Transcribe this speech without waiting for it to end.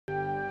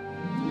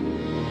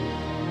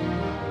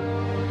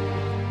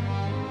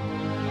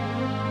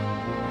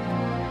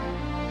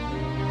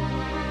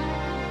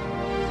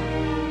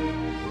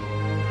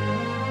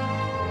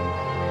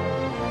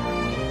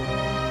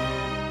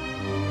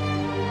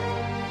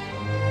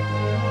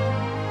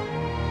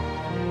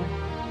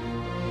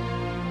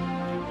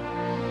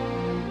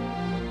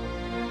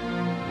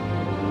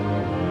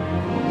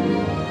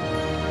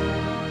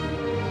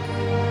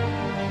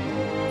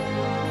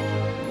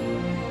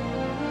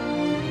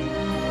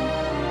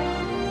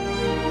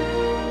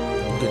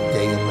Good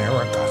day,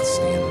 America.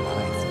 Stand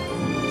by.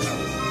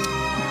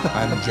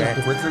 I'm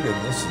Jack Rickard,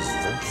 and this is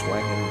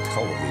Volkswagen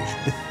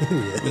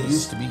Television. It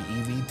used to be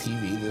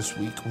EVTV. This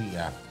week we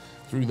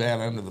threw that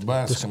under the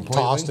bus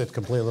completely. Tossed it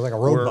completely like a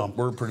road bump.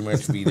 We're pretty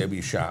much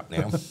VW shop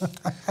now,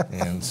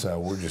 and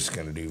so we're just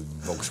going to do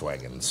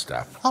Volkswagen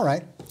stuff. All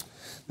right.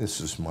 This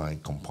is my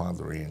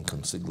compadre and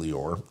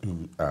consigliere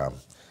who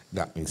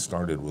got me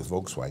started with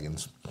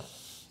Volkswagens.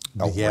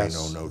 El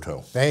Reno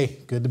Noto. Hey,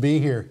 good to be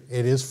here.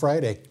 It is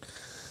Friday.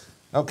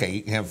 Okay,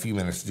 you can have a few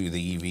minutes to do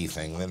the EV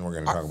thing, then we're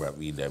going to talk about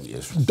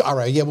VWs. All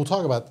right, yeah, we'll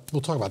talk about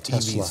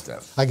Tesla EV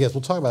stuff. I guess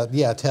we'll talk about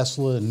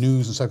Tesla and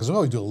news and stuff because we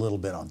always do a little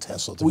bit on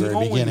Tesla at the very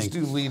beginning. We always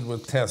do lead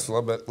with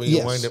Tesla, but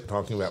we wind up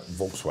talking about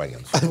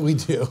Volkswagens. We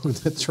do.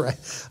 That's right.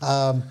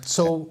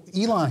 So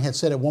Elon had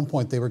said at one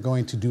point they were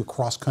going to do a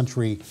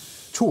cross-country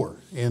tour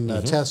in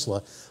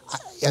Tesla.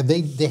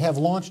 They have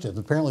launched it.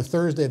 Apparently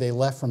Thursday they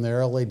left from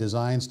their LA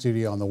design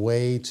studio on the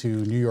way to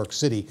New York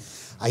City.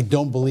 I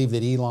don't believe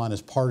that Elon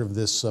is part of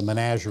this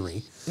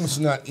menagerie. It's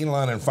not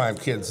Elon and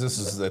 5 kids. This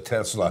is the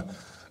Tesla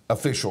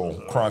official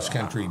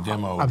cross-country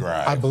demo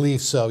drive. I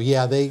believe so.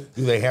 Yeah, do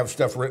they have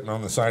stuff written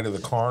on the side of the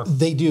car?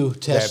 They do.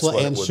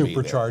 Tesla and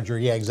supercharger.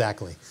 Yeah,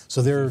 exactly.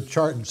 So they're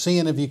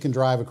seeing if you can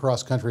drive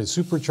across country. The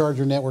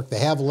supercharger network. They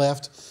have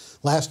left.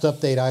 Last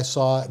update I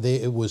saw,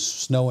 it was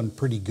snowing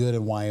pretty good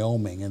in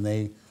Wyoming,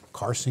 and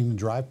cars seem to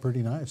drive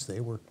pretty nice. They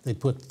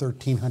put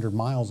 1,300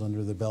 miles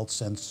under the belt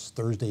since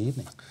Thursday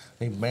evening.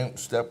 They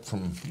bounced up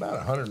from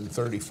about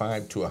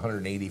 $135 to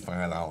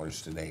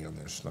 $185 today on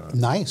their stock.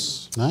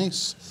 Nice,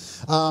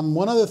 nice.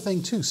 One other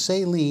thing too,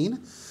 Saleen,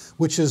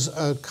 which is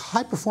a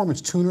high-performance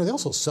tuner. They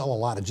also sell a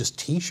lot of just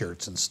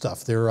T-shirts and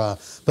stuff.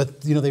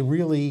 But they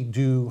really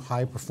do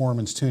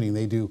high-performance tuning.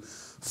 They do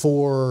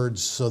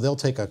Fords, so they'll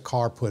take a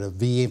car, put a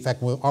V. In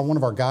fact, one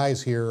of our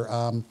guys here,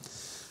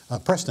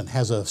 Preston,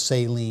 has a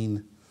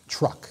Saleen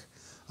truck.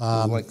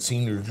 Like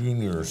senior,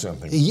 junior or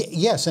something.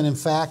 Yes, and in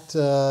fact,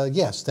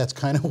 yes, that's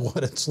kind of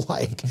what it's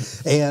like.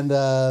 And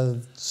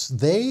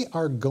they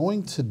are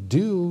going to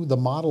do the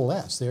Model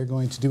S. They're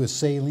going to do a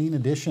Saleen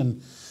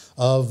edition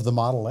of the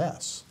Model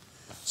S.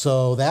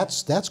 So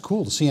that's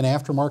cool to see an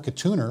aftermarket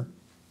tuner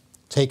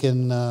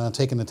taking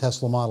the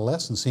Tesla Model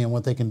S and seeing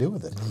what they can do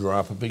with it.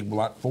 Drop a big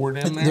block Ford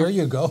in there. There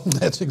you go.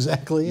 That's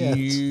exactly it.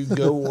 You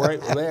go right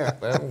with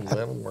that.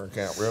 That'll work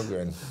out real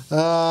good.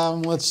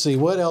 Let's see.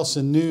 What else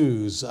in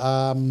news?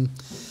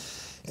 XG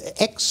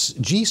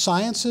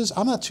Sciences.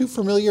 I'm not too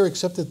familiar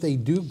except that they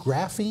do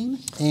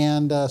graphene,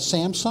 and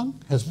Samsung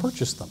has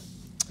purchased them.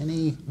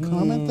 Any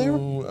comment there?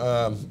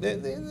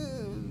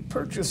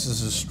 Purchase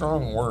is a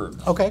strong word.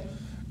 Okay.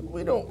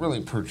 We don't really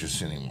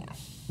purchase anymore.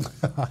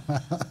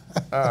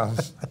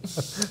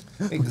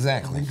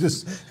 Exactly.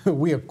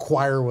 We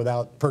acquire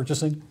without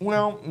purchasing?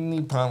 Well,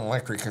 Nippon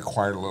Electric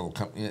acquired a little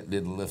company that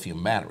did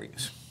lithium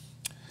batteries.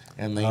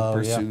 And they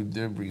pursued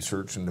the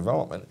research and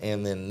development.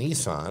 And then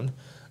Nissan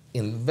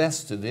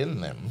invested in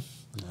them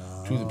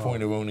to the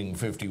point of owning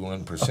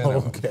 51% of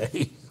them.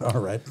 Okay. All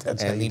right.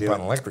 That's and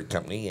Nippon Electric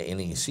Company,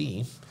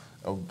 NEC,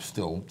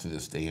 still to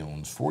this day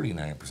owns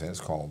 49%.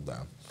 It's called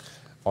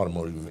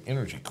Automotive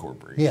Energy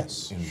Corporation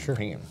in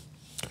Japan.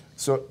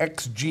 So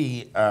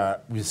XG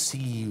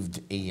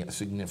received a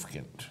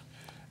significant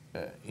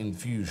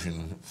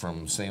infusion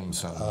from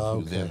Samsung,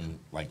 who then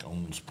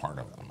owns part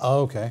of them.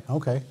 Okay,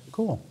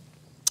 cool.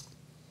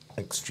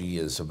 XG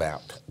is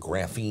about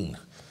graphene.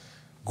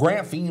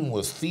 Graphene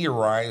was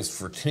theorized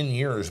for 10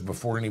 years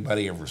before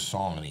anybody ever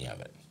saw any of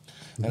it.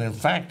 And in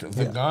fact,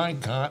 the guy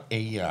got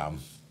a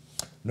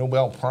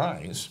Nobel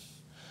Prize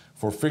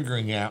for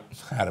figuring out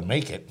how to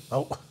make it.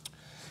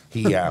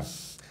 He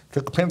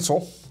took a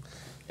pencil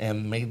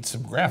and made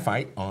some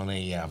graphite on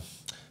a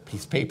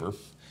piece of paper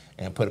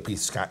and put a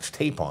piece of Scotch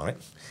tape on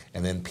it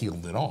and then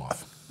peeled it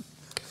off.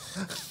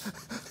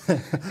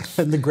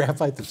 And the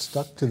graphite that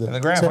stuck to the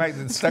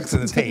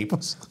tape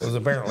was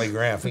apparently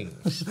graphene.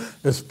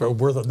 It's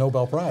worth a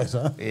Nobel Prize,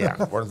 huh?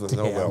 Yeah, worth a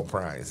Nobel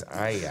Prize.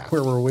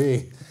 Where were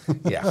we?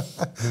 Yeah,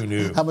 who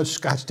knew? How much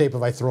Scotch tape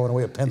have I thrown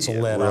away with pencil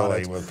lead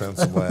on it? With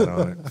pencil lead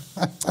on it.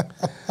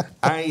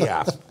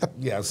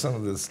 Some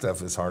of this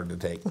stuff is hard to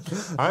take.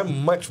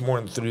 I'm much more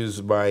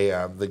enthused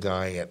by the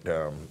guy at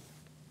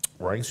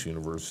Rice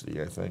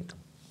University, I think,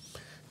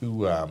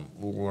 who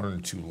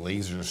learned to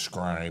laser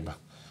scribe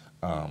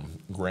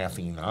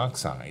graphene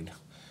oxide.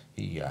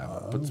 He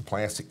puts a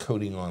plastic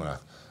coating on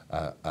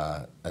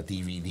a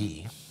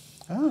DVD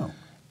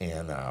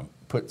and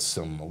puts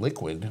some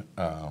liquid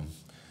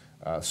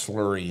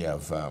slurry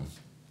of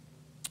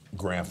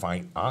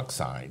graphite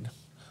oxide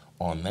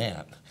on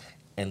that.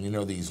 And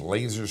these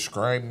laser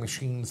scribe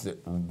machines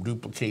that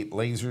duplicate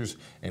lasers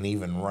and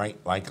even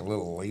write like a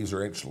little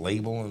laser etched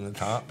label in the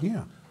top?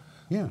 Yeah.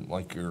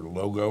 Like your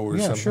logo or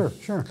something? Yeah,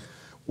 sure.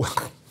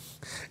 Well,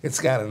 it's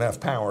got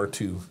enough power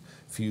to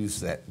fuse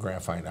that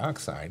graphite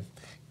oxide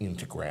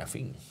into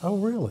graphene. Oh,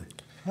 really?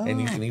 And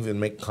you can even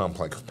make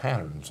complex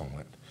patterns on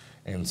it.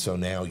 And so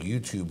now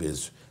YouTube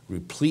is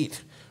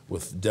replete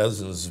with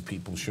dozens of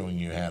people showing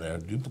you how to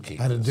duplicate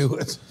How to this. do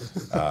it.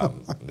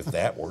 If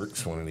that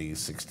works, one of these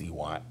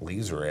 60-watt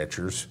laser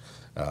etchers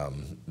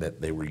that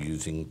they were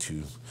using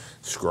to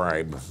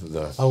scribe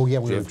the Oh, yeah,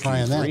 we were Jehu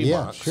trying that. 3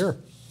 Yeah, box, sure.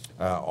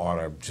 ought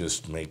to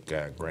just make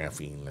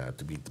graphene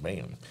to beat the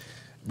band.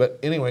 But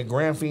anyway,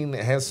 graphene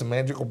has some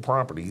magical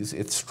properties.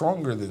 It's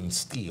stronger than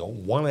steel,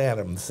 1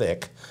 atom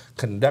thick,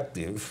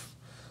 conductive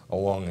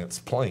along its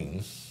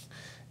plane,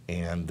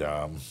 and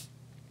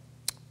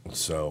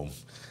so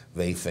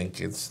they think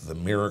it's the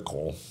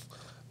miracle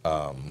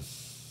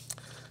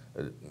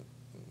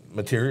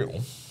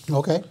material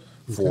Okay.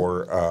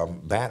 for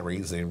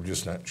batteries. They were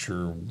just not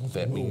sure what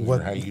that means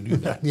or how you do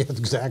that. Yeah,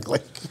 exactly.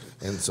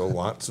 And so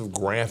lots of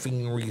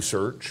graphene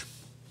research.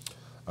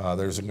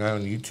 There's a guy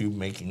on YouTube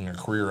making a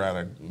career out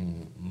of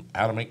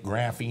how to make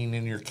graphene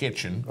in your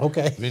kitchen.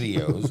 Okay.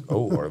 Videos.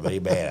 Oh, are they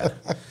bad?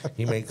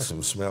 He makes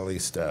some smelly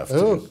stuff too.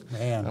 Oh,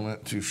 man. I'm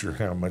not too sure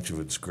how much of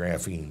it's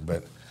graphene,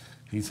 but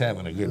he's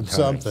having a good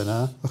time. Something,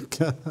 huh?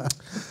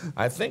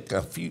 I think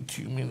a few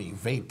too many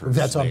vapors.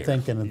 That's what I'm there.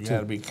 thinking. You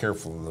got to be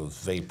careful of those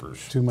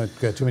vapors. Too many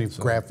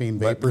graphene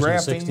But vapors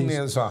graphene in the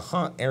 60s. is a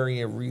hot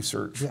area of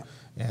research. Yeah.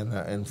 And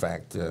in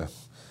fact, as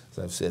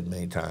I've said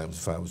many times,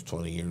 if I was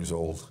 20 years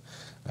old,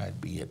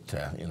 I'd be in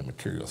a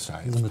material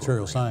science. In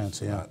material program,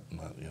 science, yeah.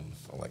 Not in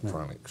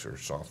electronics or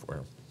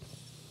software.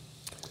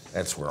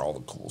 That's where all the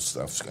cool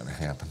stuff's going to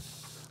happen.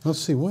 Let's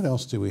see, what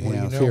else do we What do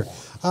you have know?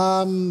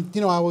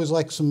 here? I always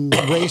like some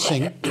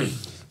racing.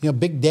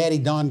 Big Daddy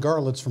Don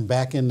Garlitz from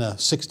back in the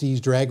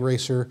 60s, drag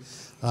racer,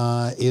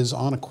 is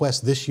on a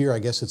quest this year. I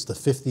guess it's the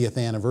 50th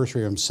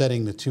anniversary of him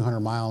setting the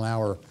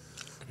 200-mile-an-hour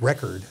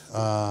record,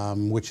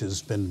 which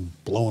has been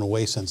blown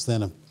away since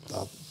then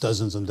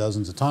dozens and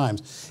dozens of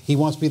times. He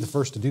wants to be the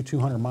first to do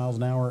 200 miles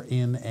an hour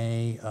in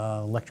a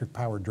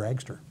electric-powered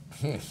dragster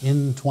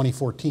in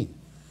 2014.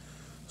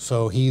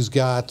 So he's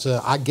got,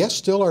 I guess,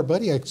 still our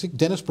buddy, I think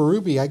Dennis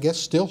Berube, I guess,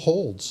 still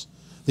holds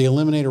the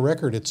Eliminator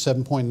record at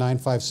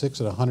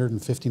 7.956 at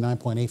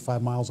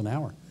 159.85 miles an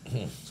hour.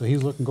 So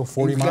he's looking to go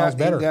 40 miles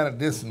better. He's got a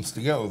distance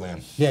to go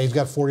then. Yeah, he's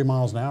got 40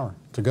 miles an hour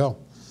to go.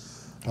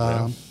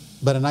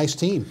 But a nice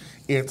team.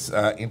 It's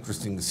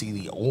interesting to see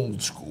the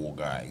old school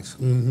guys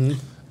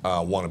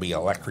want to be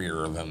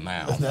electrier than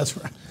now. That's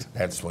right.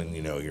 That's when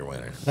you know you're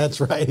winning.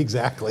 That's right,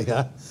 exactly.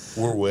 Huh?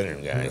 We're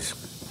winning,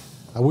 guys.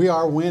 We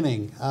are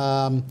winning.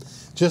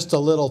 Just a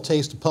little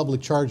taste of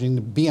public charging.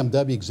 The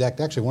BMW exec,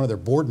 actually one of their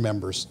board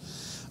members,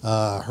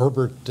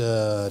 Herbert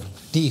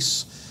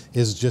Diess,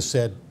 has just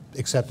said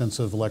acceptance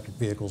of electric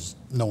vehicles,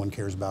 no one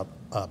cares about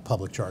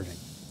public charging.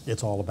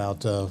 It's all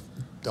about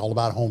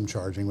home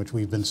charging, which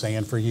we've been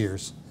saying for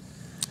years.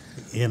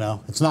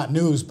 It's not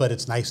news, but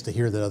it's nice to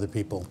hear that other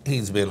people.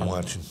 He's been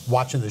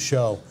watching the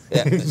show.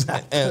 Yeah,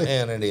 Exactly.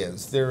 and it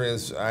is.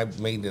 I've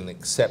made an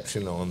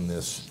exception on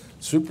this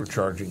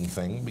supercharging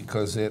thing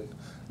because it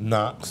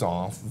knocks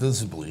off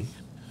visibly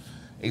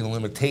a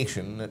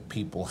limitation that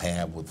people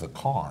have with the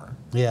car.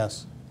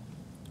 Yes.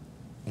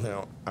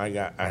 Now,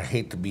 I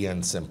hate to be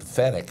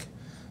unsympathetic,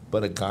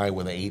 but a guy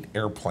with 8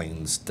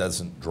 airplanes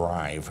doesn't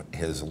drive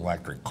his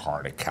electric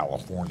car to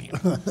California.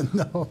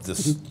 No.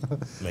 This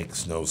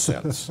makes no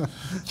sense.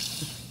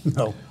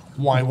 No.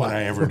 Why would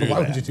I ever do that?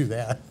 Why would you do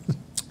that?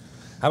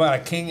 How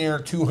about a King Air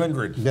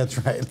 200? That's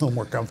right. A little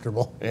more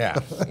comfortable. Yeah,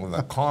 with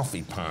a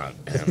coffee pot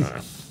and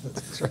a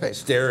That's right.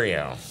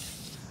 stereo.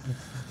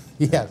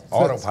 Yeah.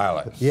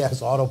 Autopilot.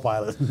 Yes,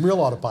 autopilot. Real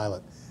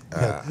autopilot.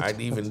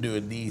 I'd even do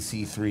a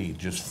DC3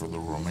 just for the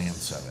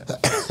romance of it.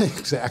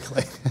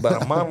 Exactly.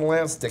 But a Model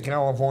S to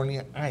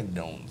California, I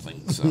don't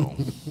think so.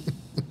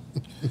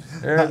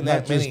 There aren't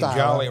Not that your many style,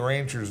 Jolly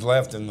Ranchers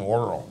left in the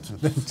world.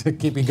 To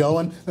keep you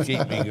going?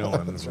 Keep me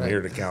going from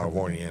here to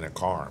California in a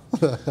car.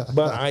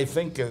 But I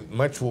think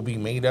much will be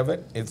made of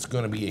it. It's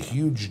going to be a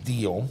huge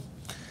deal.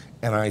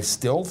 And I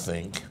still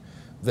think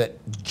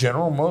that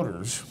General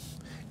Motors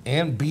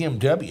and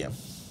BMW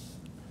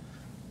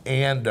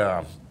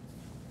and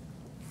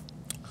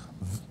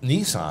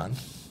Nissan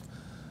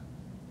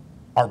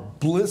are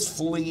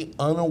blissfully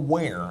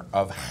unaware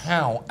of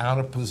how out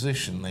of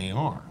position they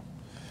are.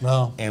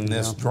 Well, And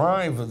this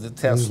drive of the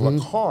Tesla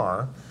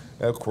car,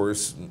 of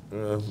course,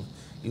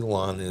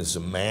 Elon is a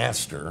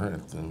master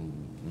at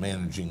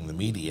managing the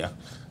media,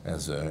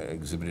 as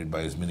exhibited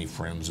by his many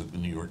friends at the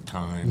New York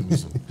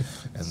Times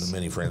and the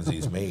many friends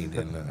he's made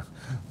in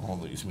all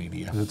these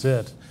media. That's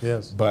it.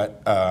 Yes.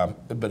 But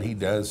he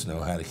does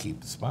know how to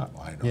keep the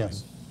spotlight on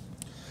Yes. him.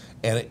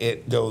 And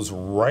it goes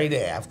right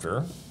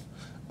after,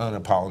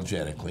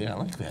 unapologetically, I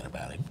like that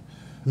about him,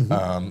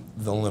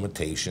 the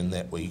limitation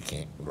that, well, you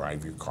can't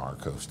drive your car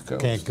coast to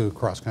coast. Can't go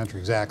cross country.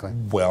 Exactly.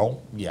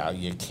 Well, yeah,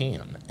 you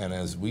can. And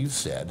as we've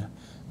said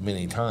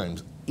many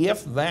times,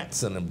 if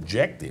that's an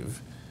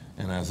objective,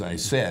 and as I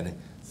said,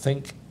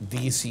 think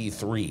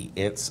DC3,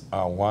 it's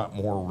a lot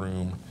more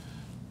room,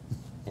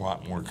 a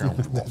lot more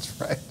comfortable.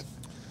 That's right.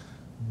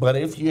 But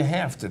if you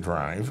have to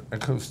drive a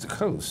coast to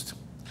coast,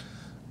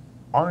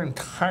 our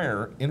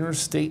entire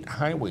interstate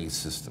highway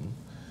system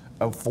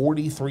of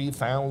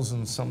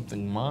 43,000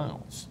 something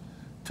miles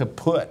to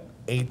put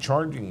a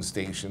charging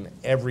station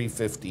every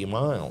 50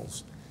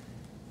 miles.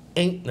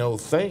 Ain't no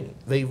thing.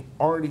 They've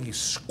already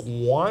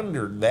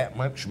squandered that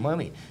much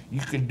money.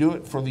 You could do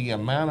it for the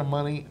amount of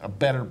money a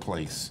better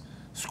place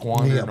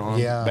squandered on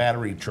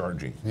battery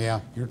charging. Yeah.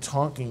 You're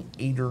talking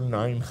 800 or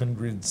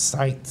 900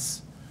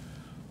 sites.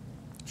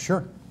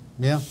 Sure.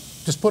 Yeah.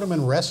 Just put them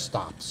in rest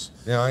stops.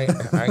 Now, I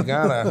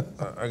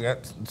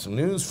got some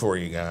news for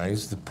you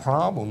guys. The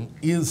problem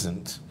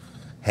isn't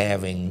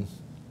having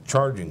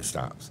charging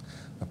stops.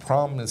 The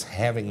problem is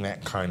having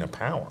that kind of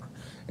power.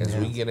 As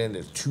we get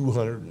into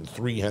 200 and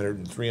 300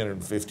 and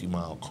 350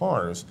 mile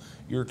cars,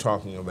 you're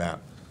talking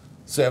about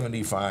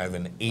 75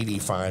 and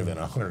 85 and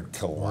 100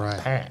 kilowatt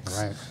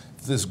packs. Right.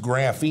 If this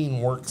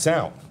graphene works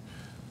out,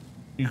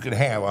 you could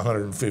have a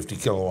 150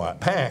 kilowatt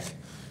pack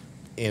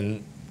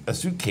in a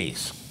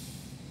suitcase.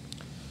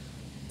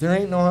 There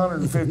ain't no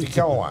 150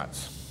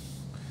 kilowatts.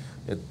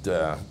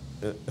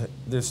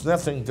 There's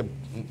nothing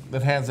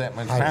that has that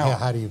much power.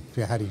 How do you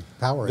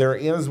power it? There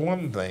is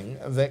one thing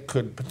that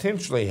could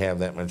potentially have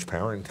that much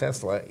power, and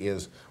Tesla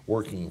is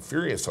working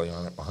furiously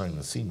on it behind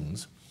the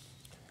scenes,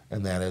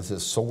 and that is a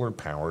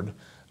solar-powered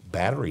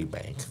battery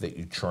bank that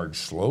you charge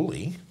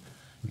slowly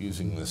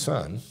using the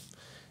sun,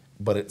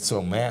 but it's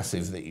so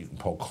massive that you can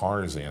pull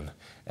cars in,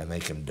 and they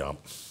can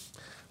dump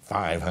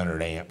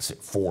 500 amps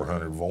at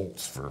 400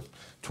 volts for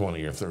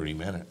 20 or 30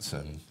 minutes,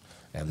 and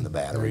the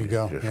battery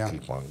just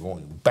keep on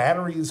going.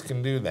 Batteries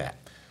can do that.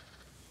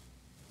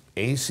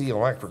 AC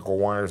electrical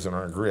wires in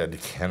our grid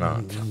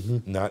cannot,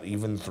 not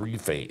even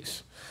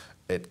three-phase.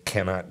 It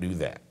cannot do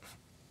that.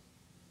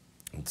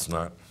 It's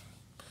not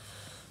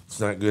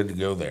good to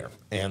go there.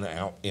 And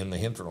out in the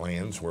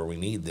hinterlands where we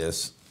need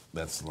this,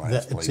 that's the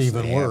last place. It's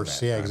even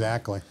worse. Yeah,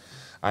 exactly.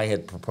 I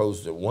had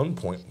proposed at one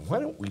point, why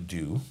don't we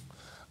do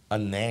a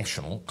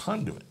national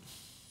conduit?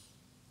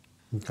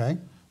 Okay.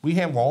 We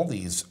have all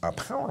these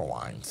power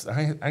lines.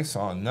 I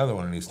saw another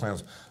one of these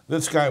clowns.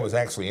 This guy was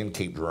actually in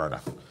Cape Girardeau,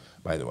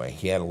 by the way.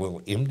 He had a little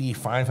MD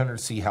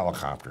 500C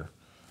helicopter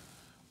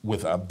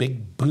with a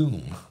big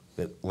boom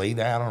that laid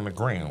out on the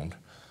ground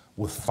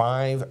with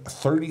 5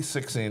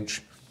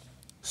 36-inch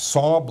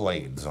saw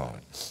blades on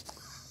it.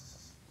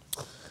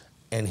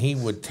 And he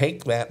would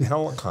take that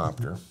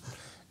helicopter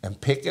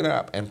and pick it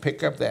up and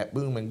pick up that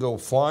boom and go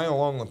fly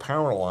along the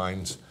power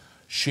lines,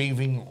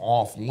 shaving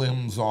off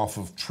limbs off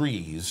of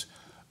trees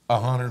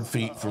 100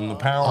 feet from the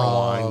power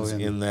lines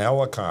in the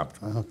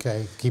helicopter.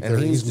 Okay. And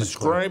he's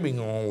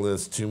describing all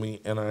this to me,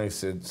 and I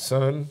said,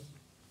 son,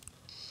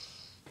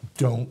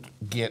 don't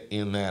get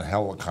in that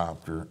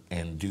helicopter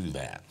and do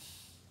that,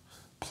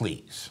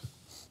 please.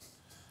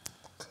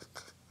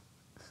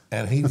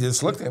 And he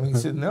just looked at me and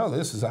said, no,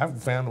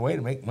 I've found a way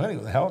to make money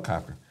with a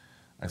helicopter.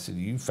 I said,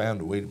 you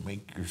found a way to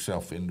make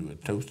yourself into a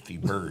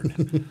toasty bird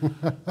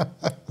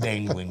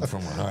dangling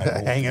from a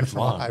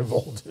high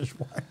voltage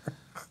wire.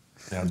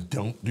 Now,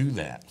 don't do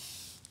that.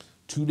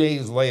 2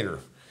 days later,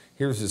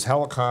 here's his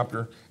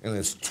helicopter and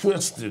this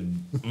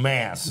twisted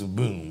mass of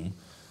boom.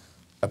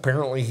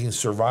 Apparently, he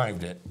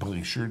survived it, but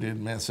he sure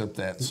did mess up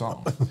that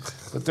saw.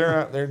 But they're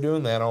out there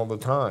doing that all the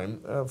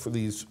time for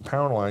these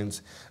power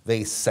lines.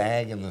 They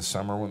sag in the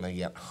summer when they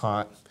get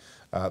hot.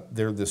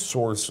 They're the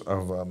source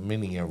of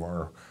many of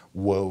our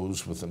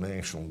woes with the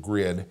national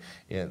grid,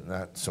 and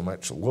not so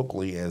much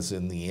locally as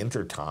in the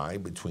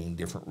intertie between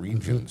different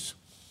regions.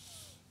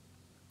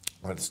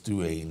 Let's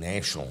do a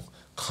national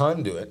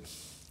conduit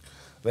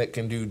that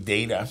can do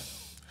data,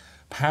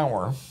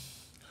 power,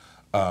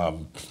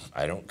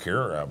 I don't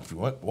care if you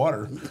want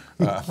water,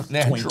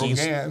 natural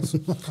gas,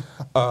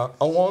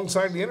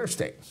 alongside the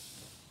interstate.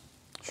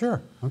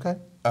 Sure, okay.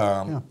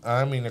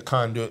 I mean, a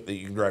conduit that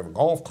you can drive a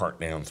golf cart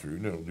down through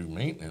to do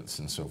maintenance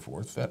and so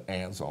forth, that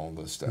adds all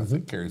the stuff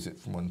that carries it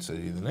from one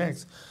city to the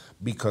next,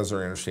 because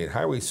our interstate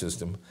highway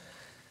system,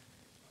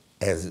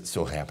 as it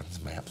so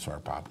happens, maps our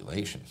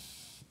population.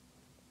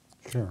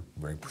 Sure.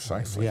 Very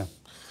precisely. Yeah.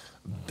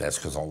 That's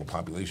because all the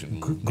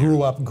population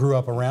grew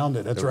up around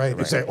it. That's right.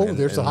 You say, oh,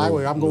 there's the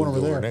highway. I'm going over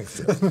there. Next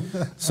to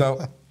it.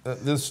 So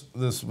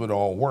this would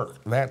all work.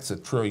 That's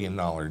 $1 trillion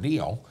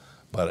deal.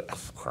 But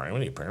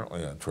criminy, apparently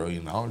 $1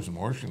 trillion in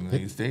Washington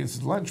these days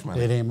is lunch money.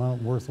 It ain't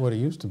worth what it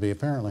used to be,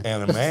 apparently.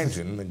 And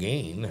imagine,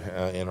 again,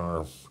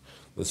 in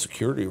the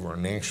security of our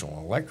national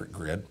electric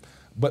grid.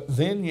 But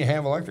then you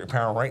have electric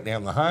power right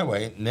down the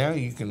highway. Now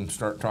you can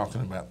start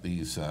talking about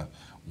these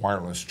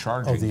wireless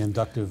charging. Oh, the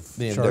inductive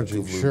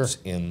charging. Loops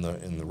in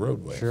the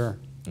roadway. Sure.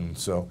 And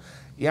so,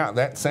 yeah,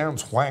 that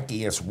sounds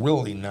wacky. It's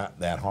really not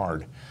that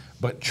hard.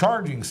 But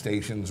charging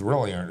stations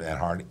really aren't that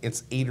hard.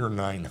 It's 800 or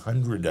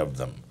 900 of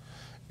them.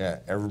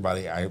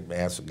 Everybody, I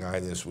asked a guy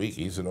this week,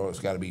 he said, oh, it's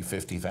got to be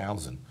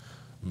 50,000.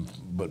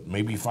 But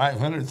maybe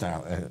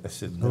 500,000. I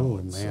said,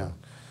 no,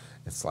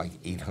 it's like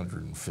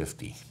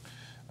 850.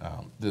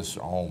 This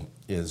all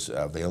is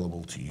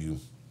available to you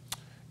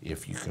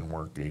if you can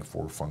work a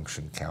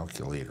 4-function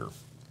calculator.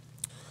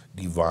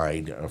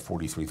 Divide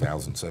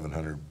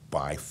 43,700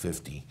 by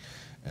 50,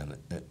 and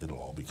it'll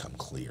all become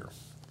clear.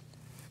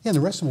 Yeah, and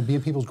the rest of them will be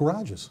in people's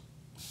garages.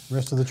 The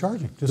rest of the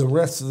charging. The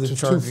rest of the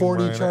just charging.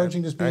 240 Brian,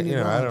 charging just being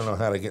I don't know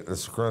how to get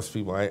this across to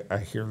people. I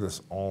hear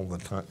this all the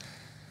time.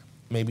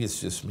 Maybe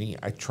it's just me.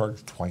 I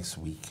charge twice a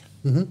week.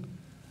 Mm-hmm.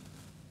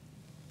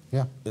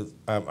 Yeah.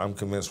 I'm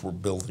convinced we're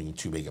building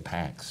too big of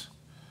packs.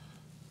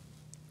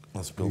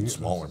 Let's build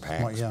smaller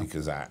packs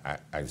because I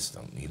just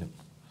don't need it.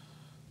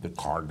 The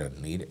car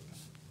doesn't need it.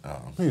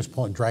 You're just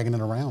dragging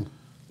it around.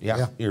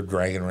 Yeah, you're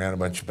dragging around a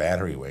bunch of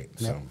battery weight.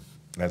 So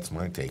that's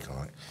my take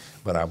on it.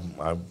 But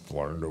I've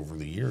learned over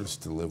the years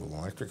to live with an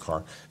electric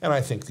car, and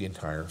I think the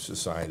entire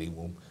society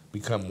will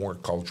become more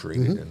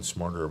acculturated and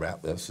smarter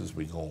about this as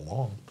we go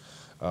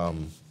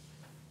along.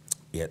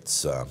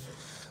 It's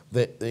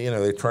that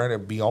they try to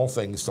be all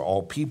things to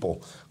all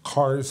people.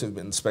 Cars have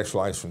been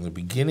specialized from the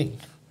beginning.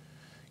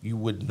 You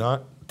would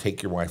not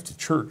take your wife to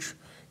church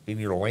in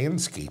your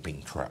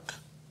landscaping truck.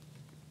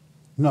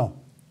 No.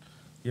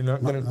 You're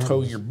not going to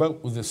tow your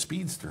boat with a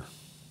speedster.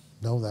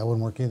 No, that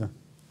wouldn't work either.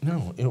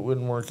 No, it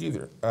wouldn't work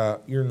either.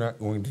 You're not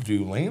going to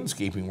do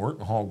landscaping work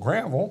and haul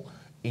gravel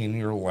in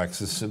your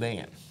Lexus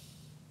sedan.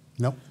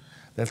 Nope.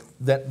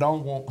 That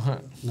dog won't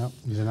hunt. No,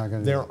 you're not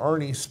going to. There are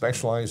already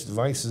specialized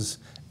devices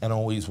and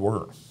always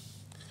were.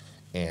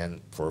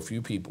 And for a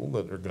few people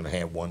that are going to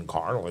have one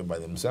car to live by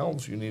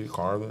themselves, you need a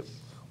car that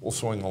will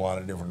swing a lot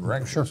of different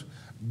directions. Sure.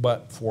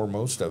 But for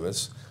most of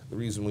us, the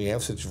reason we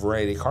have such a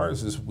variety of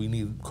cars is we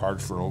need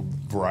cars for a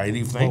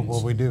variety of things.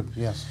 Well, we do,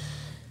 yes.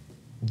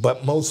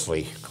 But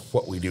mostly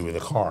what we do with a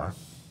car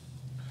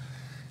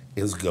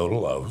is go to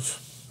Lowe's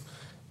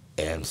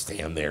and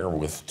stand there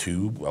with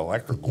two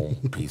electrical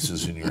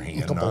pieces in your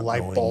hand, couple not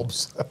light knowing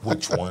bulbs.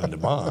 which one to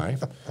buy,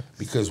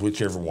 because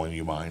whichever one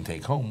you buy and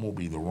take home will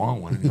be the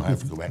wrong one, and you'll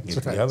have to go back and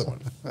get the other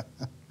one.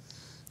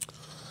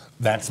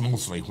 That's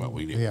mostly what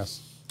we do.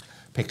 Yes.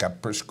 Pick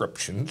up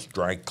prescriptions,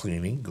 dry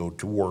cleaning, go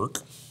to work.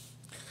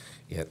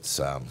 It's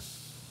box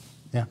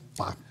not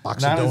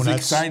of donuts. as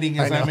exciting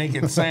as I make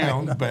it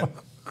sound, but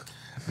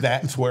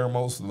that's where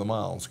most of the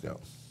miles go.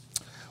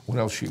 What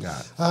else you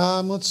got?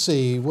 Let's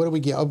see. What do we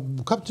get?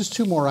 Just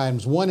two more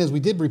items. One is we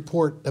did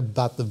report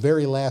about the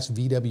very last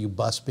VW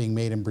bus being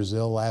made in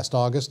Brazil last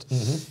August.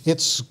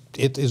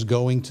 It is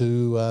going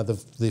to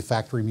the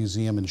factory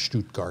museum in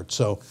Stuttgart.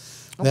 So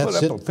I'll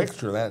put up a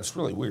picture of that. It's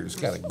really weird. It's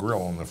got a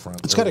grill on the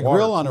front. It's got a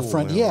grill on the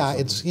front. Yeah,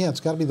 it's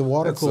got to be the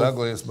water cooled. That's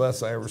the ugliest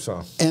bus I ever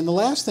saw. And the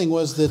last thing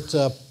was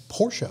that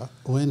Porsche,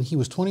 when he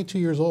was 22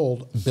 years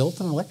old, built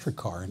an electric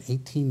car in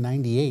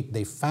 1898.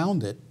 They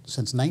found it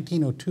since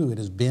 1902. It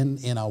has been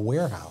in a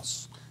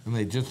warehouse. And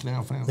they just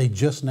now found it. They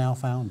just now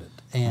found it.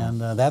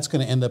 And that's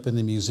going to end up in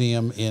the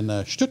museum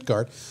in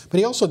Stuttgart. But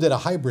he also did a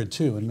hybrid,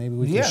 too, and maybe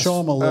we can show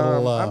him a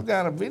little... I've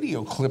got a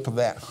video clip of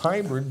that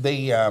hybrid.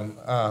 They,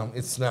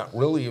 it's not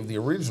really of the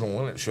original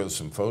one. It shows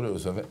some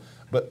photos of it.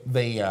 But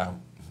they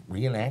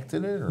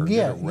reenacted it or did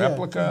a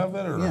replica of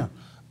it or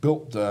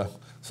built...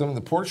 some of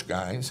the Porsche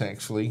guys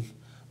actually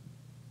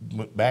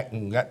went back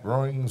and got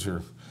drawings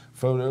or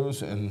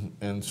photos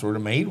and sort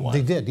of made one.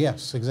 They did,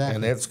 yes, exactly.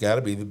 And that's got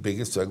to be the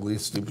biggest,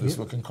 ugliest, stupidest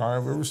looking car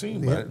I've ever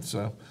seen. But it's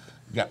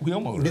got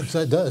wheel motors.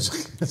 It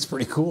does. That's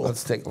pretty cool.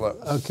 Let's take a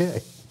look.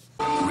 Okay.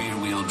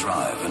 Rear-wheel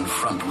drive and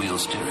front-wheel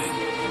steering.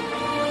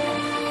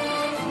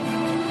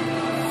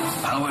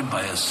 Powered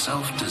by a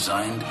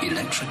self-designed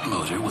electric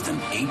motor with an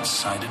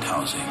 8-sided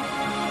housing.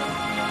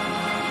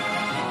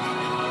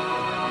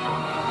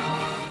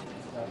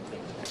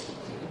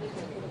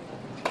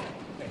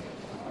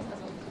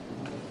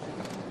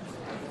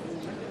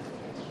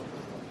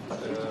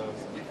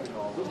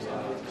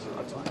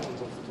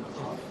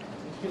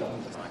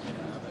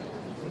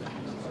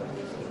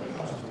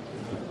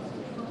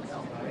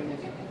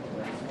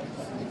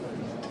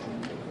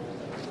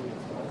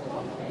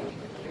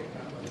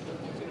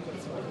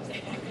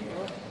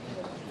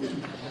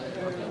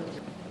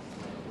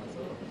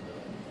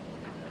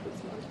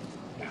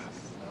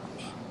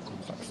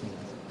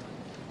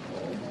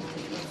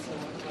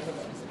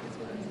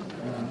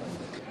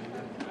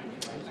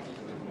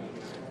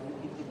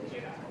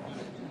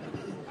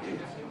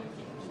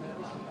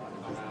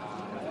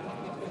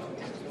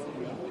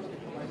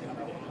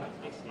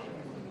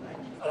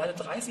 Alleine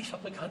 30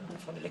 Fabrikanten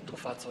von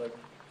Elektrofahrzeugen.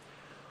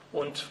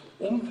 Und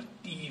um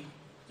die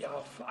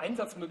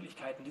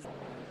Einsatzmöglichkeiten dieser...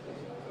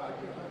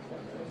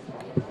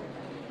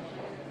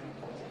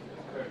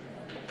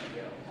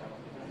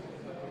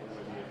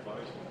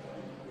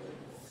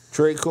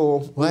 Very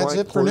cool. Well, that's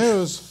it for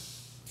news.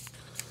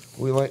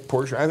 We like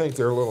Porsche. I think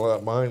they're a little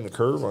behind the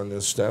curve on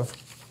this stuff,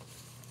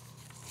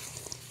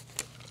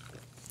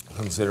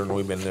 considering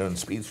we've been doing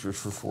speedsters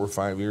for 4 or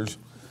 5 years.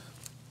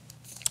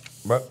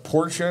 But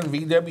Porsche and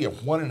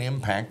VW, what an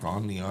impact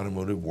on the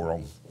automotive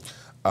world.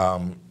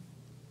 And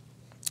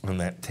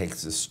that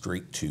takes us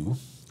straight to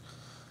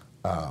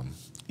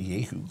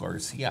Jehu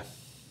Garcia.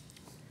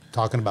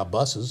 Talking about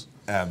buses.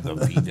 And the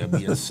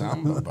VW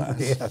Samba Bus.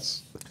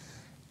 Yes.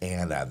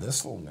 And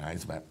this little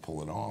guy's about to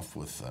pull it off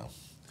with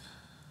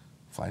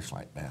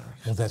flashlight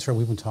batteries. Well, that's right.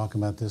 We've been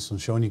talking about this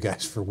and showing you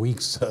guys for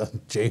weeks.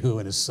 Jehu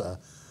and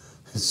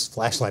his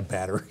flashlight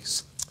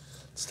batteries.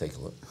 Let's take a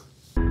look.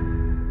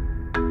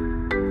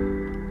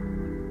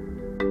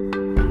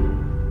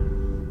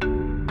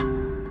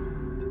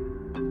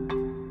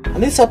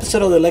 On this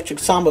episode of the Electric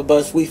Samba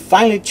Bus, we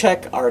finally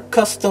check our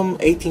custom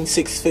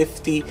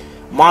 18650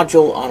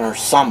 module on our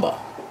Samba.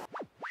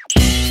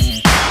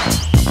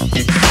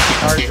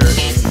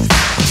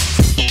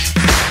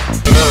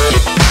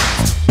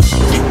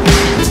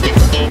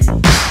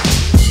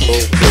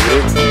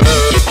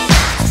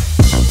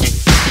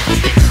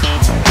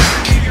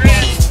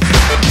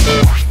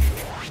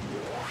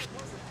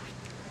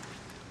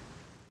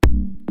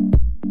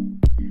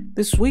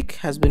 This week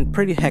has been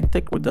pretty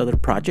hectic with other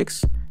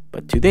projects,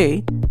 but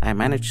today I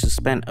managed to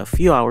spend a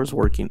few hours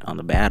working on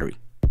the battery.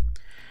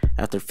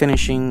 After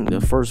finishing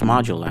the first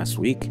module last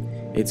week,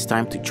 it's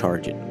time to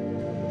charge it.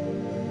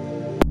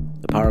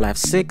 The PowerLav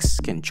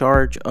 6 can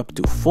charge up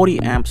to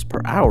 40 amps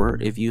per hour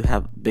if you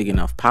have big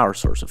enough power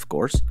source, of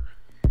course,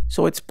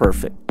 so it's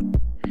perfect.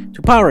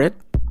 To power it,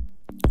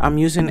 I'm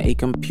using a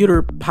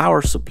computer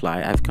power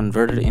supply I've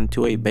converted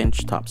into a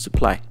benchtop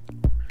supply.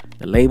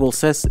 The label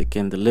says it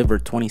can deliver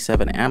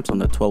 27 amps on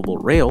the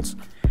 12-volt rails,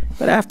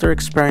 but after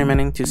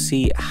experimenting to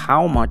see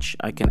how much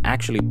I can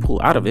actually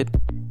pull out of it,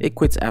 it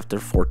quits after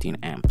 14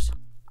 amps.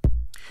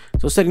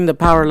 So setting the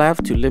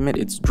PowerLav to limit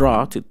its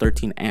draw to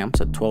 13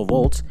 amps at 12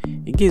 volts,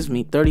 it gives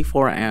me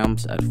 34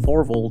 amps at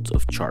 4 volts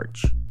of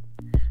charge.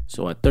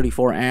 So at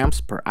 34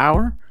 amps per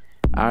hour,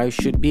 I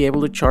should be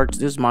able to charge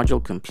this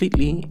module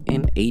completely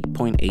in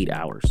 8.8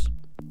 hours.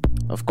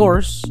 Of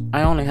course,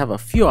 I only have a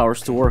few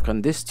hours to work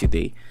on this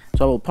today,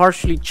 so I will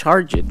partially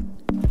charge it,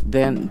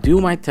 then do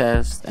my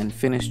test and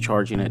finish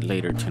charging it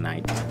later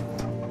tonight.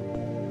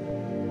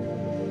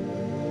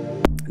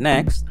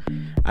 Next,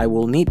 I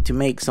will need to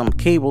make some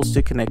cables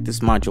to connect this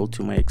module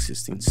to my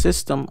existing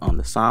system on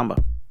the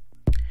Samba.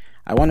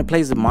 I want to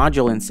place the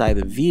module inside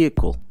the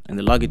vehicle in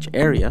the luggage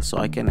area so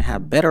I can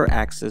have better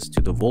access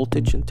to the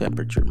voltage and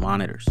temperature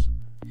monitors.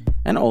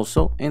 And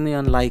also, in the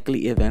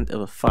unlikely event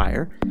of a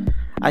fire,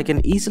 I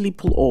can easily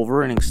pull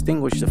over and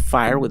extinguish the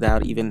fire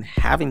without even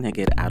having to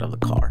get out of the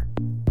car.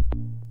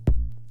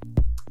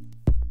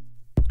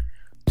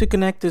 To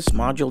connect this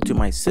module to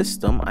my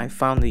system, I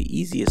found the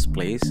easiest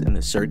place in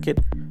the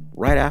circuit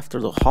right after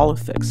the Hall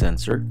effect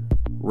sensor,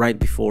 right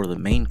before the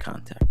main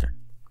contactor.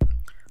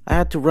 I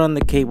had to run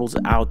the cables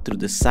out through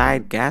the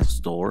side gas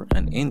door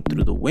and in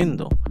through the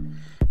window.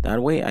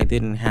 That way I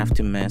didn't have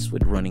to mess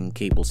with running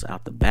cables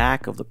out the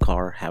back of the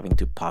car, having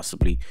to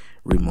possibly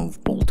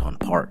remove bolt-on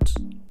parts.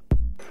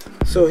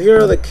 So here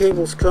are the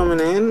cables coming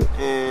in,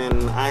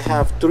 and I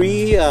have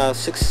three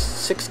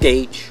 6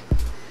 gauge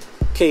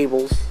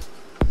cables,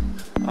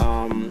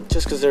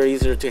 just because they're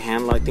easier to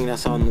handle. I think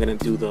that's how I'm going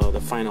to do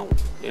the final,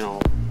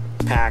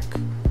 pack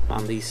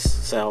on these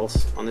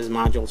cells, on these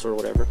modules or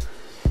whatever.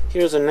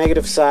 Here's a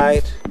negative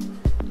side,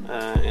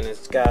 and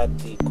it's got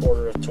the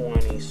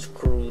 1/4-20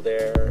 screw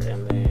there,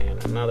 and then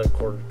another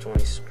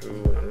 1/4-20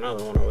 screw, and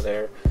another one over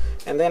there,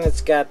 and then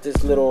it's got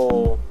this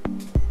little.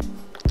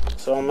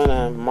 So I'm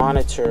gonna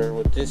monitor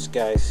with this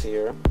guys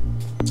here.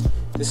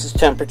 This is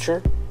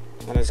temperature,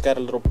 and it's got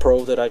a little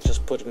probe that I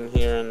just put in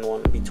here and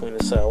one between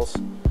the cells.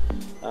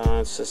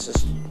 It says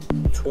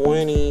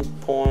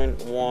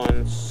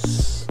 20.1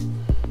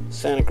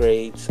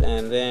 centigrades,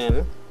 and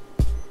then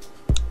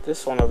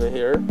this one over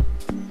here,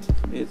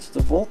 it's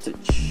the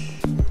voltage.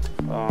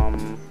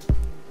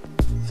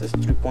 It says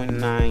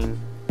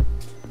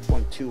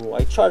 3.9.2.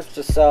 I charged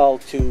the cell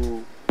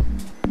to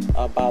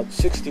about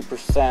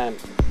 60%.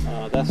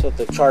 That's what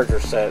the charger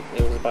said.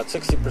 It was about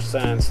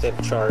 60% state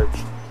of charge,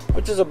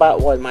 which is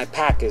about what my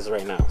pack is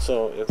right now.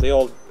 So if they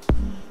all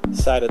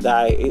decide to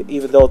die,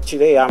 even though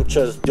today I'm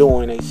just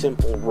doing a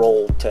simple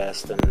roll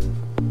test and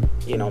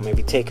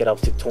maybe take it up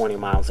to 20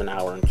 miles an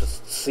hour and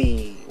just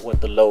see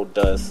what the load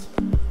does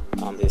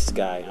on this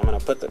guy. I'm gonna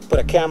put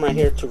a camera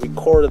here to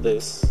record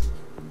this,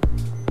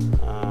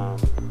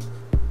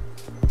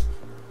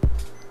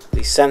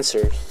 the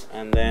sensors,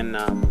 and then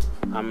I'm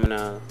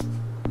gonna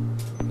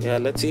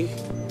let's see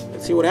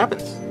what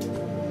happens.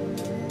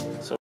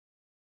 So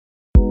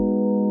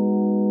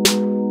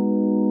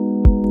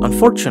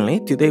unfortunately,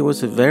 today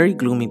was a very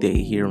gloomy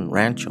day here in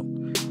Rancho,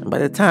 and by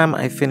the time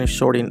I finished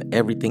sorting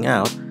everything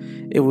out,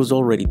 it was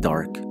already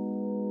dark.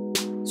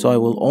 So I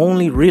will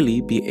only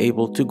really be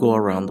able to go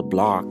around the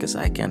block as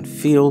I can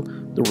feel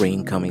the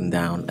rain coming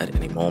down at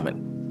any moment.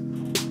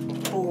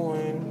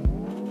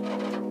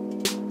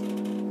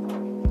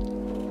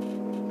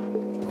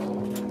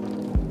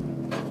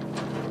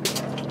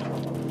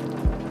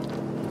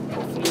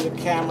 Hopefully the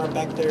camera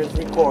back there is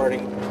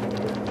recording.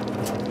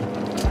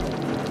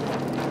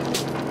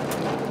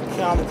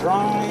 Okay, I'm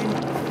drawing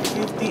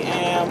 50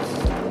 amps.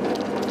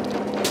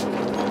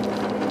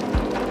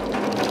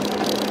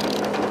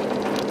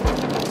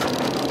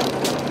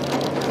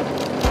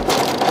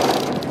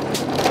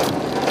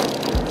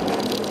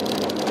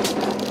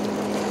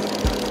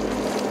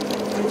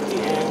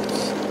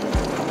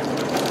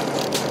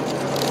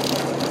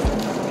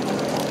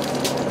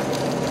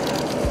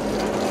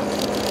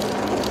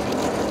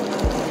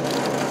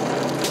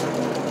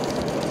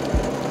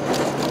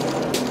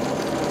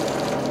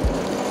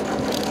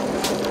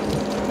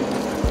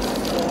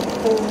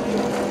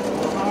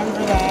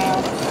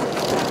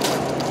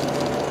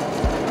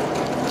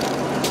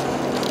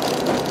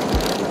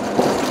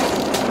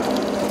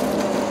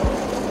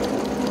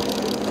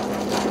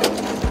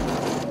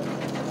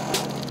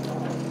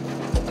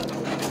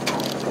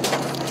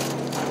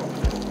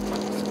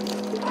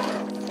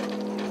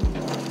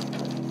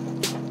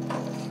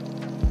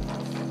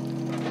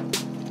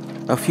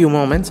 A few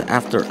moments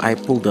after I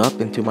pulled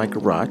up into my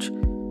garage,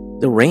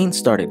 the rain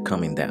started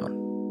coming down.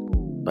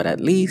 But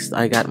at least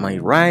I got my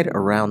ride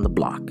around the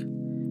block.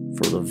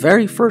 For the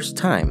very first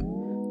time,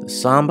 the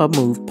Samba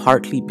moved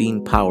partly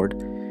being powered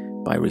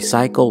by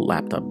recycled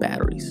laptop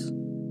batteries.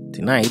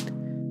 Tonight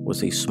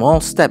was a small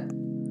step,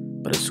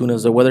 but as soon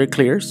as the weather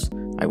clears,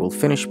 I will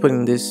finish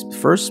putting this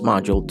first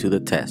module to the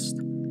test.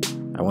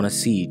 I want to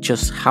see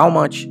just how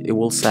much it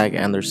will sag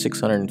under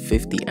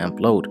 650 amp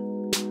load.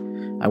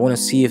 I want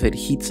to see if it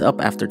heats up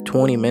after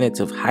 20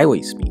 minutes of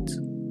highway speeds.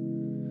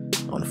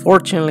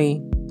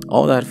 Unfortunately,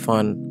 all that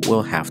fun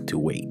will have to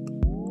wait.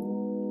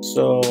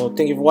 So,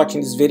 thank you for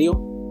watching this video.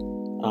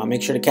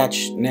 Make sure to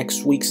catch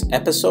next week's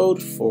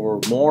episode for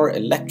more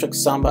electric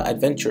Samba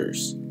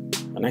adventures.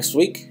 Next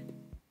week,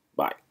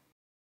 bye.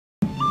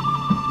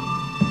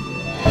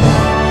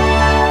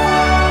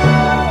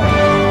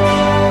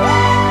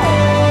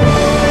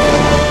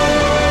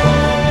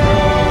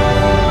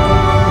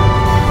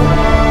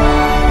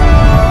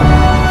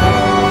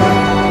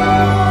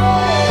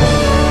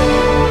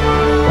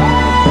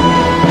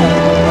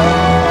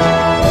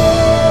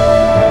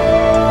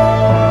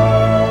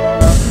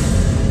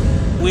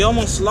 We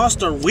almost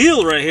lost our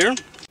wheel right here.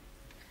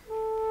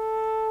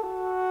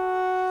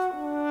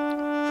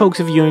 Folks,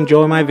 if you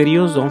enjoy my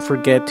videos, don't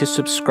forget to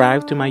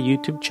subscribe to my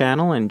YouTube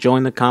channel and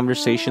join the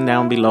conversation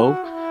down below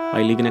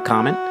by leaving a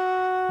comment.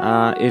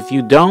 If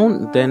you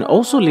don't, then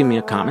also leave me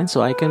a comment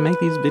so I can make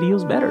these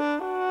videos better.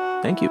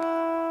 Thank you.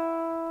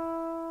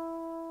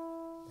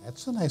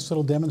 That's a nice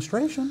little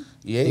demonstration.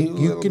 Yeah,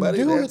 you can buddy,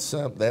 do that's,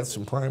 that's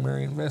some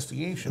primary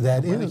investigation.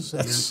 That buddy.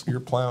 is. You're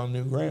plowing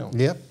new ground.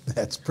 Yep,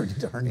 that's pretty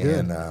darn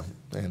good.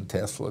 And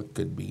Tesla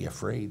could be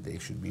afraid. They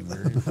should be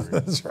very afraid.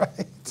 That's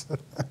right.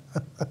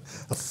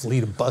 A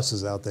fleet of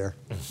buses out there.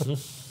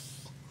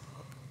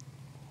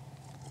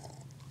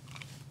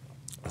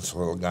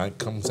 So a guy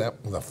comes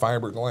up with a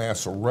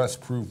fiberglass or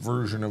rust-proof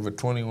version of a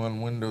 21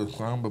 Window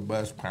SAMBA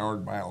Bus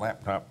powered by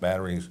laptop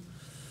batteries.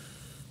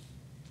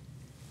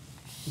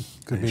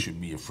 They should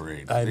be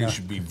afraid. They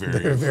should be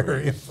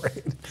very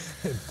afraid.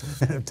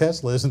 And if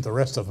Tesla isn't, the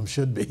rest of them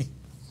should be.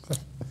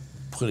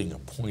 Putting a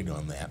point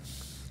on that.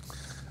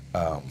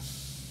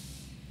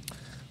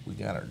 We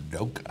got our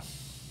DOKA.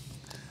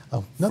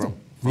 Oh, nothing.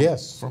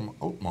 Yes. From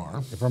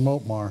Otmar. From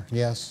Otmar,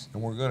 yes.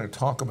 And we're going to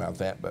talk about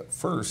that. But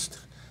first,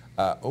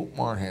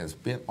 Otmar has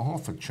bit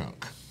off a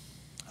chunk.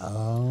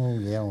 Oh,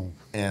 yeah.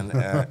 And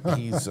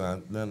he's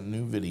done a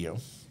new video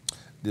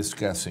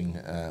discussing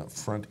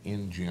front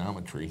end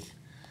geometry.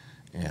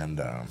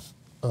 And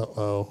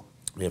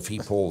if he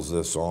pulls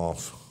this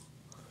off,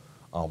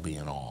 I'll be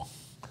in awe.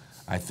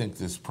 I think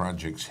this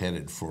project's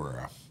headed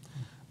for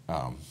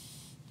a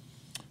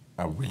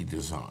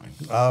redesign.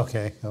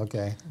 Okay.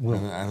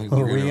 I think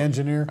we'll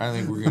re-engineer? I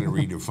think we're going to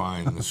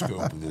redefine the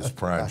scope of this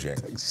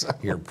project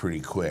here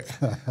pretty quick.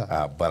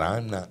 But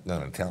I'm not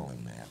going to tell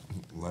him that.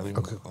 Let him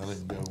go.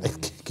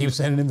 Keep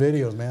sending him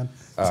videos, man.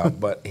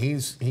 But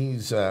he's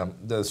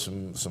does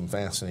some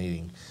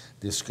fascinating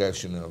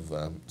discussion of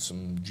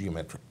some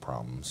geometric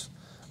problems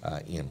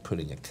in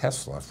putting a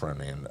Tesla front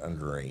end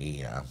under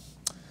a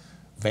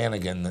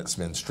Vanagon that's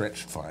been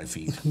stretched 5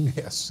 feet.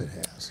 Yes, it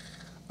has.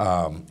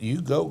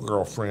 You go,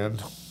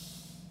 girlfriend.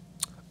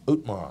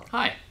 Otmar.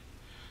 Hi.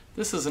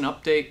 This is an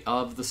update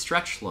of the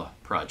Stretched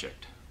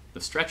project. The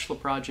Stretched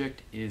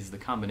project is the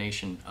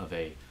combination of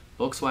a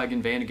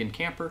Volkswagen Vanagon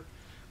camper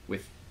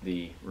with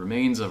the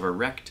remains of a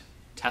wrecked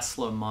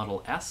Tesla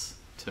Model S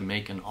to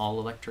make an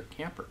all-electric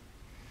camper.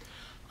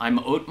 I'm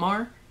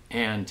Otmar,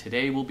 and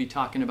today we'll be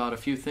talking about a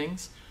few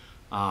things.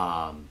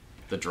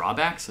 The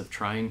drawbacks of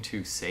trying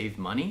to save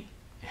money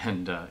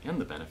and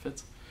the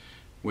benefits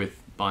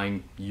with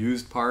buying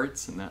used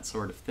parts and that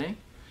sort of thing.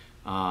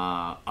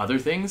 Other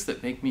things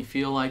that make me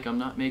feel like I'm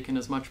not making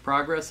as much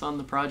progress on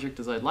the project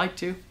as I'd like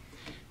to.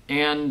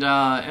 And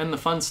the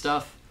fun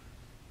stuff,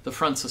 the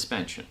front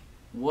suspension.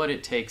 What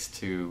it takes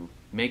to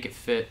make it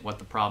fit, what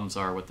the problems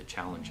are, what the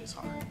challenges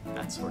are,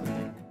 that sort of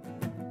thing.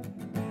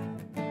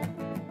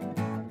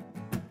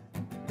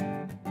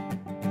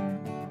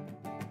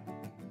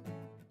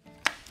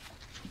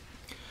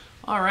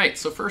 All right,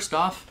 so first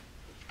off,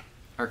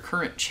 our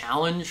current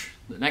challenge,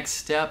 the next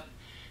step,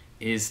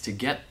 is to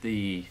get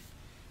the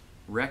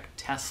wrecked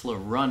Tesla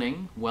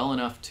running well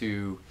enough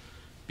to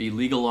be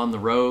legal on the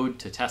road,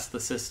 to test the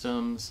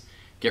systems,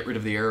 get rid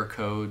of the error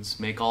codes,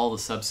 make all the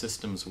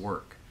subsystems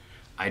work.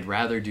 I'd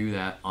rather do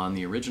that on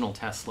the original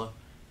Tesla,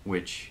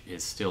 which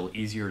is still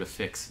easier to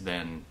fix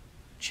than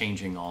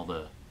changing all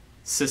the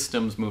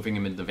systems, moving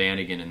them into the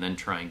Vanagon, and then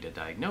trying to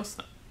diagnose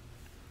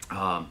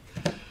them.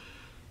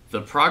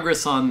 The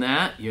progress on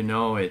that, you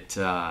know, it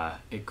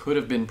could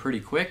have been pretty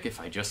quick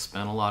if I just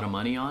spent a lot of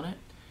money on it,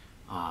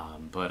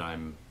 but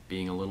I'm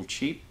being a little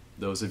cheap.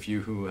 Those of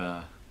you who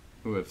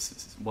have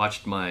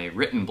watched my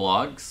written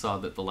blog saw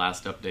that the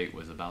last update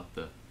was about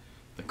the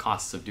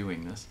costs of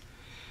doing this.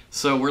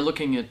 So we're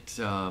looking at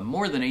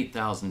more than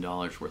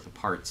 $8,000 worth of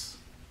parts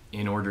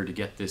in order to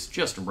get this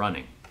just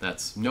running.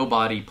 That's no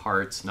body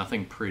parts,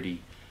 nothing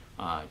pretty,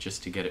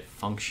 just to get it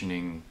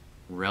functioning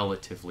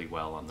relatively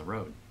well on the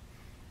road.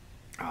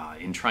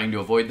 In trying to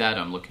avoid that,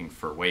 I'm looking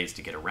for ways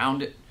to get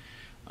around it,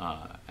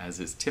 as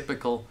is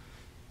typical.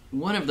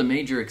 One of the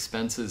major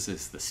expenses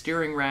is the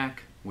steering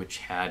rack, which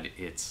had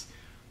its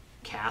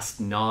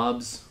cast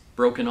knobs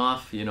broken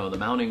off. You know, the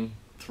mounting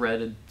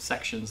threaded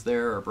sections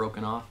there are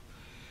broken off.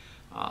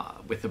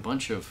 With a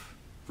bunch of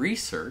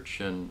research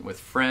and with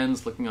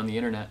friends looking on the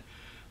internet,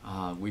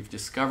 we've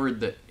discovered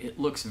that it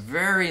looks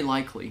very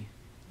likely,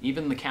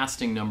 even the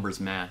casting numbers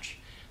match,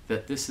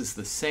 that this is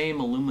the same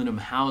aluminum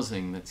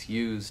housing that's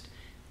used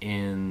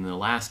in the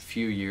last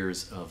few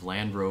years of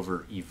Land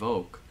Rover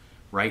Evoque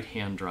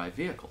right-hand drive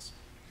vehicles.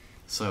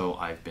 So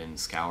I've been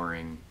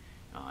scouring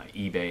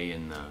eBay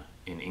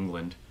in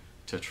England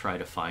to try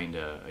to find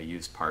a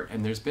used part,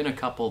 and there's been a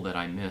couple that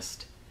I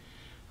missed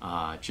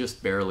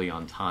just barely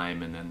on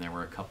time, and then there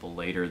were a couple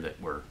later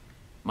that were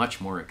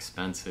much more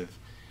expensive.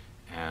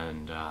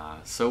 And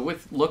so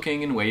with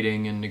looking and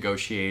waiting and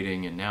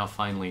negotiating, and now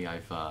finally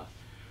I've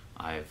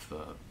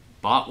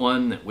bought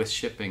one that with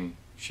shipping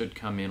should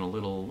come in a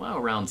little, well,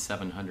 around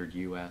 $700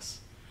 US.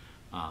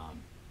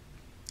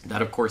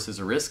 That of course is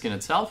a risk in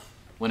itself.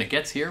 When it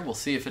gets here, we'll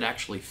see if it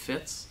actually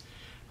fits.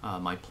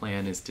 My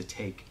plan is to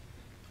take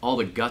all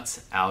the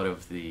guts out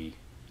of the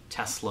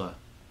Tesla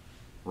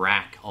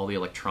rack, all the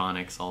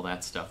electronics, all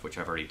that stuff, which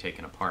I've already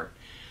taken apart,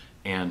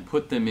 and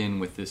put them in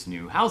with this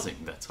new housing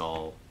that's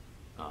all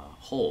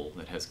whole,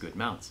 that has good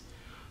mounts.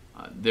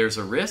 There's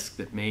a risk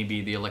that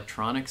maybe the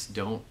electronics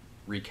don't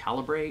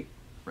recalibrate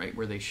right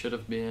where they should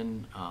have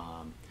been,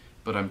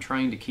 but I'm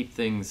trying to keep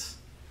things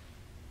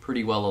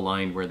pretty well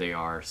aligned where they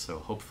are, so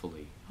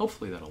hopefully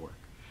that'll work.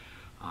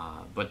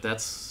 But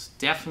that's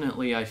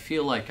definitely, I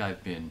feel like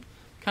I've been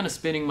kind of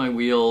spinning my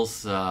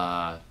wheels,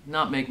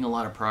 not making a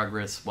lot of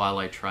progress while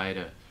I try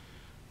to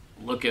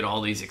look at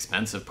all these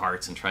expensive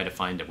parts and try to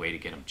find a way to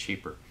get them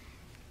cheaper.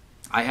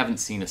 I haven't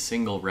seen a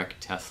single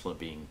wrecked Tesla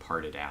being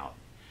parted out.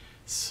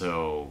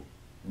 So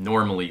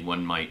normally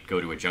one might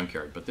go to a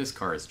junkyard, but this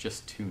car is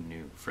just too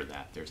new for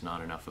that. There's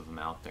not enough of them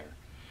out there.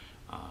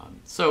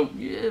 So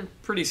yeah,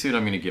 pretty soon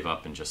I'm going to give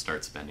up and just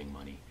start spending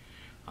money.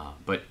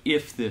 But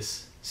if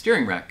this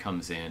steering rack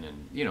comes in,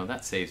 and you know,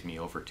 that saves me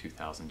over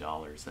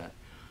 $2,000,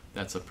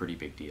 that's a pretty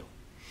big deal.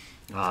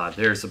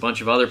 There's a bunch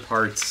of other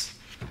parts.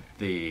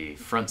 The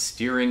front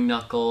steering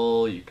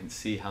knuckle, you can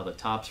see how the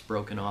top's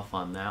broken off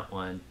on that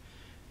one.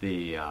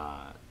 The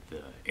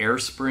air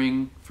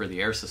spring for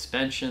the air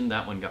suspension,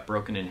 that one got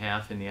broken in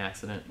half in the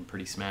accident and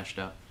pretty smashed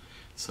up.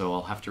 So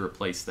I'll have to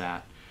replace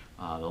that.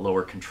 The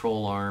lower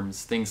control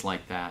arms, things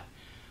like that.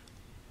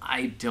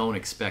 I don't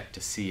expect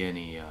to see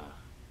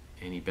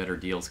any better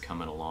deals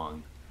coming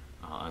along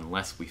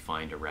unless we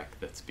find a wreck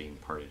that's being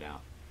parted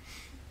out.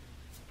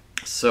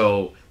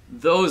 So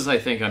those, I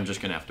think I'm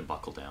just going to have to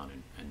buckle down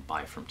and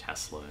buy from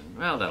Tesla, and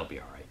well, that'll be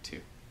all right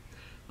too.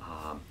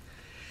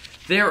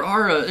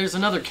 There's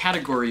another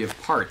category of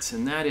parts,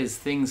 and that is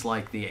things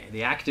like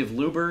the active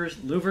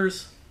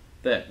louvers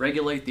that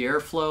regulate the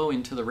airflow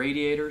into the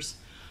radiators.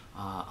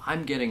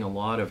 I'm getting a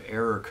lot of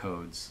error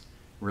codes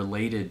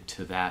related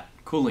to that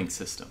cooling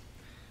system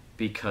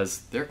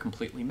because they're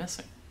completely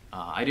missing.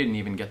 I didn't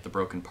even get the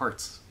broken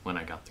parts when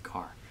I got the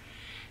car.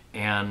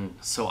 And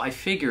so I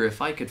figure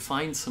if I could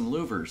find some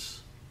louvers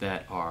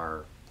that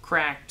are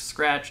cracked,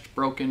 scratched,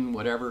 broken,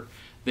 whatever,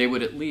 they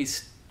would at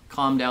least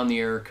calm down the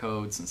error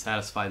codes and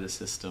satisfy the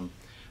system.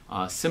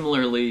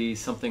 Similarly,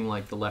 something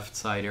like the left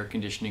side air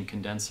conditioning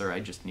condenser, I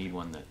just need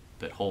one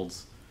that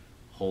holds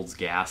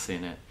gas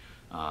in it.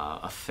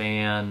 A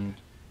fan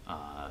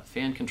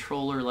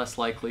controller, less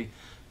likely.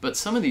 But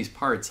some of these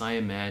parts, I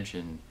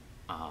imagine,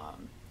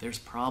 there's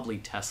probably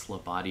Tesla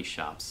body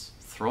shops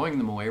throwing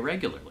them away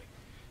regularly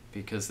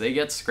because they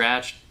get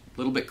scratched, a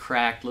little bit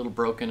cracked, a little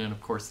broken, and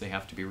of course they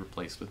have to be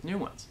replaced with new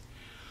ones.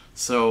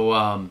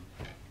 So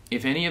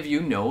if any of you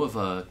know of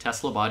a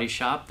Tesla body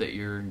shop that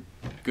you're in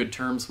good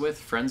terms with,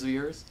 friends of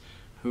yours,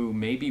 who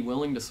may be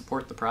willing to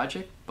support the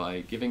project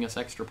by giving us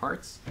extra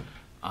parts,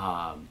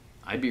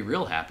 I'd be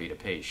real happy to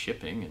pay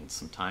shipping and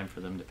some time for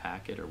them to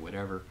pack it or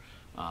whatever.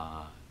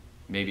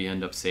 Maybe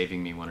end up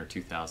saving me $1,000 or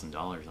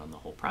 $2,000 on the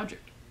whole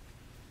project.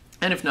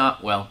 And if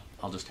not, well,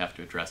 I'll just have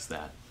to address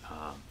that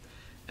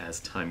as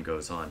time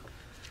goes on.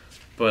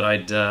 But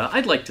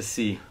I'd like to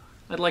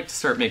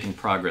start making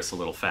progress a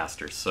little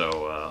faster,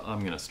 so I'm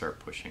going to start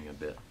pushing a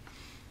bit.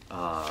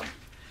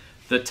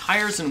 The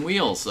tires and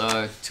wheels.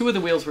 2 of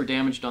the wheels were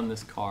damaged on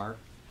this car.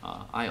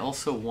 I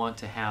also want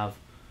to have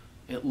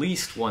at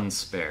least 1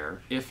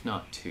 spare, if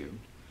not 2.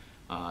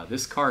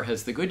 This car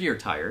has the Goodyear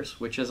tires,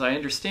 which as I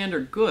understand are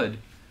good,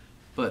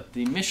 but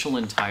the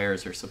Michelin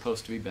tires are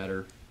supposed to be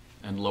better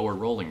and lower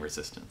rolling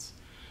resistance.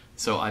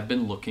 So I've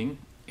been looking,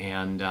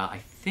 and I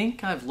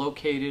think I've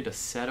located a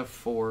set of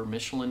 4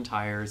 Michelin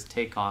tires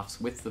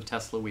takeoffs with the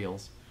Tesla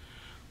wheels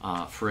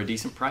for a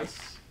decent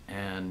price.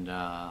 And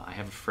I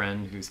have a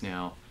friend who's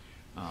now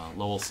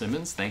Lowell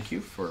Simmons. Thank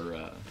you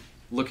for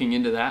looking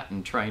into that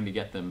and trying to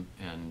get them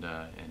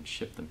and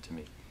ship them to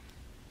me.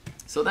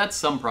 So that's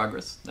some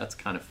progress. That's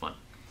kind of fun.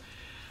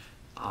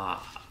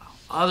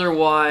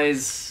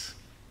 Otherwise,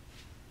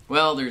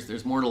 Well,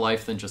 there's more to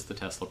life than just the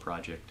Tesla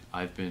project.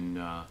 I've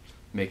been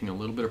making a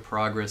little bit of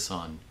progress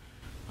on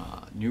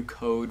new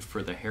code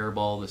for the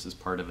hairball. This is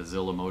part of a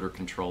Zilla motor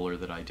controller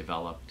that I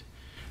developed.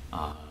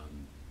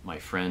 My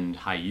friend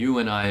Jehu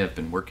and I have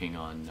been working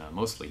on,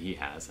 mostly he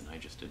has, and I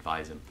just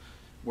advise him,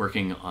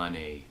 working on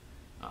a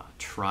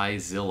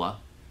Tri-Zilla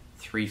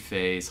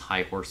 3-phase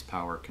high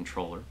horsepower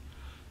controller.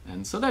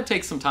 And so that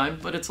takes some time,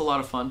 but it's a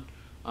lot of fun.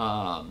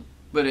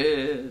 But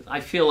I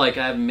feel like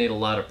I haven't made a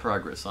lot of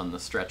progress on the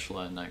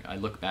Stretchla, and I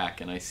look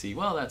back and I see,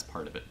 well, that's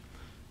part of it.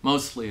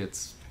 Mostly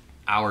it's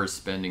hours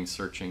spending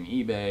searching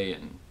eBay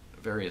and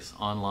various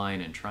online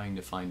and trying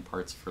to find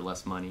parts for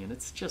less money, and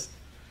it's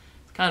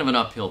kind of an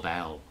uphill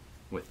battle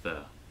with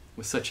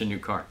such a new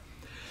car.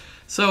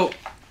 So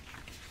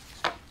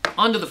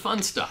on to the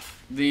fun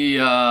stuff, the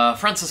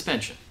front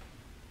suspension.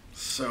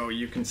 So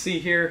you can see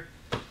here,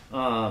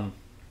 my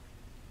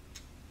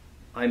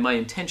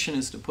intention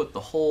is to put the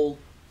whole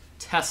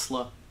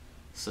Tesla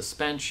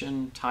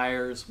suspension,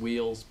 tires,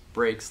 wheels,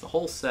 brakes, the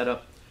whole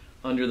setup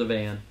under the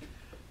van.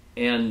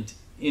 And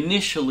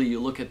initially you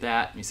look at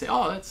that and you say,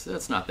 oh,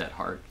 that's not that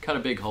hard. Cut a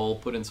big hole,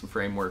 put in some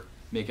framework,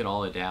 make it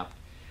all adapt.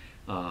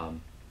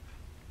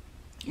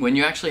 When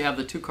you actually have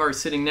the two cars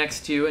sitting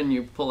next to you and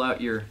you pull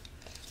out your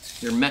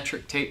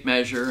metric tape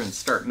measure and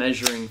start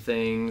measuring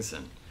things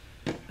and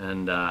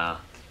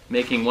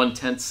making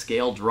 1/10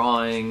 scale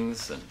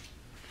drawings and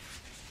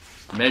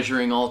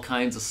measuring all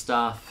kinds of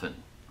stuff, and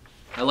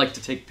I like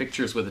to take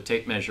pictures with a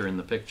tape measure in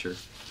the picture,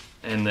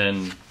 and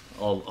then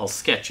I'll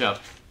sketch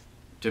up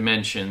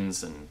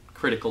dimensions and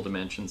critical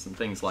dimensions and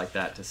things like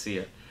that to see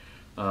it.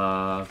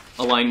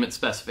 Alignment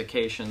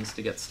specifications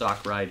to get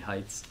stock ride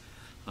heights.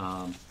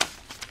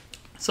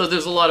 So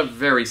there's a lot of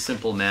very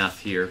simple math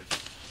here,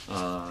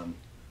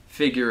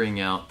 figuring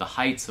out the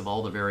heights of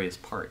all the various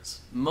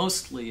parts.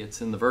 Mostly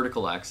it's in the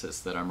vertical axis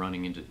that I'm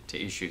running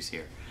into issues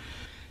here.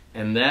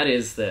 And that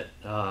is that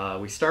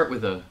we start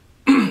with a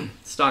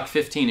stock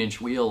 15-inch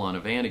wheel on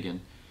a Vanagon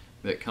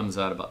that comes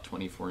out about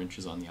 24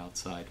 inches on the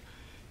outside.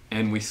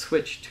 And we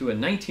switch to a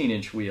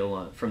 19-inch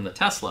wheel from the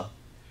Tesla,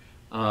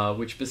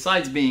 which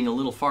besides being a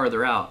little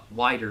farther out,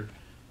 wider,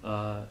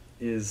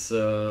 is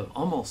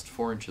almost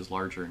 4 inches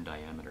larger in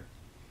diameter.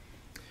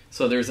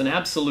 So there's an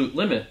absolute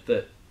limit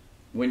that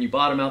when you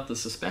bottom out the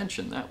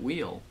suspension, that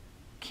wheel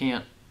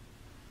can't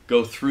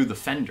go through the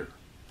fender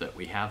that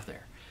we have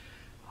there.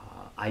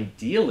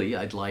 Ideally,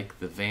 I'd like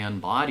the van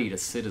body to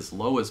sit as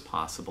low as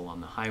possible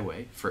on the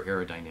highway for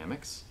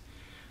aerodynamics.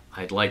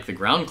 I'd like the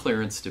ground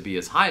clearance to be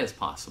as high as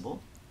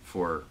possible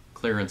for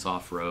clearance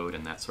off-road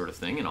and that sort of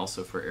thing, and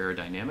also for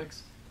aerodynamics.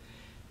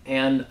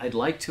 And I'd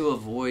like to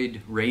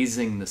avoid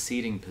raising the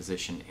seating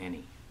position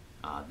any.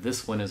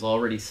 This one is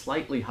already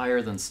slightly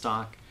higher than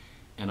stock,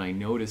 and I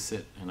notice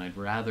it, and I'd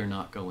rather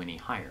not go any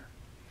higher.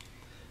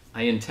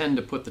 I intend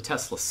to put the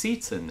Tesla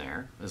seats in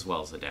there, as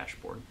well as the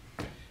dashboard.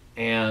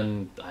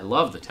 And I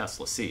love the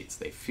Tesla seats.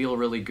 They feel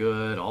really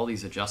good, all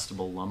these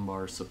adjustable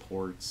lumbar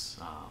supports,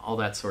 all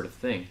that sort of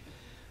thing.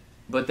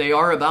 But they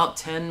are about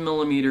 10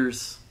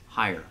 millimeters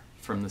higher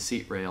from the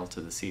seat rail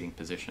to the seating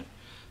position.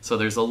 So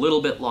there's a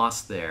little bit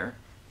lost there.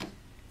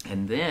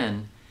 And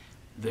then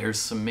there's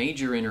some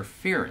major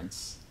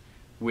interference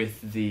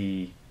with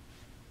the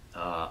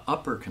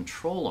upper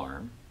control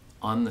arm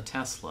on the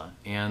Tesla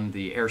and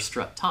the air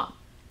strut top.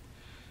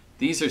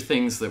 These are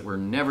things that were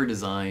never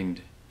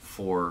designed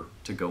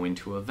to go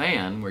into a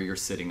van where you're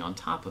sitting on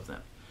top of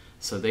them.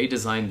 So they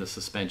designed the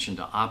suspension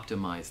to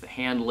optimize the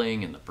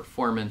handling and the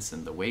performance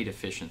and the weight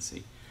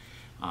efficiency.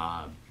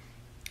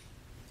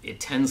 It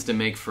tends to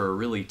make for a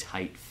really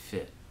tight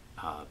fit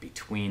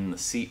between the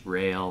seat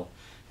rail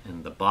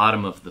and the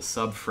bottom of the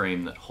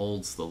subframe that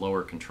holds the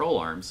lower control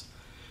arms.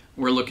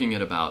 We're looking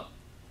at about,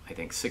 I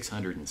think,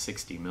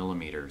 660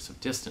 millimeters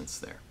of distance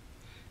there.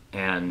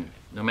 And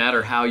no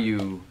matter how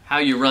you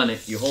run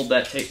it, you hold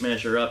that tape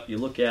measure up, you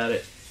look at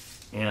it,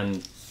 and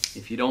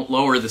if you don't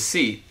lower the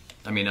seat,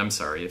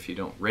 if you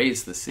don't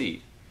raise the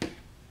seat,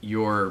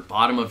 your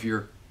bottom of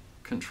your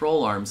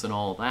control arms and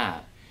all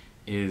that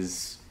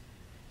is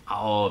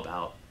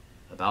about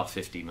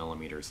 50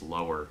 millimeters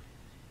lower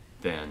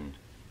than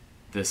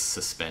this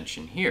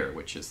suspension here,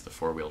 which is the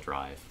four-wheel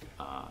drive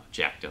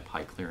jacked up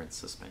high clearance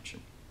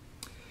suspension.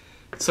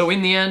 So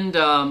in the end,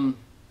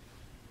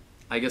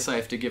 I guess I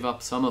have to give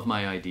up some of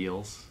my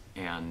ideals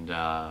and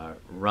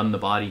run the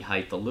body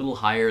height a little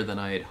higher than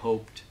I had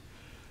hoped,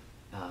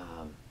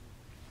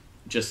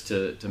 just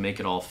to make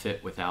it all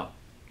fit without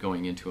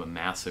going into a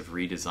massive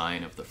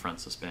redesign of the front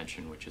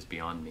suspension, which is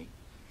beyond me.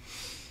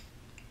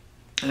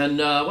 And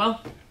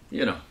well,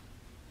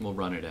 we'll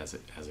run it as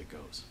it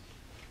goes.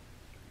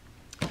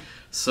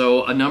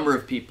 So a number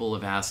of people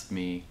have asked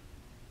me,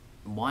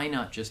 why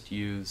not just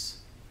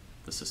use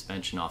the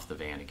suspension off the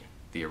Vanagon,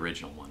 the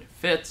original one? It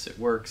fits, it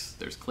works,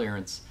 there's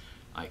clearance.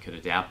 I could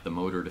adapt the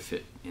motor to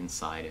fit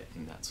inside it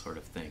and that sort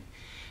of thing.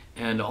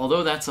 And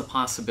although that's a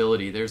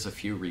possibility, there's a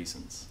few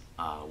reasons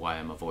why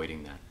I'm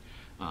avoiding that.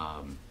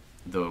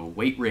 The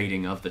weight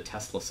rating of the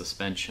Tesla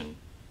suspension,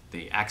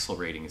 the axle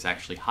rating, is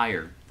actually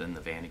higher than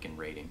the Vanagon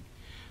rating.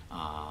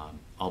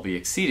 I'll be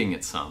exceeding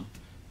it some,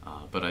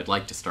 but I'd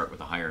like to start with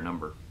a higher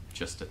number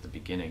just at the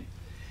beginning.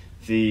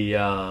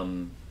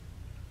 The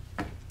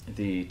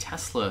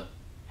Tesla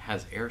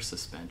has air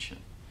suspension,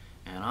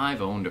 and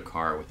I've owned a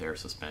car with air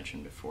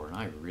suspension before, and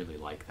I really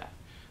like that.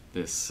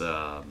 This,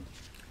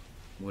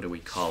 what do we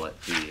call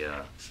it?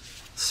 The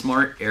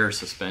smart air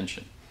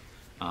suspension.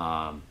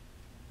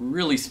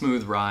 Really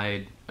smooth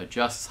ride,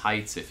 adjusts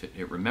heights if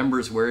it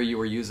remembers where you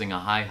were using a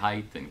high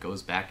height and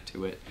goes back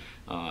to it.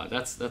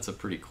 That's a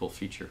pretty cool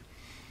feature.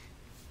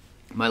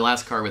 My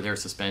last car with air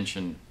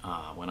suspension,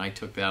 when I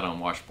took that on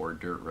washboard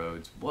dirt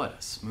roads, what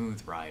a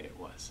smooth ride it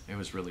was. It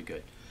was really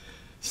good.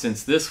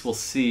 Since this will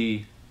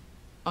see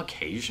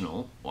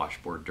occasional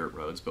washboard dirt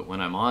roads, but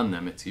when I'm on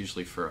them, it's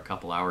usually for a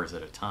couple hours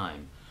at a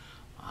time.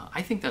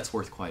 I think that's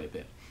worth quite a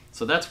bit.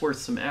 So that's worth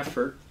some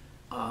effort.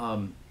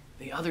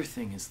 The other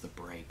thing is the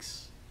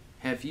brakes.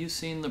 Have you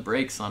seen the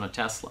brakes on a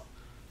Tesla?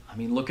 I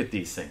mean, look at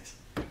these things.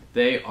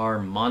 They are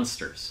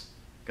monsters.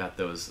 Got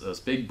those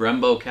big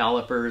Brembo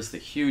calipers, the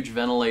huge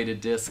ventilated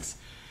discs.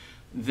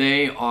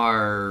 They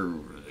are,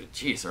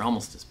 geez, they're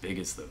almost as big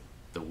as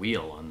the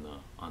wheel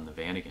on the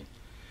Vanagon.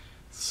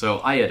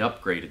 So I had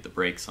upgraded the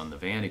brakes on the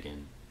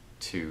Vanagon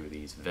to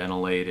these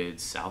ventilated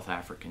South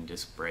African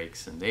disc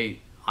brakes, and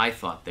I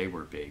thought they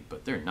were big,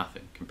 but they're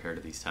nothing compared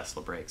to these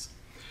Tesla brakes.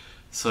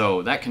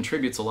 So that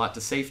contributes a lot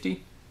to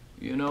safety.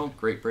 You know,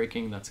 great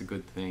braking, that's a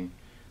good thing.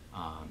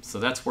 So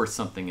that's worth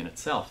something in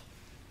itself.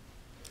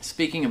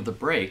 Speaking of the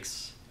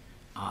brakes,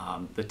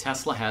 the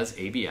Tesla has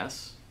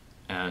ABS,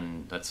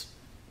 and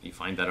you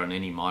find that on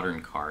any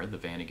modern car. The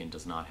Vanagon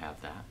does not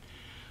have that.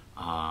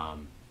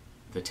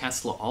 The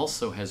Tesla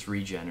also has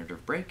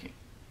regenerative braking,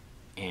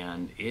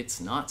 and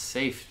it's not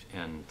safe,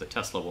 and the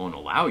Tesla won't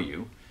allow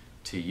you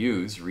to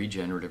use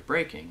regenerative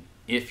braking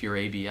if your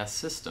ABS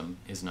system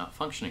is not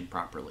functioning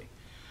properly.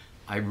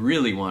 I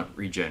really want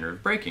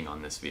regenerative braking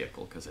on this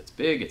vehicle because it's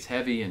big, it's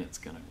heavy, and it's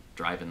going to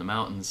drive in the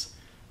mountains.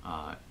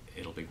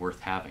 It'll be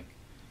worth having.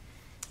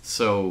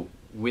 So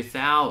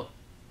without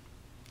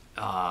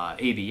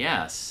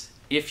ABS,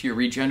 if your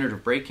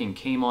regenerative braking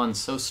came on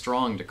so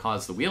strong to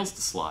cause the wheels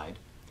to slide,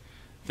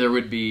 there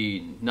would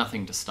be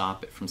nothing to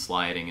stop it from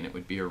sliding, and it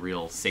would be a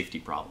real safety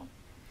problem.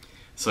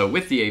 So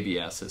with the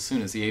ABS, as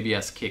soon as the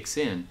ABS kicks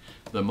in,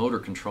 the motor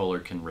controller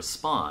can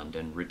respond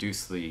and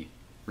reduce the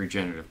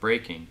regenerative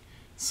braking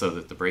so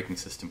that the braking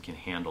system can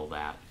handle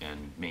that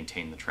and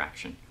maintain the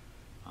traction.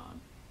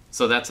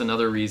 So that's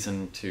another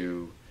reason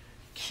to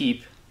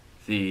keep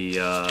the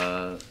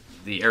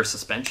air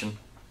suspension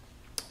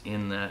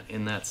in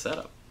that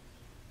setup.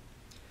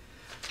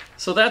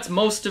 So that's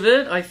most of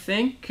it, I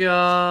think.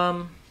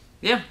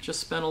 Yeah, just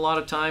spent a lot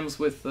of times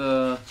with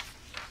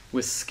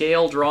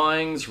scale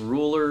drawings,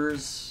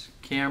 rulers,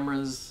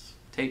 cameras,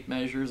 tape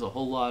measures, a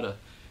whole lot of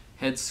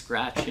head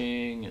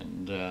scratching,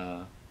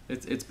 and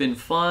it's been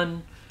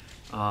fun.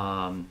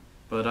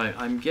 But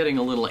I'm getting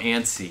a little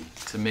antsy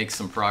to make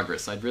some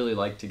progress. I'd really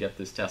like to get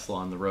this Tesla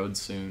on the road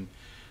soon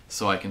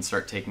so I can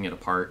start taking it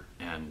apart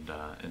and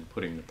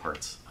putting the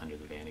parts under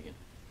the Vanagon.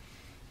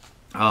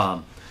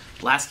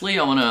 Lastly,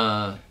 I want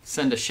to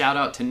send a shout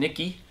out to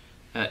Nikki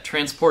at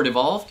Transport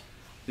Evolved.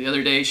 The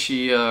other day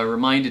she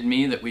reminded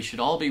me that we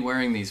should all be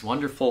wearing these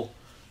wonderful,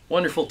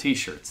 wonderful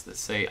t-shirts that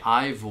say,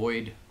 "I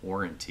void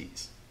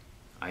warranties."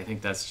 I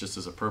think that's just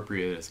as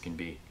appropriate as can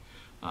be.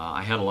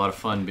 I had a lot of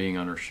fun being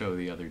on her show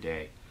the other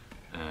day,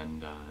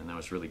 and that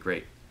was really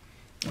great.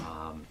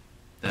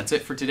 That's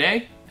it for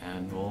today,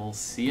 and we'll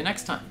see you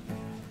next time.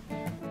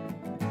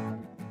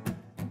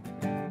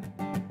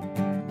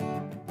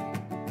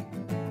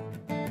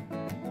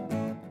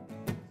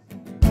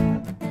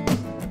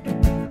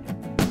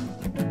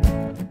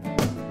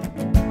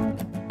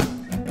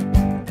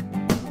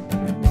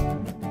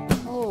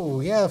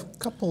 Oh, yeah, a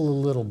couple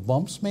of little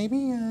bumps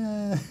maybe.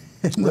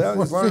 Well,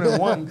 you've learned that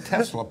one,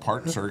 Tesla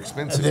parts are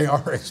expensive. They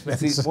are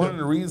expensive. See, one of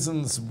the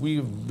reasons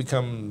we've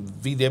become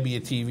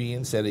VWTV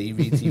instead of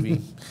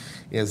EVTV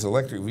is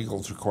electric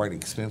vehicles are quite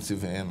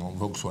expensive, and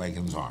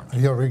Volkswagens aren't.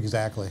 Yeah,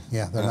 exactly.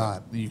 Yeah, they're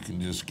not. You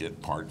can just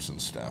get parts and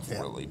stuff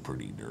really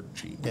pretty dirt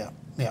cheap. Yeah,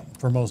 yeah.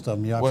 For most of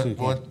them, you actually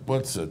can.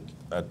 What's a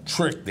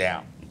tricked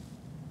out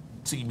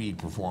CB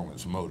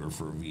performance motor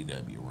for a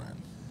VW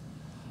run?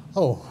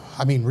 Oh,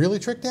 I mean, really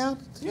tricked out?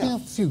 Yeah. A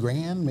few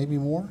grand, maybe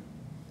more.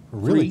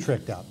 Really Three?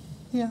 tricked out.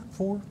 Yeah,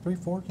 4,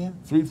 4, yeah.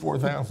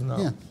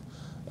 $3,000-$4,000.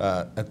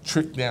 Yeah. A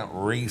tricked out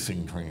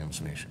racing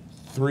transmission.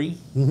 3?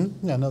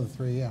 Mm-hmm. Yeah, another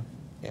 3, yeah.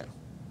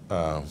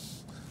 Yeah.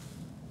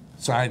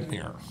 Side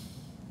mirror.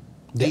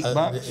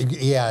 $8?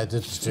 Yeah,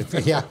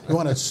 yeah. You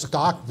want a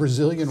stock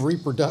Brazilian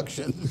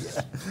reproduction?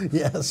 Yeah.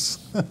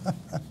 Yes.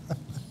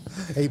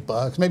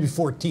 $8, maybe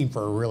 14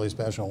 for a really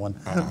special one.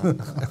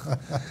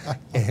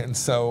 And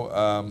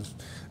so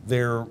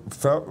they're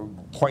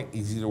quite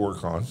easy to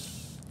work on.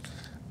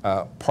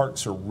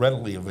 Parts are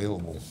readily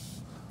available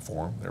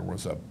for them. There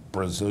was a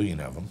Brazilian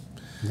of them.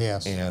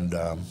 Yes.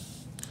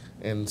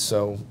 And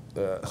so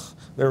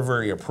they're a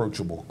very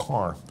approachable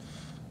car.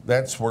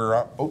 That's where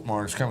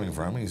Otmar is coming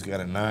from. He's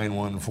got a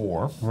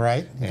 914.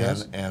 Right.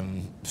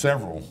 And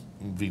several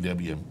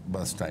VW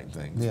bus type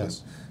things.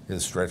 Yes. But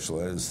his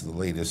Stretchla is the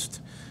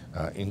latest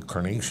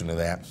incarnation of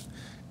that,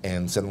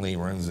 and suddenly he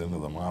runs into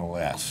the Model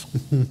S.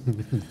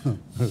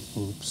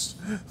 Oops.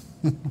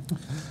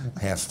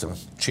 Has to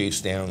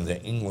chase down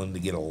to England to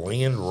get a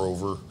Land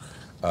Rover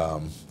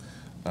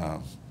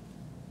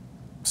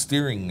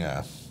steering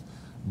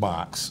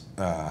box,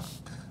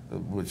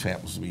 which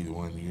happens to be the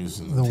one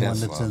used in the Tesla. The one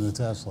that's in the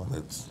Tesla.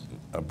 That's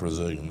 $1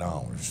 Brazilian.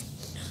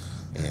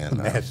 And,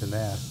 Imagine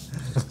that.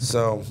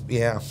 So,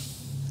 yeah,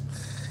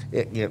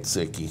 it gets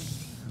icky.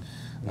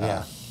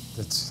 Yeah.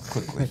 It's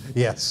quickly.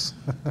 Yes.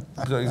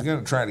 So he's going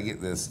to try to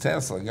get this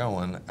Tesla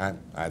going.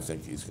 I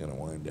think he's going to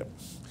wind up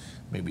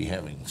maybe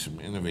having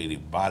some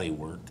innovative body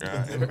work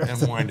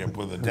and wind up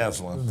with a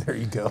Tesla. There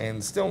you go.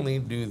 And still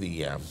need to do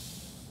the.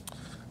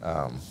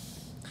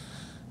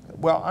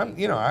 Well,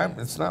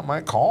 it's not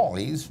my call.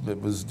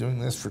 Was doing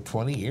this for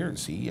 20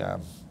 years.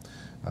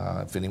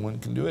 If anyone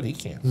can do it, he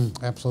can.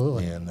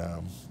 Absolutely. And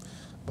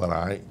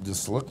but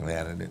just looking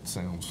at it, it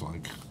sounds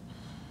like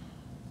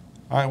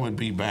I would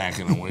be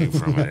backing away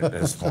from it at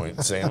this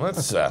point, saying,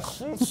 let's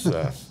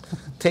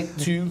take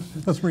two.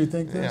 Let's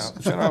rethink this.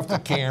 Yeah, shut off the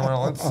camera.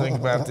 Let's think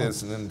about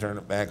this, and then turn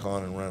it back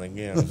on and run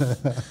again.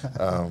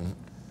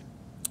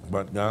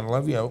 But God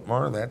love you,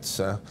 Otmar.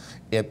 That's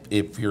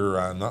if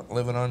you're not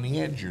living on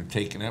the edge, you're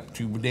taking up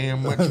too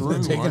damn much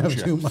room. Taking up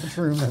too much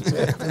room. That's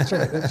it. That's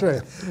right. That's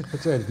right.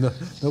 That's right. No,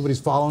 nobody's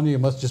following you. You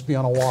must just be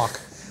on a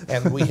walk.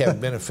 And we have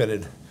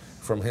benefited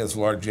from his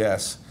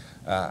largesse.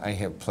 I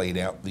have played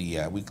out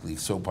the weekly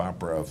soap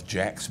opera of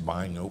Jack's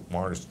buying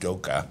Otmar's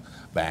DOKA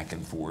back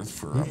and forth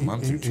for a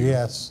month or two.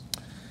 Yes.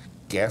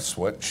 Guess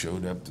what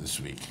showed up this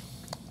week?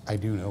 I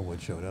do know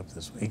what showed up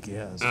this week,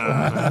 yes.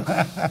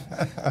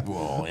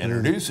 We'll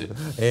introduce it.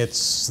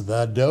 It's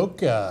the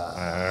DOKA.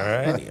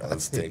 All righty,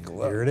 let's take a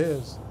look. Here it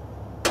is.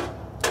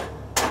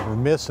 We're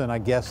missing, I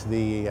guess,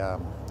 the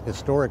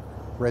historic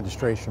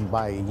registration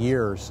by a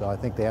year, so I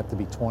think they have to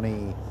be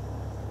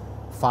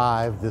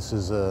 25. This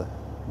is a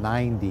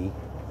 90.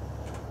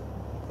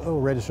 Oh,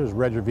 registers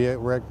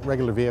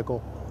regular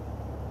vehicle.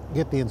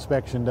 Get the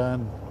inspection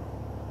done.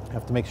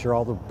 Have to make sure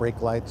all the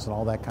brake lights and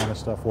all that kind of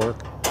stuff work.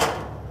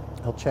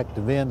 He'll check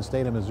the VIN.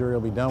 State of Missouri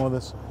will be done with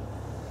us,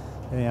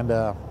 and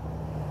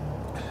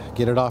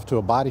get it off to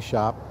a body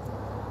shop.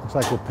 Looks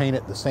like we'll paint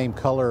it the same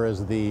color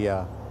as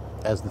the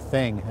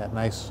thing, that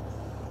nice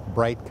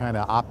bright kind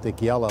of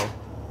optic yellow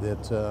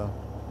that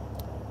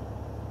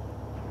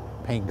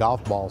paint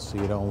golf balls so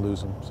you don't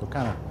lose them. So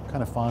kind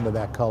of fond of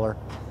that color.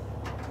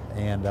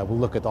 And we'll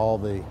look at all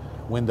the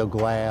window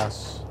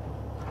glass,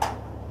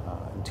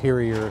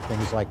 interior,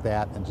 things like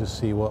that, and just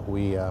see what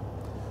we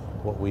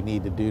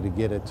need to do to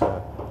get it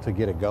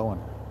going.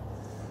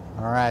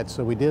 All right,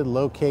 so we did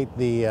locate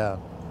the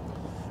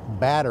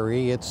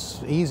battery.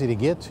 It's easy to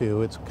get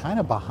to. It's kind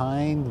of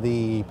behind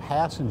the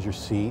passenger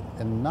seat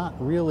and not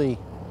really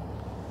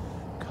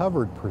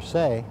covered per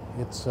se.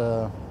 It's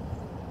but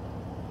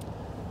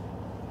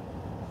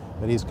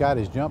he's got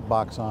his jump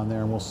box on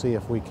there, and we'll see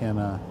if we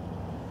can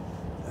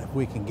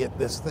get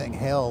this thing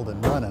held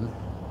and running,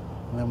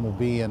 and then we'll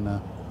be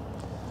in.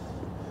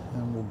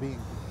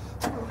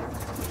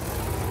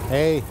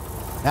 Hey,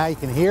 now you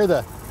can hear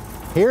the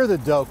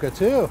DOKA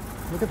too.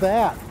 Look at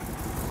that.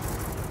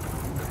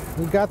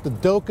 We've got the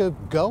DOKA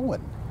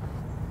going.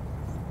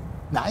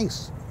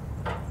 Nice.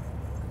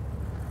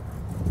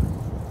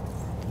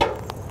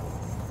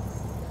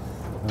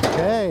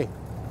 Okay.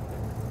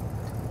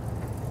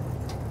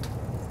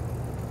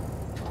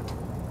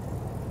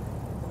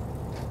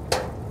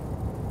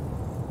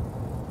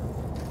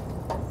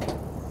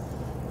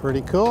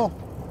 Pretty cool.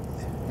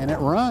 And it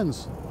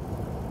runs,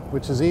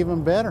 which is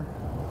even better.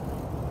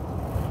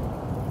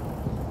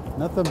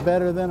 Nothing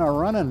better than a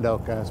running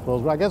DOKA, I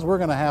suppose. But I guess we're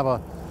going to have a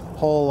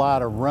whole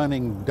lot of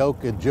running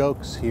DOKA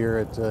jokes here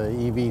at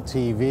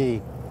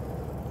EVTV.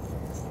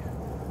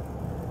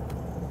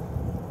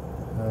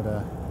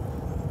 But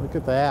look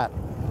at that.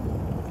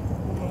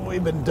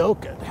 We've been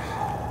DOKA'd.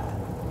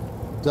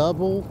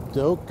 Double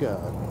DOKA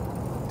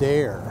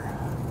dare.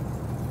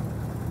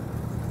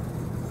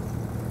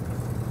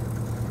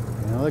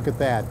 And look at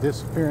that,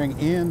 disappearing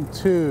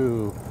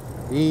into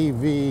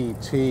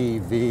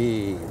EVTV,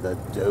 the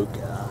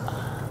DOKA.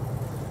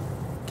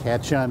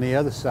 Catch you on the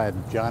other side,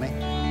 Johnny.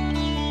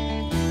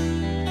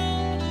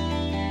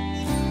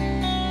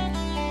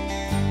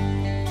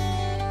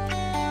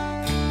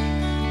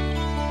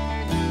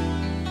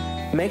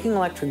 Making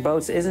electric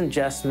boats isn't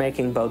just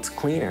making boats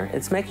cleaner,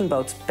 it's making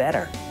boats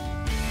better.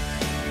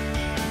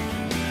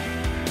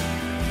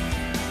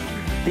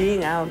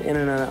 Being out in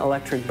an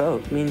electric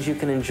boat means you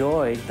can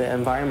enjoy the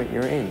environment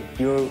you're in.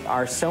 You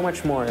are so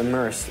much more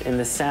immersed in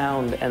the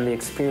sound and the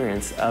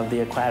experience of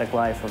the aquatic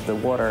life, of the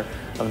water,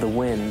 of the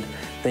wind,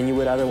 than you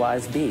would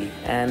otherwise be.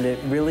 And it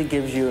really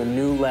gives you a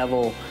new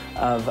level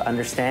of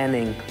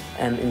understanding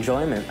and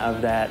enjoyment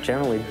of that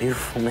generally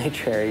beautiful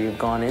nature area you've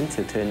gone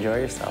into to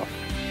enjoy yourself.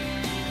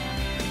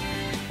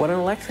 What an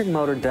electric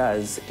motor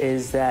does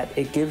is that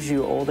it gives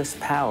you all this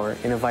power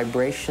in a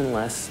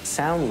vibrationless,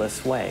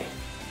 soundless way.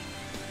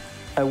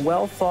 A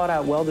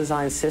well-thought-out,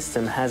 well-designed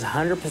system has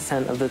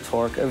 100% of the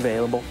torque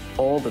available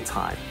all the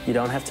time. You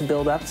don't have to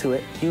build up to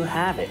it, you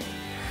have it.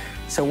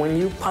 So when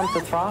you pump the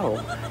throttle,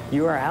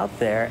 you are out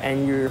there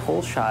and your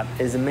whole shot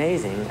is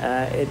amazing.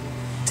 It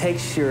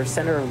takes your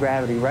center of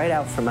gravity right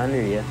out from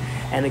under you,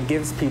 and it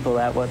gives people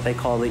that what they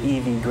call the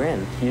EV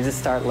grin. You just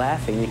start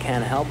laughing, you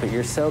can't help it.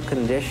 You're so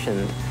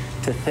conditioned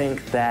to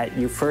think that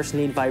you first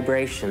need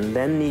vibration,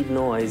 then need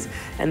noise,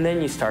 and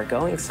then you start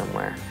going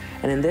somewhere.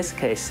 And in this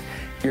case,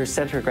 your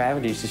center of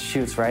gravity just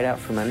shoots right out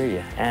from under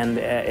you. And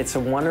it's a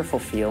wonderful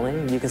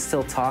feeling. You can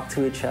still talk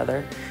to each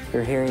other.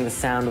 You're hearing the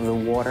sound of the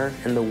water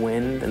and the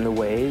wind and the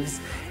waves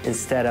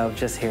instead of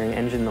just hearing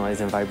engine noise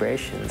and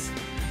vibrations.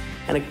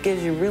 And it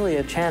gives you really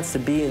a chance to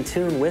be in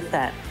tune with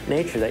that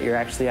nature that you're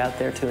actually out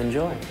there to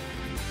enjoy.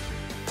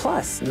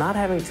 Plus, not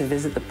having to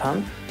visit the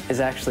pump is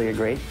actually a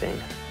great thing.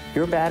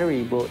 Your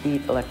battery will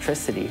eat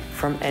electricity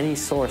from any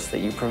source that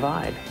you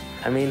provide.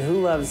 I mean,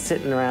 who loves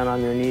sitting around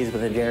on your knees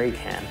with a jerry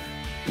can?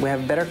 We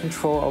have better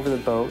control over the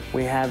boat.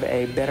 We have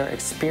a better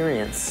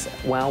experience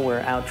while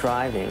we're out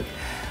driving.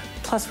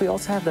 Plus, we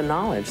also have the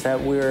knowledge that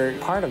we're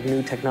part of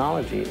new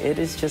technology. It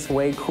is just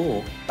way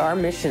cool. Our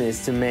mission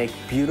is to make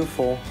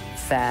beautiful,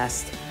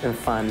 fast, and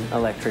fun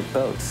electric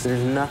boats.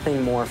 There's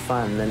nothing more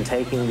fun than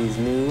taking these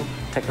new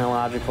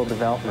technological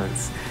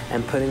developments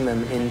and putting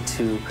them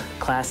into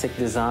classic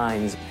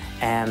designs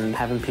and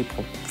having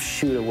people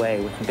shoot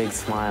away with a big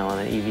smile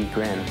and an EV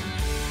grin.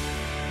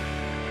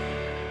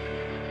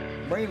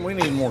 Brain, we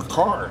need more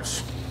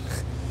cars.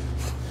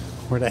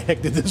 Where the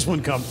heck did this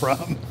one come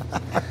from?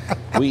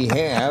 We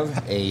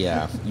have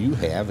a, you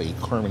have a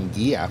Carmen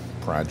Gia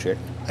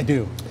project. I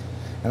do.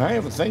 And I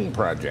have a Thing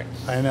project.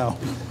 I know.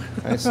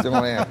 I still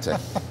have to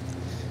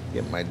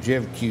get my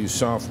JevQ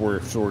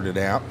software sorted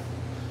out.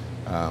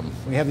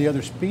 We have the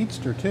other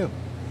Speedster too.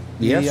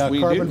 Yes, we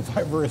do. Carbon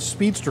fiber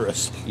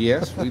Speedsterus.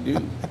 Yes, we do.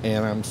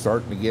 And I'm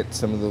starting to get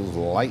some of those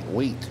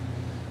lightweight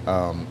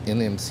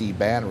NMC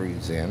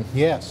batteries in.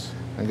 Yes.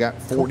 I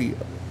got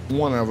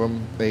 41 of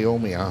them. They owe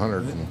me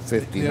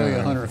 159. They owe you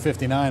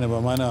 159 of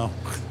them, I know.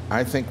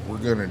 I think we're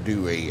going to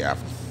do a,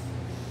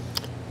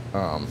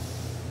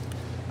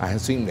 I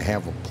seem to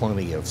have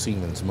plenty of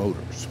Siemens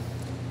motors.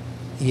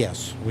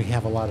 Yes, we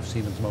have a lot of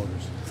Siemens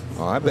motors.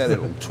 Well, I bet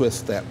it'll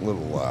twist that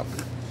little...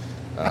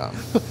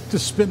 to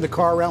spin the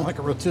car around like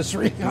a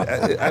rotisserie.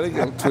 I think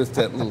it'll twist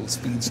that little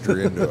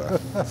Speedster into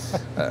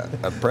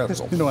a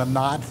pretzel. You know, a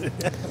knot.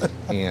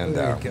 And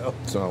there you go.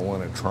 So I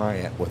want to try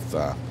it with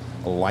a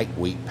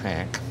lightweight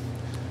pack.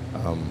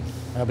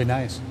 That'd be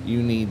nice.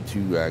 You need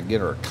to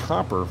get our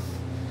topper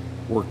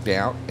worked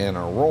out and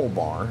a roll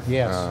bar.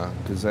 Yes.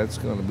 Because that's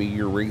going to be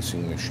your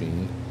racing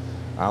machine.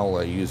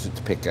 I'll use it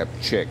to pick up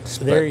chicks.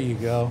 There you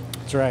go.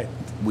 That's right.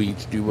 We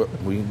each do what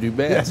we do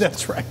best. Yeah,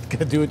 that's right. Got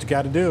to do what you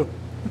got to do.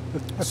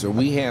 So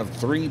we have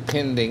 3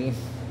 pending,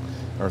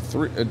 or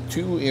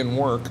 2 in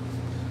work,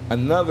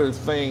 another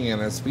Thing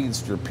and a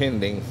Speedster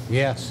pending.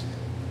 Yes.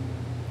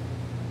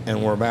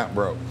 And we're about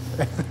broke.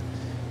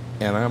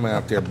 And I'm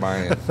out there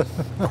buying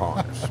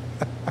cars.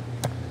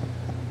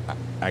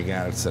 I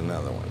got us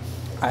another one.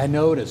 I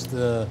noticed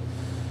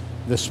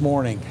this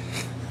morning.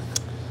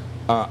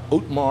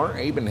 Otmar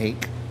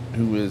Abenhake,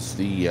 who is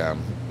the,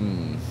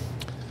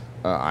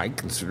 I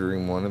consider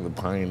him one of the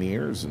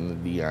pioneers in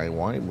the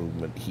DIY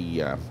movement.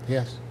 He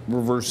yes.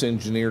 reverse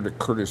engineered a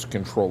Curtis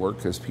controller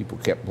because people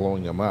kept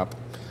blowing them up.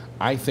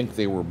 I think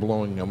they were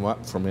blowing them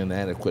up from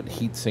inadequate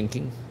heat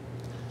sinking.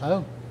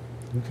 Oh,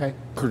 okay.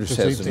 Curtis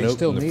has a note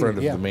in the front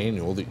of the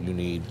manual that you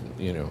need,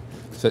 you know,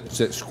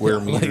 set square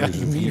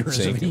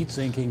meters of heat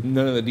sinking.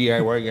 None of the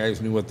DIY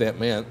guys knew what that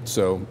meant,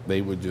 so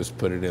they would just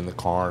put it in the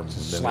car and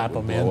then it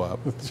would blow up.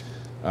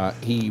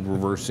 He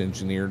reverse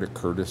engineered a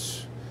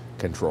Curtis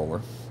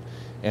controller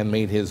and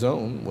made his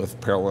own with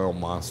parallel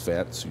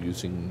MOSFETs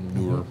using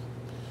newer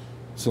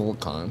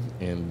silicon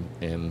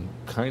and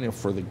kind of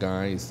for the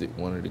guys that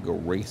wanted to go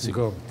racing.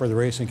 Go for the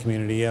racing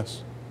community,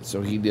 yes.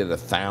 So he did a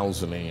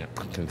 1,000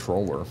 amp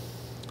controller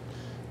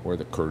where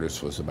the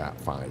Curtis was about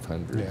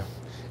 500. Yeah.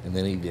 And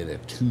then he did a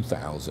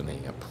 2,000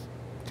 amp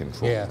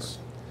controller. Yes.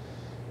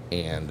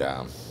 And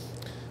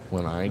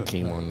when I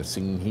came on the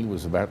scene, he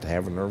was about to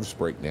have a nervous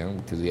breakdown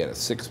because he had a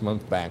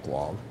 6-month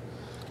backlog.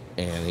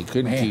 And he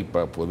couldn't keep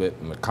up with it.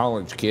 And the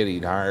college kid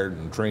he'd hired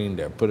and trained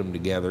to put him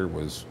together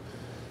was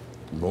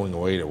going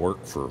away to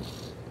work for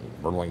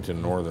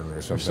Burlington Northern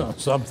or something.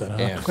 Something,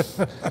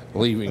 huh? And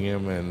leaving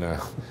him,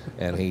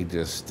 and he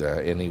just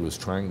and he was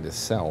trying to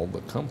sell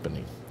the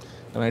company.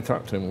 And I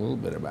talked to him a little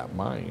bit about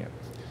buying it,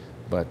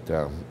 but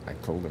I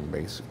told him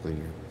basically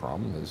your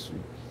problem is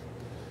you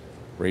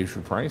raise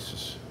your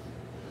prices.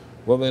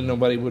 Well, then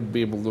nobody would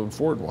be able to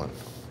afford one.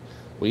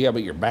 Well, yeah,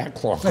 but your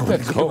backlog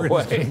would go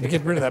away.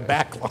 Get rid of that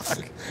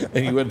backlog.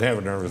 And you wouldn't have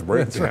a nervous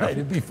breakdown. That's right,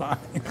 it'd be fine.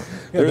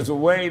 There's a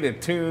way to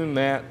tune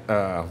that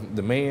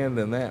demand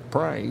and that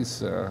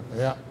price,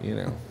 you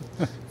know,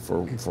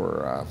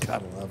 for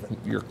gotta love it.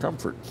 Your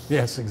comfort.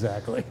 Yes,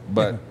 exactly.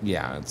 But,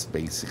 yeah, it's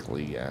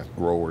basically a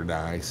grow or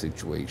die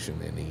situation,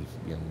 any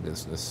young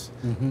business.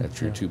 That's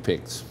your 2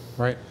 picks.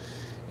 Right.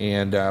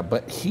 And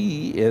but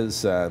he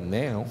is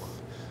now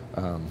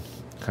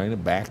kind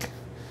of back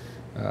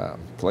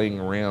playing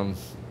around.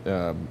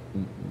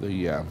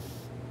 The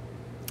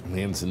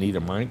Manzanita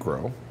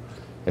Micro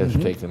has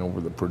taken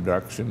over the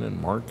production and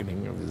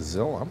marketing of his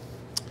Zilla,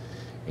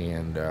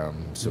 and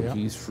so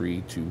he's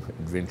free to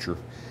adventure,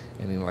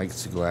 and he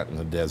likes to go out in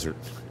the desert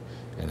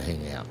and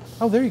hang out.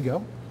 Oh, there you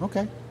go.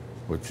 Okay.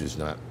 Which is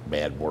not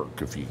bad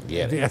work if you can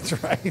get it.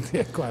 That's right.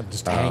 Yeah, go out and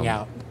just hang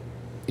out.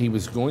 He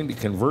was going to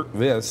convert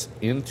this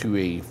into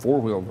a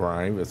four-wheel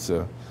drive. It's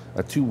a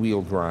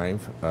two-wheel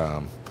drive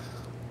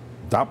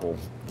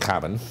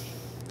DoppleKabine,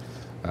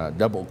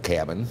 double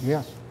cabin.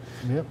 Yeah.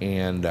 Yep.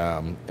 And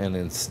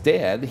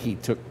instead he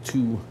took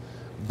two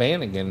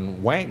Vanagon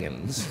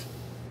wagons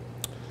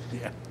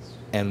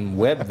and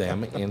wed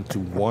them into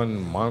one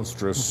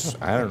monstrous,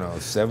 I don't know,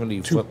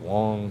 70-foot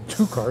long.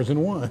 2 cars in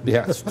one.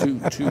 Yes, two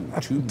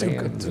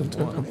vans in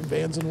one.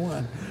 Vans in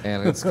one.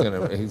 And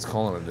he's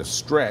calling it a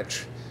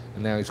stretch,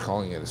 and now he's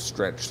calling it a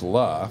stretched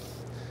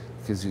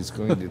because he's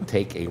going to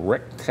take a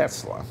wrecked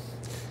Tesla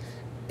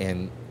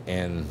and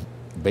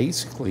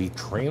basically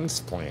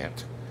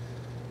transplant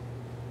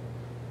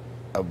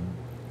a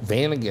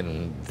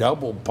Vanagon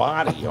double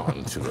body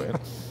onto it.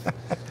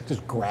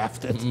 Just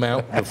graft it.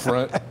 Mount the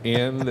front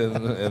end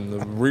and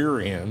the rear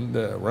end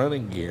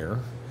running gear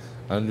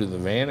under the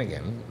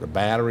Vanagon, the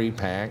battery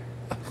pack,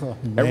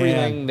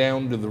 everything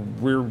down to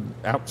the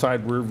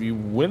outside rear view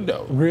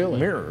window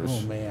mirrors.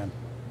 Oh man.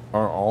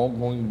 Are all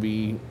going to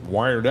be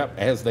wired up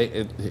as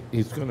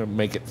he's going to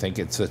make it think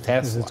it's a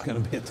Tesla. It's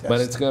going to be a Tesla.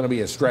 But it's going to be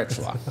a stretch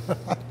lot.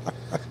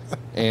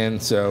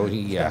 And so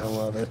I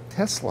love it.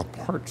 Tesla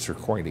parts are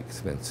quite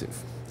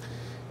expensive.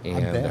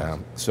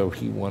 And so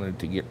he wanted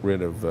to get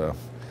rid of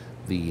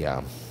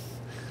the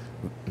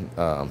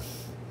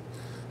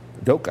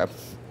DOKA.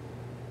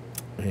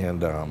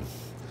 And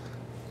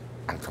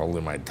I told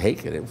him I'd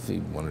take it if he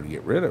wanted to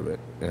get rid of it.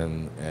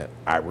 And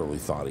I really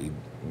thought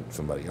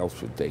somebody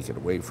else would take it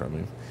away from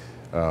him.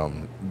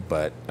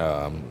 But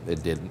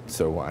it didn't,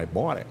 so I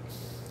bought it.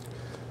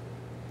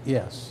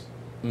 Yes.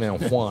 Now,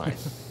 why?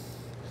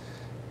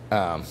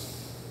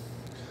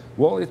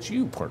 Well, it's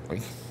you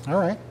partly. All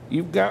right.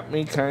 You've got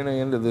me kind of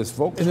into this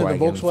Volkswagen Into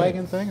the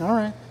Volkswagen thing? All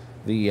right.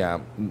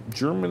 The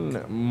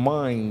German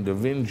mind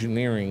of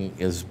engineering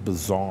is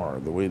bizarre,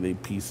 the way they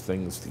piece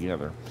things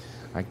together.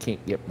 I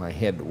can't get my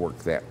head to work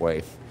that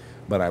way,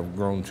 but I've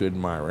grown to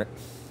admire it.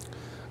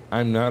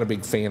 I'm not a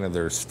big fan of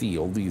their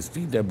steel. These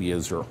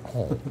VWs are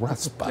all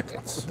rust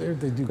buckets. They're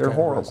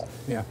horrible. Rust.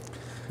 Yeah,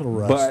 a little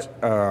rust.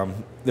 But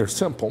they're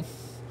simple,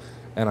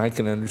 and I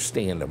can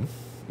understand them,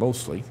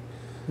 mostly.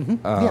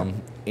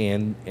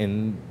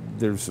 And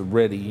there's a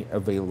ready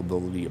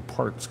availability of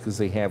parts because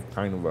they have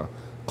kind of a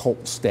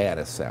cult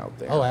status out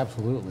there. Oh,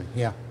 absolutely,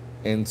 yeah.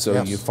 And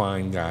so you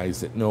find guys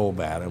that know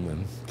about them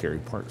and carry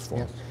parts for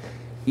them,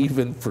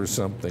 even for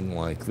something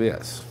like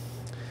this.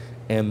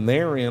 And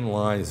therein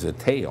lies a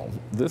tale.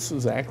 This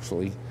is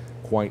actually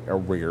quite a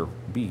rare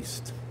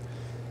beast.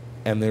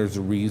 And there's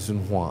a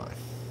reason why.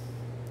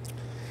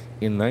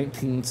 In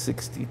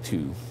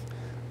 1962,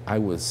 I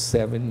was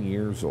 7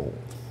 years old.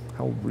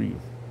 How old were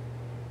you?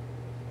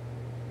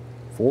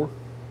 4?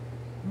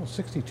 No,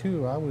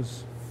 62, I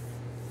was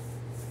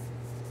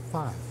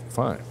 5.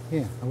 5.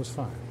 Yeah, I was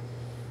 5.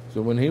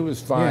 So when he was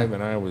 5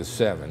 and I was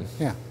 7,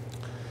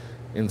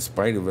 in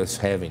spite of us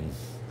having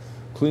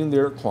cleaned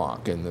their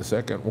clock in the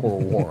Second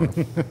World War,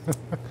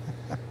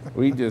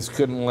 we just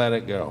couldn't let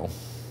it go.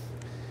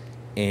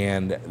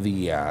 And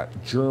the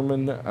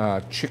German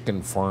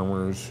chicken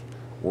farmers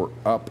were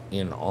up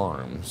in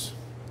arms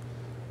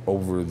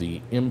over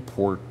the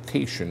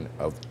importation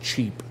of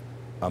cheap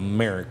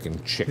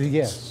American chickens.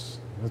 Yes,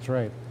 that's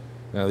right.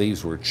 Now,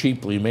 these were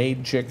cheaply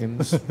made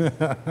chickens.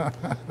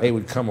 They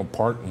would come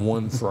apart in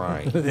one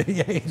fry.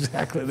 Yeah,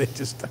 exactly. They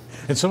just,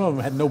 and some of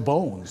them had no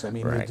bones. I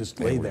mean, they just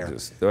lay there.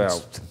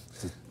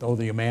 The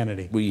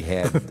humanity. We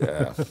had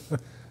a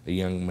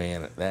young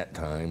man at that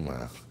time,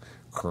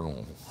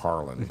 Colonel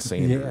Harlan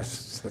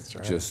Sanders, that's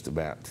right. just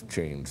about to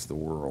change the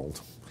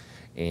world.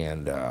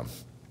 And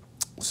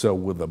so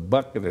with a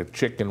bucket of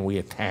chicken, we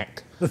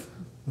attacked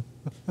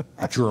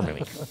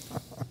Germany.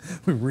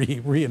 We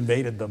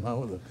reinvaded them,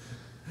 with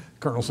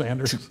Colonel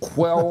Sanders. To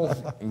quell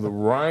the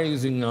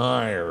rising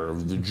ire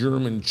of the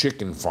German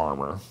chicken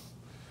farmer,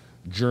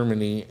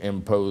 Germany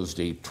imposed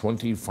a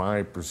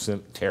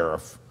 25%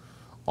 tariff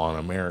on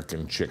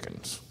American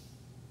chickens.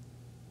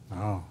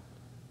 Oh,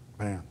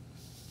 man.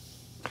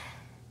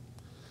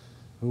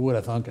 Who would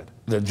have thunk it?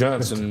 The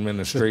Johnson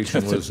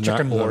administration was not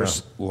going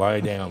to lie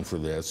down for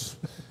this.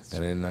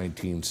 And in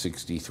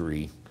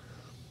 1963,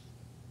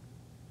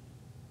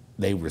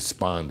 they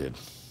responded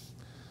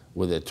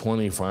with a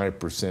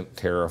 25%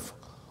 tariff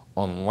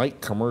on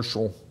light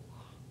commercial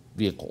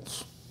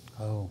vehicles.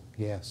 Oh,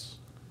 yes.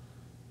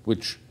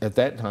 Which at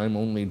that time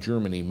only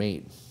Germany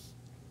made.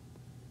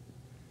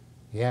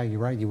 Yeah, you're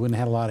right. You wouldn't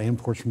have had a lot of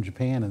imports from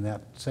Japan in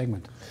that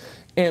segment.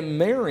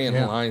 And therein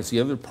lies the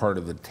other part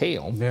of the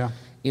tale. Yeah.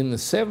 In the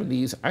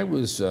 70s, I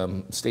was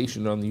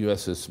stationed on the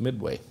USS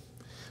Midway,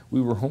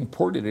 we were home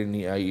ported in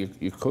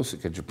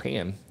Yokosuka,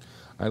 Japan.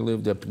 I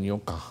lived up in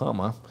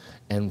Yokohama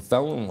and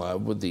fell in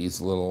love with these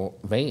little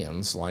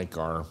vans like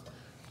our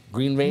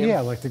green van.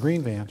 Yeah, like the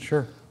green van,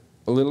 sure.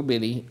 A little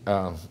bitty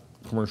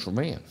commercial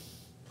van.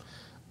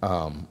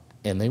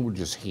 And they were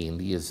just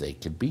handy as they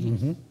could be.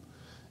 Mm-hmm.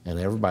 And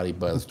everybody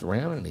buzzed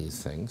around in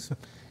these things.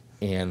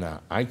 And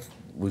I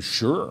was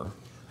sure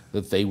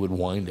that they would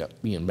wind up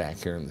being back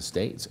here in the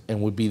States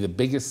and would be the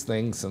biggest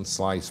thing since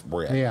sliced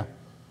bread. Yeah.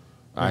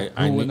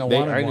 I knew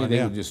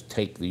they would just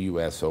take the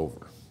U.S.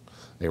 over.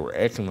 They were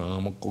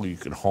economical. You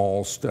could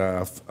haul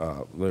stuff.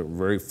 They were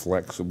very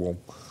flexible.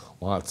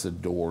 Lots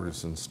of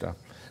doors and stuff.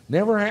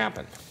 Never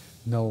happened.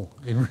 No,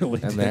 it really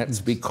didn't. And that's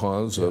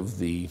because of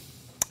the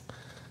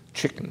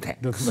chicken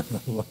tax. The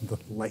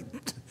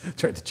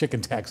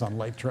chicken tax on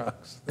light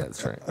trucks.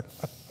 That's right.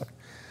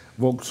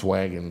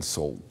 Volkswagen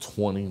sold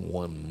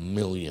 21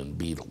 million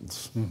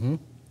Beetles in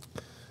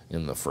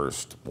the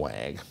first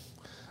WAG.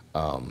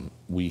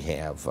 We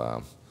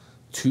have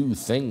two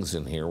things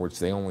in here, which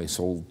they only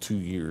sold 2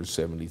 years,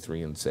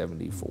 73 and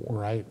 74.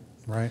 Right,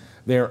 right.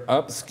 Their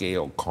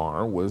upscale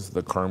car was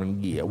the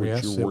Carmen Ghia,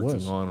 which you're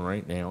working on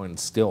right now and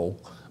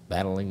still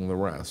battling the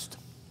rust.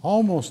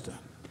 Almost done.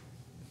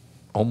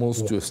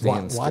 Almost to a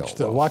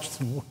standstill. Watch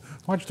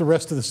the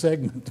rest of the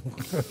segment.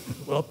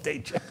 We'll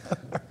update you.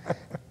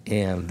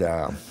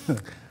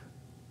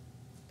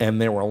 And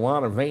there were a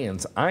lot of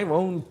vans. I've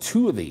owned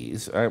two of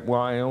these.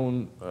 I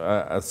own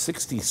a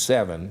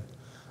 67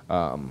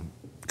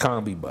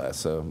 combi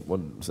bus. What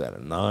was that, a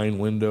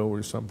 9-window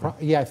or something?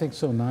 Yeah, I think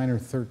so, 9 or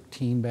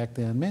 13 back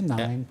then. Maybe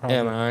 9, probably.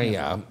 And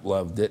I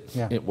loved it.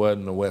 Yeah. It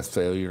wasn't a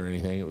Westfalia or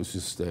anything. It was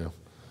just, it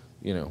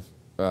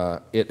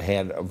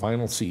had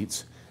vinyl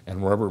seats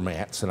and rubber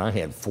mats, and I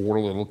had 4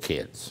 little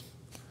kids.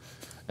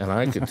 And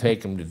I could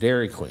take them to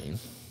Dairy Queen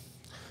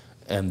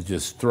and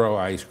just throw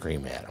ice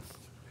cream at them.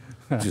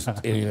 Just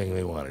anything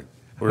they wanted.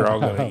 We're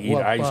all going to eat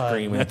ice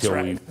cream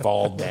until we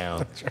fall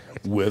down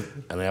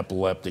with an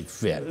epileptic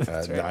fit,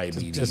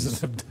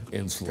 diabetes,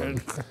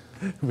 insulin,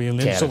 be an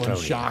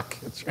insulin shock.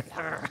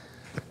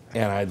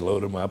 And I'd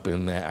load them up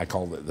in that. I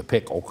called it the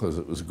pickle because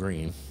it was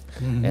green,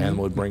 and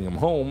would bring them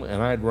home,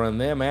 and I'd run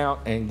them out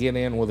and get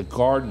in with a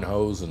garden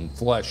hose and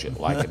flush it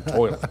like a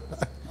toilet.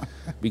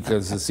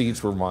 Because the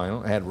seats were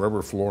vinyl, had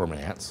rubber floor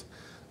mats,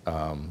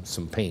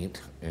 some paint,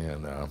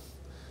 and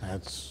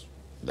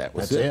that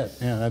was it.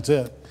 Yeah, that's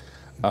it.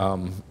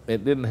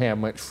 It didn't have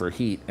much for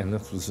heat, and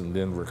this was in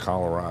Denver,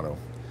 Colorado.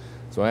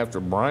 So after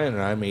Brian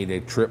and I made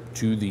a trip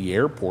to the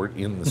airport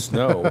in the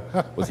snow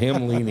with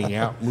him leaning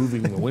out,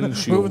 moving the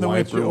windshield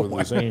wiper with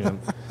his hand,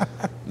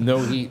 no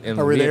heat in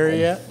the vehicle. Are we there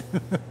yet?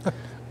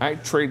 I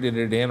traded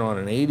it in on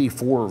an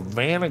 84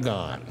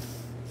 Vanagon,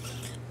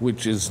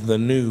 which is the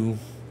new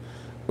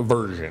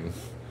version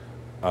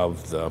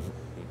of the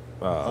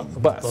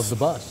bus. Of the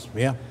bus,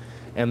 yeah.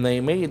 And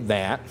they made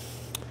that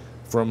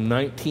from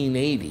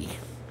 1980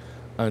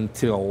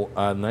 until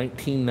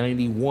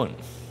 1991.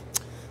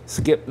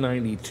 Skipped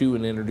 92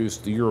 and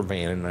introduced the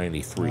Eurovan in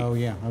 93. Oh,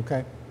 yeah,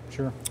 okay,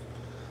 sure.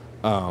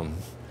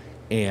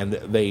 And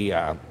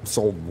they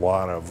sold a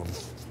lot of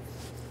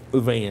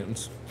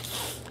vans,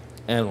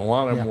 and a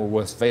lot of them were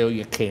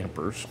Westfalia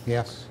campers.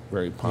 Yes.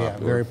 Very popular. Yeah,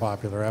 very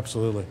popular,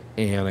 absolutely.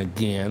 And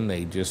again,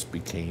 they just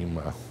became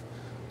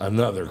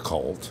another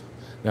cult.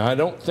 Now, I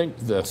don't think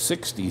the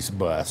 60s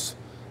bus,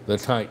 the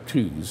Type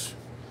 2s,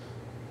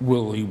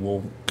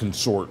 will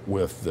consort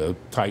with the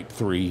Type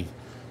 3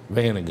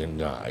 Vanagon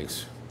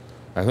guys.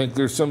 I think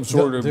there's some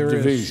sort of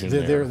division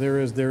there.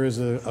 There is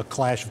a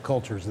clash of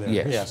cultures there.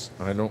 Yes.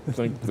 I don't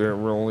think they're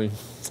really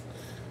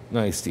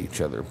nice to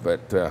each other,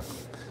 but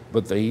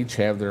they each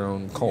have their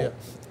own cult,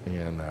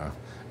 and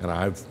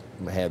I've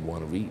had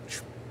one of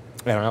each,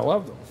 and I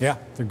love them. Yeah,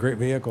 they're great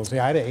vehicles.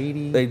 Yeah, I had an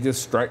 80. They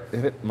just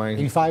hit my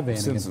 85 Vanagon.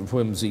 sense of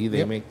whimsy.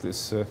 They make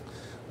this.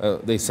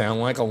 They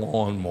sound like a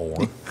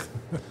lawnmower.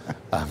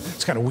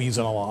 It's kind of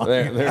wheezing along.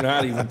 They're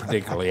not even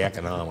particularly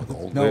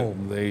economical. No,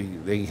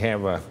 they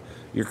have a.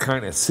 You're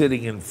kind of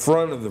sitting in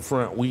front of the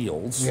front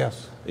wheels.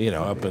 Yes.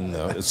 Up in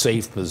the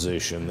safe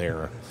position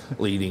there,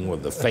 leading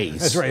with the face.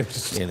 That's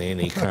right. In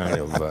any kind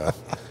of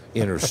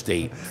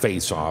interstate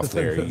face-off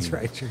there. That's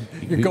right.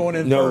 You're going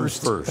in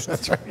first.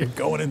 That's right. You're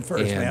going in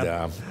first,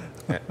 man.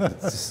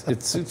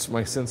 It suits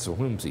my sense of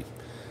whimsy.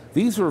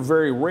 These were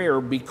very rare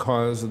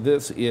because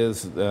this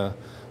is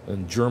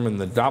in German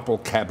the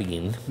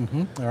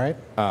DoppleKabine. All right.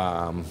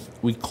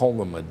 We call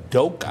them a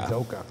DOKA.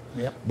 DOKA.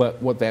 Yep.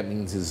 But what that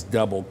means is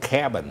double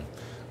cabin.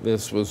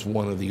 This was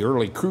one of the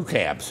early crew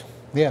cabs.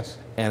 Yes.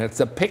 And it's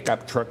a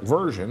pickup truck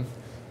version,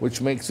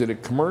 which makes it a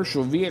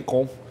commercial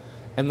vehicle,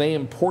 and they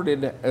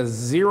imported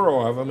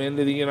 0 of them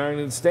into the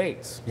United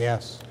States.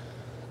 Yes.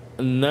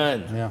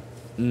 None. Yeah.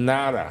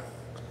 Nada.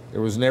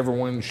 There was never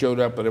one showed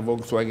up at a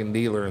Volkswagen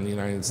dealer in the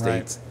United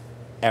States,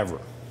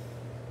 ever.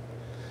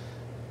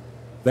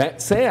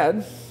 That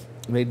said,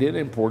 they did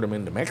import them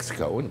into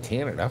Mexico and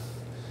Canada,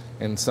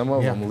 and some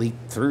of them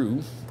leaked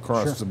through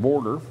across the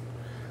border.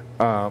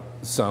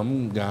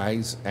 Some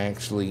guys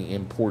actually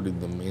imported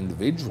them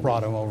individually.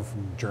 Brought them over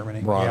from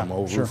Germany. Brought Yeah, them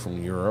over sure.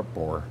 from Europe,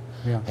 or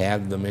Yeah.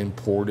 had them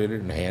imported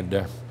and had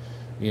to,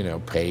 you know,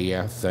 pay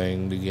a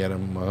thing to get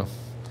them.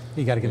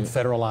 You got to get them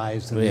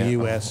federalized in the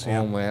U.S.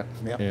 All that.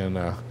 Yep.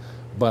 And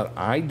but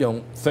I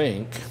don't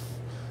think.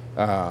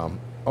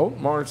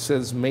 Otmar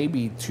says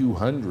maybe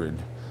 200.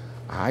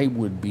 I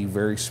would be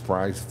very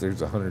surprised if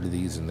there's 100 of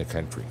these in the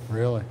country.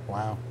 Really?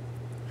 Wow.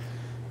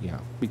 Yeah,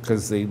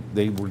 because they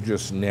were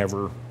just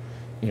never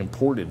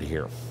imported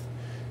here.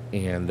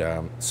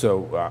 And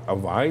so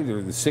of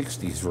either the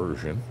 60s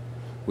version,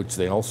 which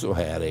they also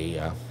had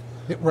a...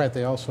 right,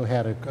 they also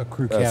had a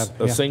crew cab.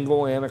 A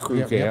single and a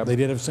crew cab. Yep, they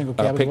did have a single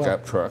cab as well.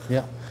 Pickup truck.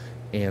 Yeah.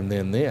 And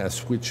then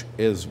this, which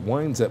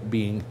winds up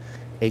being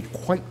a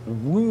quite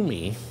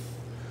roomy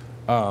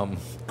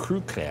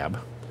crew cab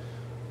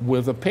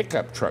with a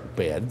pickup truck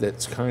bed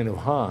that's kind of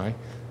high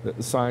that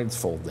the sides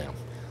fold down.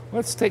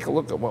 Let's take a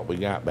look at what we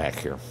got back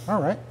here.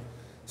 All right.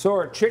 So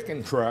our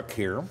chicken truck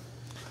here,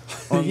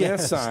 on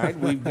Yes. this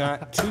side, we've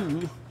got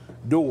 2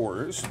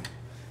 doors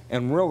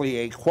and really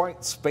a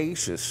quite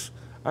spacious,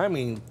 I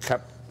mean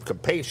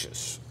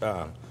capacious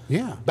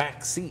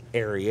back seat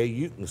area.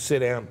 You can sit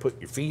down and put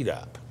your feet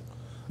up.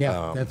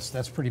 Yeah,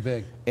 that's pretty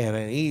big. And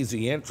an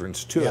easy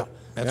entrance to Yeah, it.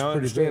 that's Now pretty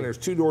understand big. there's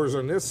 2 doors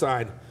on this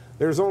side.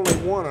 There's only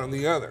 1 on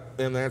the other,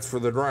 and that's for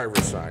the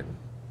driver's side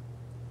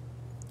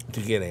to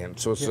get in.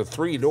 So it's a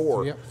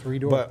 3-door, Yep,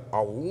 3-door. but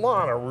a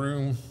lot of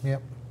room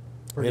Yep.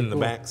 Pretty in the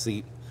cool. back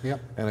seat. Yep.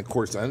 And of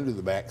course, under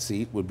the back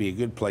seat would be a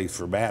good place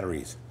for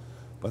batteries,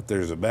 but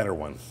there's a better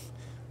one.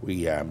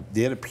 We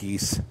did a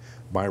piece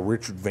by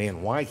Richard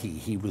Van Wyke.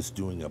 He was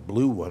doing a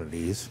blue one of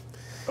these,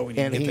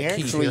 and he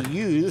actually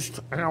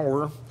used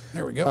our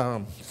there we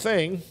go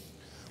thing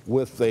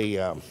with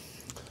a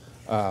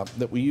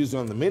that we used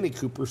on the Mini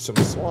Cooper, some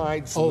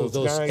slides from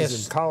those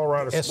guys in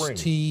Colorado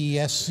Springs.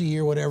 STSC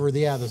or whatever,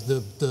 yeah,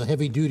 the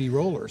heavy duty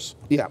rollers.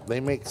 Yeah, they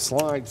make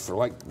slides for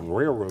like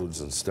railroads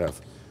and stuff,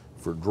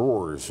 for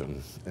drawers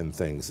and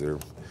things. They're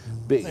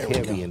big,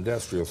 heavy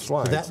industrial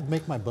slides. Did that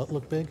make my butt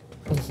look big?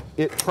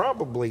 It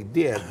probably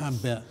did. I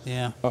bet,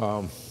 yeah.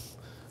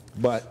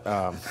 But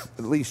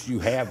at least you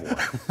have one.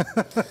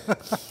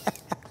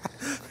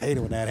 I hate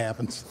it when that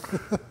happens.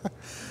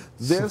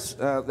 This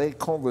they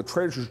call the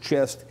treasure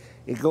chest.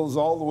 It goes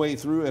all the way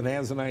through and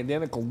has an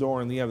identical door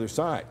on the other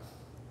side.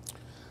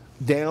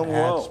 Down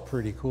low. That's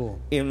pretty cool.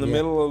 In the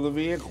middle of the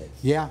vehicle.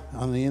 Yeah,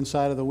 on the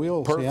inside of the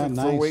wheels. Perfect yeah,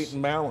 nice. for weight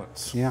and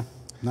balance. Yeah,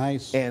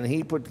 nice. And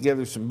he put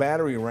together some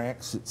battery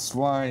racks that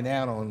slide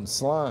out on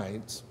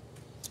slides,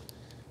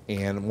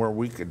 and where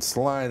we could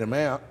slide them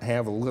out,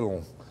 have a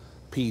little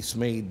piece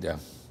made to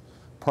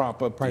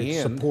prop up the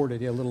end.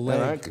 Supported, yeah, a little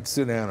leg. And I could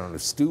sit down on a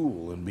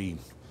stool and be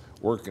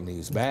working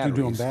these batteries.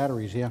 You're doing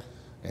batteries, yeah.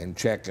 And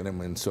checking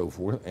them and so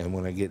forth. And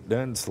when I get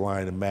done,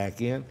 slide them back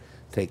in,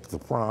 take the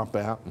prop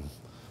out and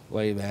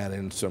lay that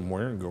in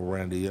somewhere and go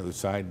around to the other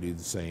side and do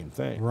the same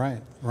thing.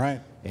 Right, right.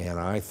 And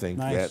I think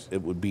Nice. that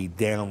it would be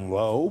down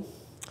low.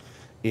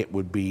 It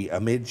would be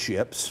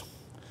amidships.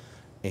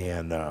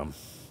 And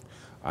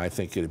I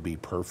think it would be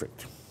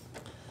perfect.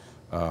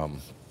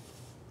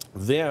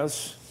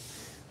 This,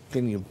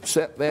 can you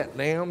set that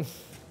down?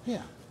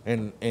 Yeah.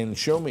 And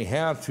show me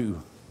how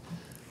to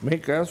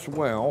make us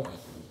well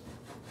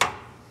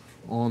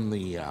on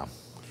the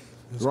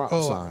drop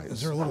size.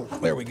 Is there a little,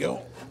 there we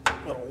go,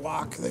 little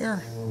lock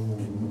there.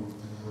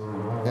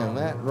 And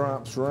that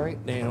drops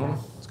right down.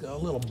 It's got a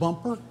little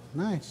bumper,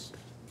 nice.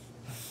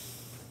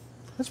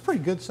 That's pretty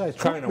good size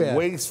truck Kind of bed.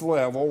 waist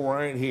level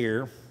right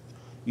here.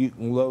 You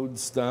can load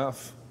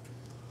stuff.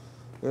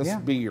 This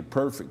would be your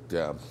perfect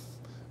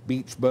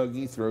beach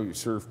buggy. Throw your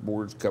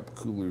surfboards, couple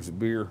coolers of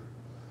beer.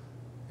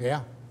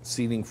 Yeah.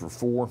 Seating for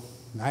 4.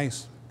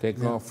 Nice.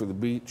 Take off for the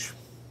beach.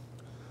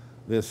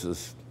 This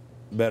is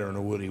better than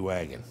a Woody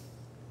wagon.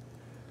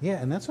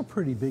 Yeah, and that's a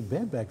pretty big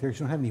bed back there. You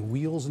don't have any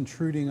wheels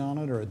intruding on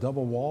it or a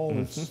double wall.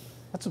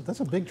 That's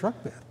a big truck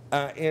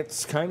bed.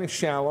 It's kind of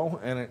shallow,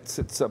 and it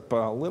sits up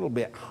a little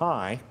bit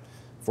high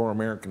for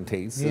American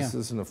taste. This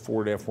isn't a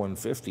Ford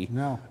F-150.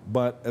 No.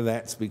 But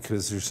that's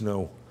because there's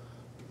no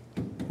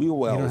wheel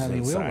wells You don't have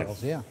any wheel inside.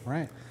 wells, yeah,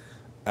 right.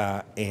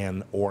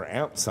 Or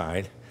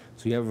outside.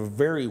 So you have a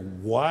very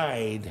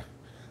wide,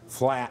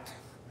 flat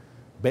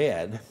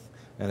bed,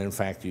 and in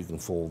fact you can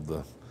fold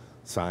the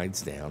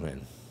sides down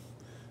and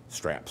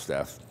strap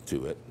stuff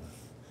to it,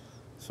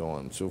 so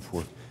on and so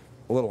forth.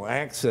 A little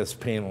access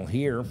panel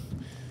here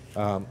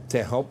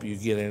to help you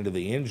get into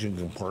the engine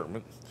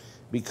compartment,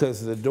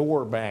 because the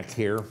door back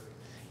here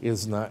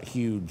is not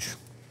huge.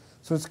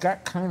 So it's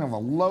got kind of a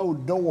low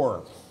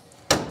door.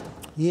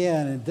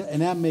 Yeah, and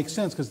that makes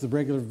sense, because the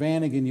regular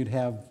Vanagon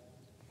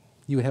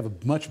you would have a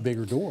much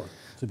bigger door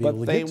to be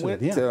able to get to it. But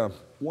they went to,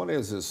 what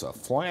is this, a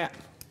flat?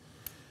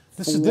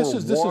 This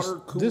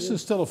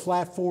is still a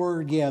flat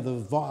Ford. Yeah,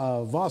 the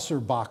Wasser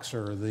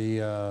Boxer,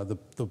 the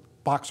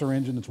Boxer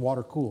engine that's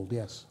water cooled.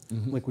 Yes,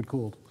 liquid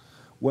cooled.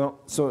 Well,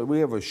 so we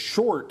have a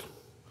short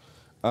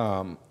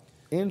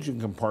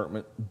engine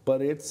compartment,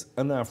 but it's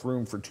enough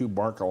room for 2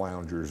 Barca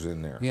loungers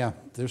in there. Yeah,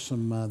 there's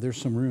some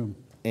room.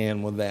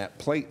 And with that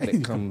plate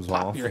that comes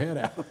pop off, your head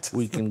out.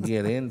 we can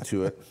get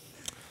into it.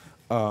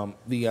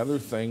 The other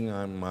thing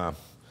I'm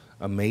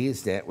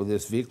amazed at with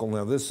this vehicle,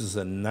 now this is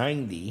a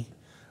 90,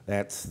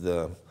 that's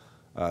the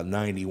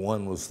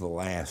 91 was the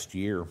last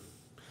year,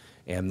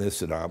 and this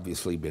had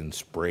obviously been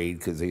sprayed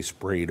because they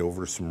sprayed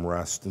over some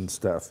rust and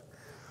stuff.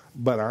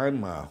 But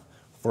I'm,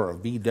 for a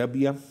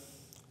VW,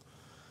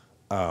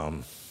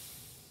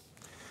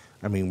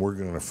 I mean, we're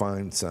going to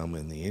find some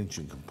in the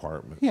engine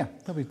compartment. Yeah,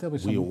 there'll be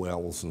some. Wheel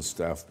wells and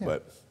stuff, Yeah.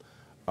 but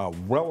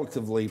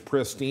relatively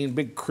pristine.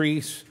 Big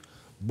crease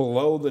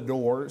below the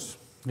doors.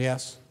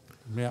 Yes.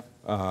 Yeah.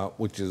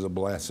 Which is a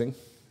blessing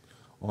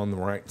on the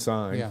right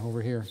side. Yeah,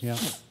 over here. Yeah.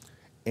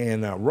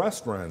 And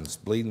rust runs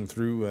bleeding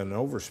through an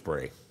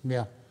overspray.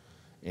 Yeah.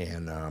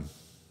 And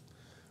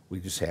we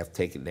just have to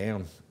take it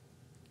down,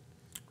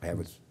 have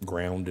it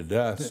ground to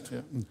dust,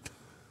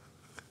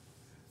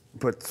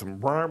 put some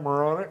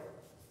primer on it,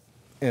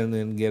 and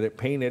then get it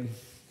painted.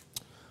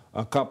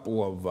 A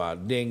couple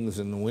of dings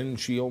in the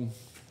windshield.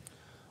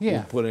 Yeah.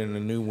 We'll put in a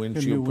new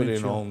windshield, put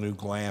in all new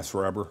glass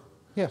rubber.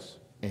 Yes.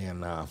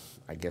 And I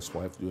guess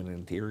we'll have to do an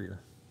interior.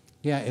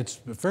 Yeah, it's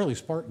a fairly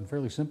Spartan,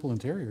 fairly simple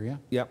interior, yeah.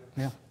 Yep.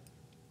 Yeah.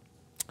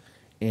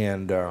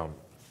 And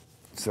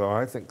so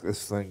I think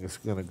this thing is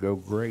going to go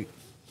great.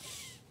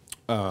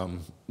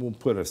 We'll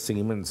put a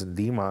Siemens and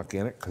DMOC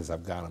in it because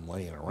I've got them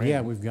laying around.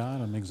 Yeah, we've got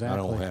them, exactly.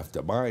 I don't have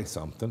to buy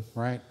something.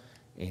 Right.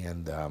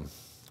 And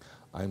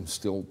I'm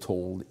still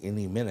told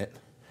any minute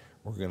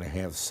we're going to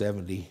have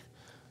 70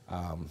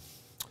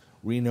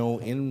 Reno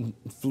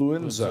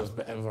Influenza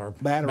of our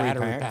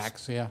battery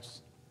packs.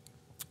 Yes.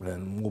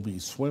 And we'll be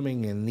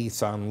swimming in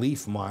Nissan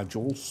Leaf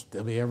modules.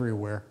 They'll be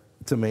everywhere.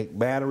 To make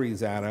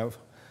batteries out of.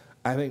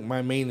 I think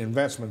my main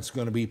investment's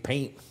going to be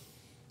paint.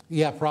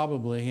 Yeah,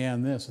 probably. Yeah,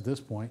 in this at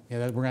this point. Yeah,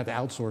 we're going to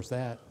have to outsource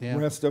that. Yeah. The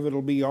rest of it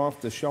will be off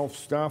the shelf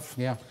stuff.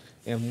 Yeah.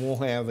 And we'll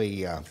have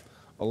a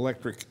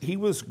electric. He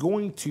was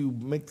going to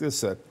make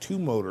this a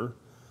 2-motor,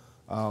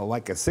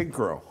 like a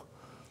Synchro.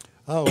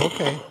 Oh,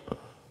 okay.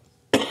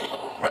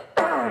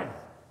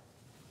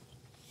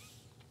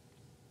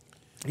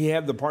 He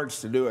had the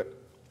parts to do it.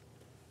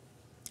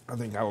 I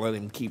think I'll let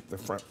him keep the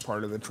front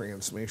part of the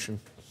transmission.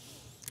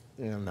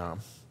 And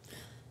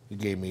he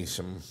gave me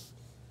some,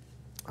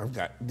 I've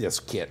got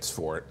disc kits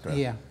for it.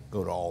 Yeah.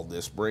 Go to all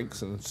disc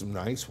brakes and some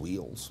nice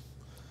wheels.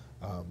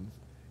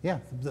 Yeah,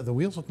 the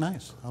wheels look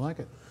nice. I like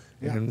it.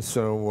 Yeah. And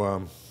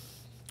so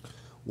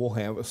we'll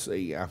have us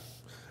a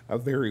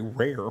very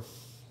rare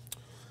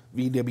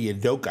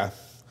VW DOKA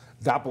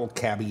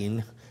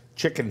DoppleKabine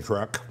chicken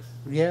truck.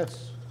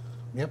 Yes.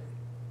 Yep.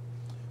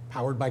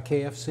 Powered by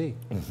KFC.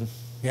 Mm-hmm.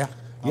 Yeah.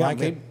 I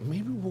like it.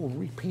 Maybe we'll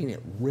repaint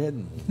it red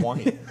and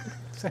white.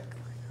 Exactly.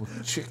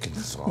 With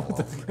chickens all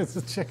over. It's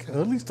a chicken.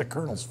 At least the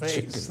Colonel's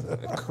face.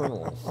 Chicken, a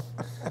Colonel.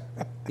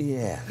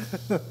 Yeah.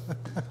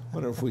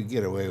 Wonder if we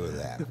get away with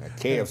that. A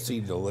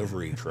KFC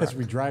delivery truck. As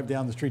we drive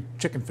down the street,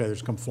 chicken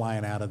feathers come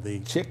flying out of the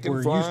chicken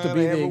where it flying used to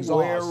be the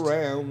everywhere exhaust.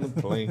 around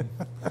the plane.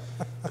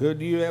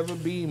 Could you ever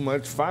be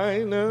much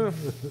finer?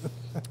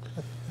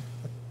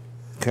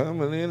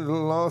 Coming into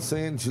Los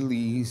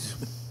Angeles,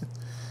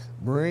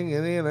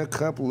 bringing in a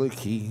couple of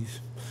keys.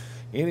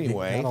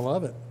 Anyway, You gotta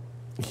love it.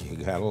 You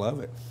gotta love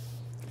it.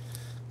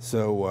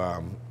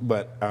 So,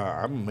 but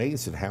I'm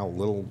amazed at how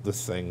little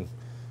this thing.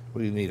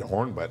 We need a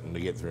horn button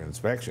to get through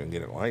inspection and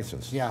get it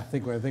licensed. Yeah, I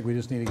think we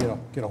just need to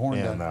get a horn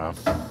done.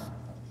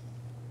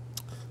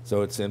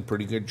 So it's in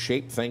pretty good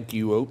shape. Thank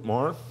you,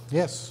 Otmar.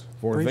 Yes,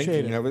 for appreciate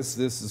thinking it. of us.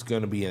 This is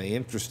going to be an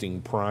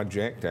interesting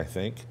project, I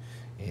think,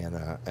 and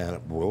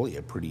really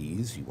a pretty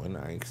easy one.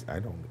 I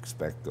don't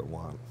expect a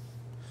lot,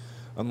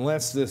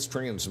 unless this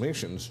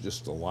transmission's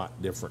just a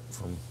lot different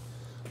from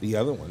the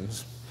other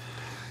ones.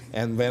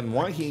 And Van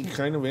Wyhe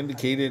kind of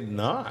indicated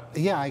not.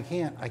 Yeah, I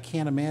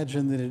can't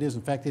imagine that it is.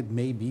 In fact, it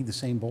may be the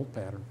same bolt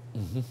pattern.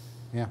 Mm-hmm.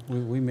 Yeah,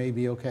 we may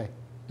be okay.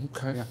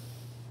 Okay. Yeah.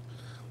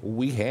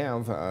 We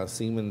have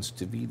Siemens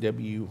to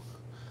VW.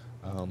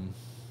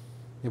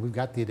 Yeah, we've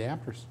got the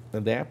adapters.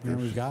 Yeah,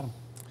 we've got them.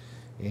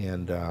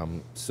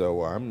 And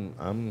so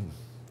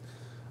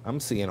I'm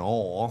seeing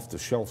all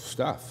off-the-shelf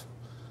stuff.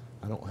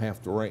 I don't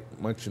have to write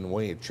much in the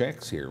way of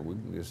checks here. We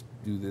can just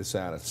do this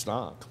out of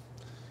stock,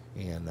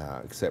 and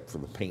except for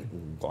the paint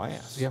and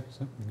glass. Yep,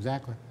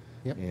 exactly.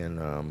 Yep.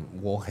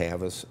 And we'll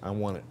have us. I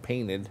want it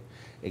painted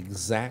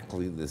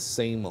exactly the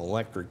same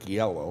electric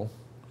yellow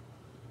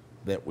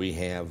that we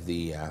have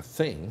the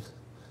thing,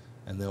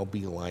 and they'll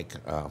be like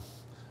a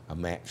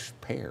matched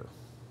pair.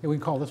 Yeah, we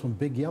can call this one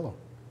Big Yellow.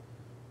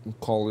 We'll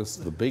call this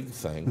the big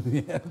thing.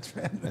 Yeah, that's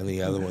right. And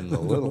the other one the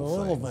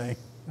little thing.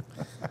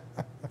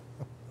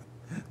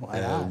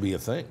 Why not? It'll be a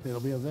thing. It'll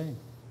be a thing.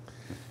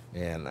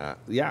 And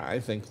yeah, I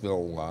think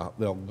they'll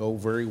go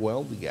very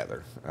well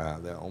together.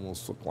 They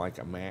almost look like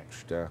a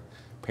matched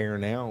pair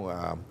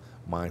now.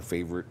 My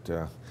favorite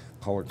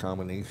color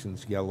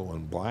combinations, yellow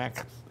and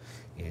black,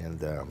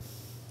 and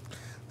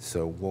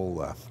so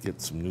we'll get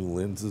some new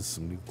lenses,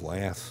 some new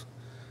glass,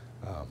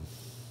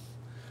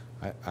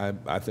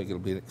 I think it'll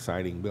be an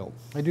exciting build.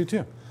 I do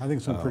too. I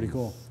think it's pretty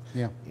cool.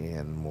 Yeah.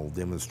 And we'll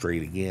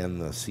demonstrate again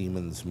the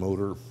Siemens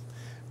motor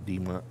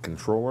demont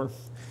controller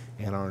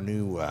and our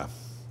new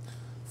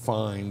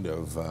find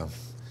of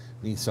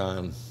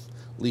Nissan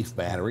Leaf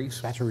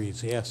batteries.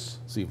 Batteries, yes.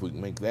 See if we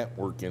can make that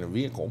work in a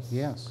vehicle.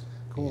 Yes,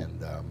 cool.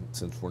 And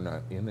since we're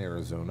not in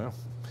Arizona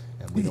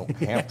and we don't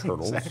have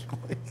turtles,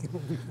 exactly.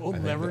 We'll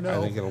never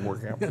know. I think it'll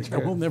work out pretty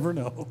good. We'll never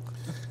know.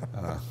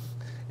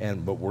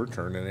 But we're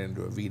turning it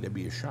into a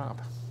VW shop.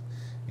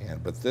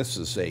 But this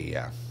is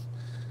a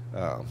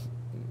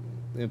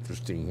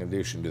interesting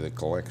addition to the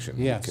collection,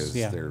 because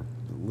they're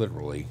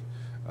literally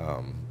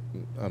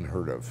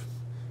unheard of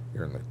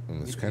here in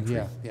this country.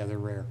 Yeah, they're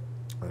rare.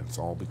 And it's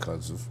all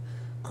because of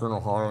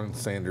Colonel Harlan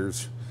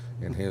Sanders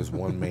and his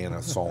one-man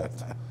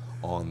assault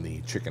on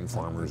the chicken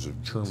farmers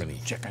of Germany.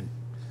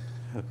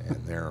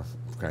 And their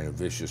kind of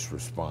vicious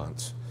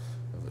response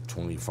of a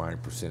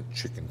 25%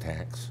 chicken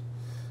tax.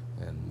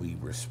 And we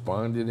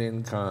responded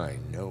in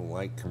kind, no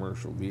light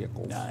commercial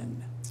vehicles.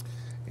 None.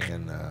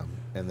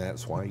 And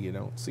that's why you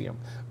don't see them.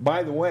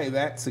 By the way,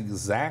 that's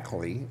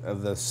exactly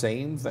the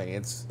same thing.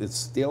 It's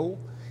still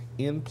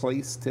in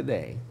place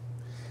today.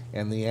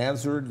 And the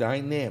Azure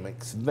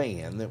Dynamics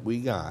van that we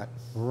got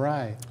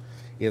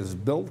is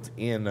built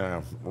in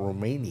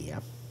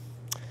Romania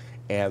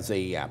as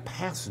a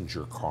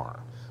passenger car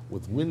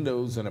with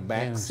windows and a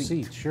back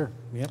seat. Sure.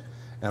 Yep.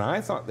 And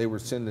I thought they were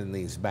sending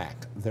these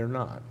back. They're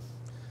not.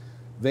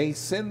 They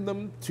send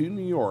them to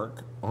New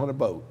York on a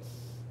boat.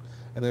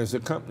 And there's a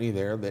company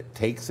there that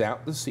takes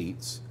out the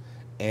seats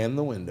and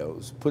the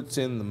windows, puts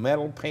in the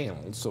metal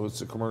panels, so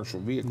it's a commercial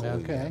vehicle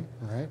again,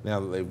 now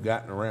that they've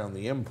gotten around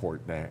the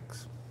import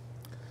tax.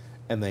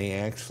 And they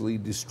actually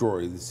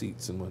destroy the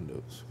seats and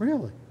windows.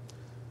 Really?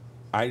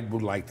 I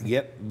would like to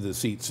get the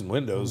seats and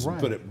windows and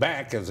put it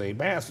back as a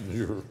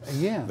passenger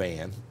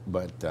van,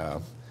 but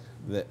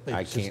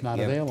I can't not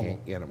available.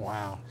 Can't get them.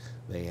 Wow.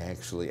 They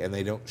actually, and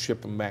they don't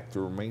ship them back to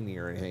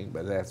Romania or anything,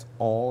 but that's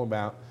all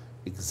about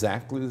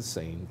exactly the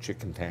same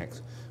chicken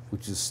tax,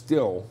 which is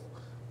still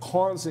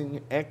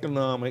causing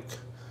economic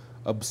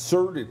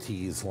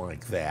absurdities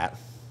like that.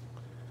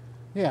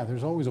 Yeah,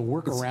 there's always a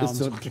workaround.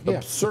 It's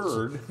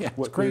absurd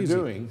what they're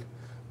doing,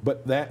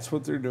 but that's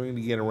what they're doing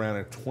to get around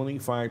a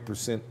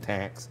 25%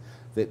 tax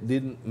that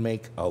didn't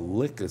make a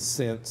lick of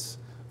sense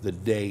the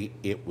day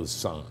it was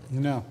signed.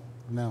 No,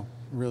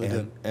 really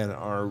didn't. And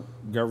our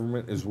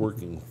government is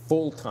working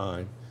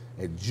full-time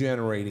at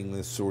generating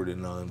this sort of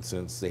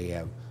nonsense. They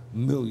have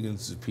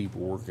millions of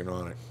people working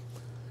on it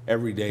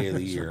every day of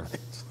the year.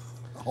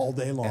 All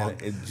day long.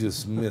 And it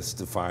just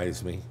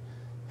mystifies me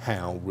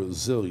how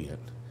resilient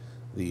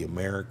the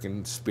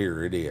American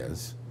spirit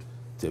is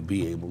to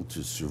be able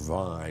to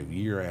survive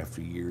year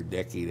after year,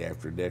 decade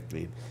after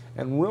decade,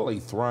 and really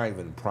thrive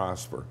and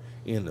prosper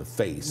in the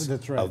face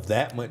of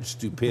that much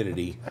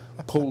stupidity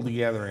pulled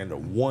together into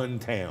one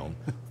town,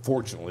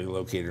 fortunately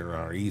located on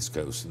our East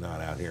Coast and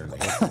not out here in the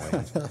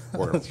hinterlands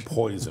where it'll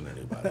poison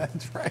anybody.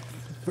 That's right.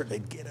 Where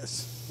they'd get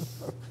us.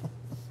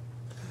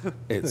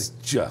 It's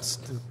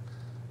just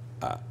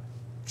a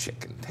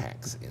chicken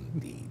tax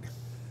indeed.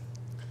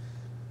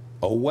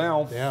 Oh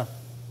well. Yeah.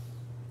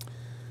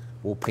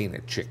 We'll paint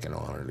a chicken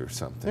on it or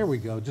something. There we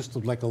go. Just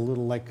like a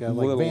little, like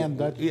Van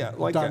Dutch. Yeah,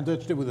 like Don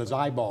Dutch did with his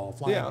eyeball,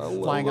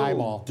 flying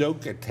eyeball.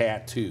 DOKA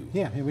tattoo.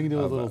 Yeah, we can do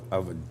a little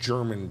of a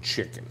German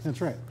chicken.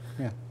 That's right.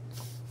 Yeah,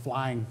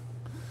 flying,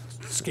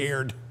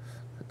 scared.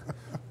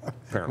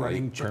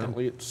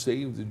 Apparently, it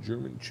saved the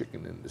German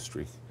chicken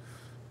industry,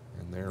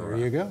 and there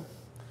you go.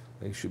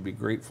 They should be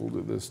grateful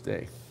to this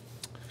day.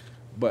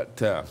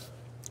 But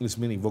as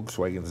many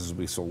Volkswagens as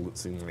we sold, it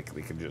seemed like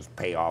they could just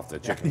pay off the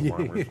chicken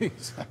farmers.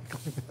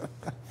 Exactly.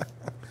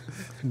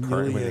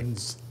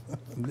 Millions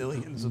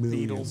of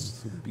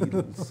beetles.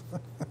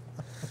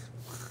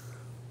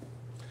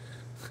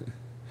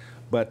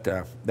 But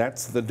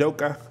that's the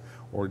DOKA,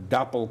 or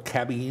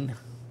DoppleKabine.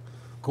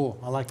 Cool.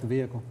 I like the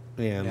vehicle.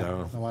 And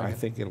I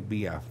think it'll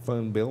be a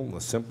fun build and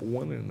a simple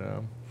one. And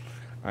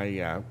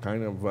I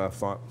kind of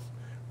thought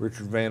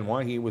Richard Van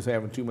Wyhe was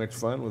having too much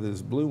fun with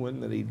his blue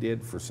one that he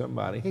did for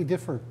somebody. He did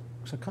for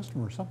a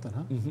customer or something,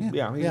 huh? Mm-hmm.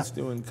 Yeah, he's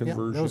doing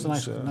conversions. That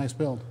was a nice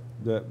build.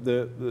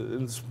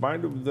 In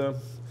spite of the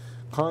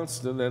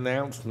constant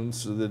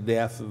announcements of the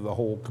death of the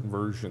whole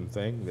conversion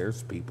thing,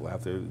 there's people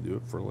out there that do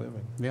it for a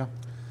living. Yeah.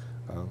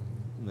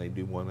 They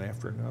do one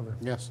after another.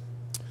 Yes,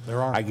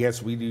 there are. I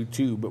guess we do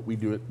too, but we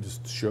do it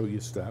just to show you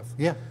stuff.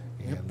 Yeah.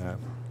 And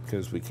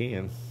because we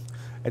can.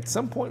 At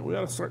some point, we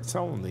ought to start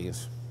selling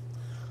these.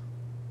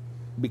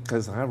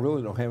 Because I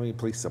really don't have any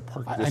place to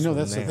park this. I know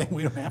that's the thing.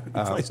 We don't have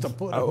any place to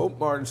put it.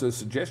 Otmar's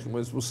suggestion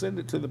was we'll send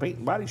it to the paint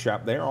and body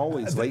shop. They're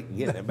always late in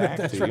getting it back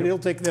That's to right. you. It'll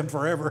take them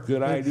forever.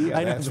 Good idea.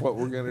 That's what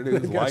we're going to do.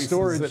 Is license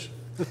storage.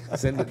 It,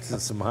 send it to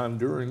some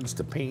Hondurans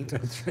to paint.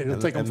 That's right. It'll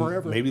take them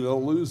forever. Maybe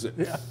they'll lose it.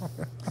 Yeah.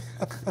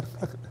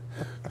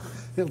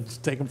 It'll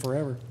just take them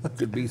forever.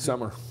 Could be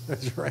summer.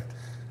 That's right.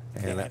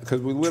 And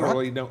because we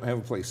literally don't have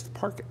a place to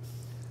park it.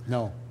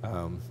 No.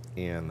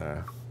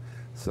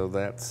 So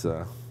that's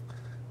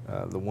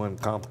the one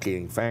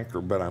complicating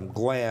factor, but I'm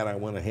glad I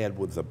went ahead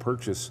with the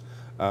purchase.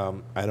 I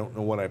don't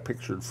know what I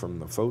pictured from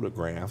the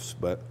photographs,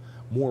 but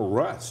more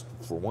rust,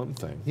 for one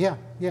thing. Yeah,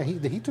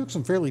 he took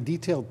some fairly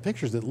detailed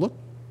pictures that looked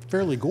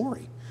fairly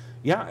gory.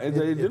 Yeah, it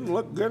didn't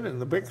look good in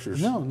the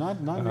pictures. No,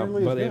 not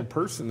nearly but as in good.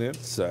 person,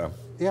 it's,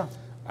 Yeah.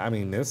 I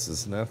mean, this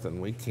is nothing.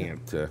 We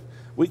can't,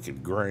 we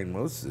could grind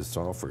most of this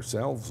off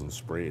ourselves and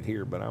spray it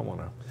here, but I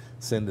want to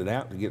send it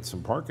out to get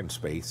some parking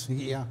space.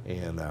 Yeah.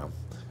 And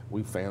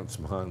we found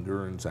some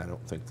Hondurans. I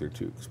don't think they're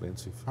too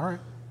expensive. All right.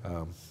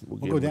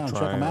 We'll go down and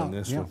check them out. on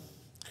this one.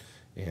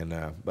 And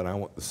but I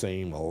want the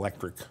same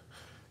electric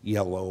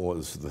yellow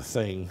as the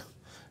thing,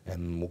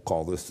 and we'll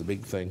call this the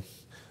big thing,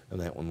 and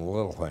that one the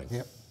little thing.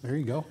 Yep. There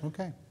you go.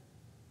 Okay.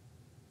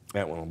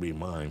 That one will be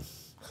mine.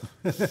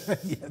 Yeah,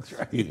 that's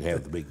right. You can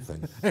have the big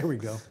thing. There we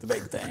go. The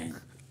big thing.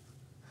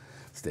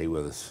 Stay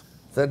with us.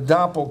 The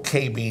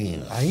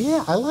DoppleKabine.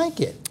 Yeah, I like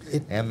it.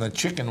 And the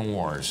Chicken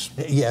Wars.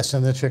 Yes,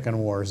 and the Chicken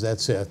Wars.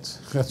 That's it.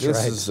 That's right.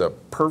 This is a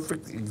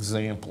perfect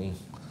example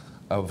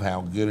of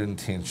how good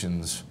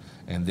intentions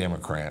and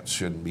Democrats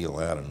shouldn't be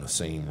allowed in the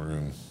same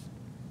room.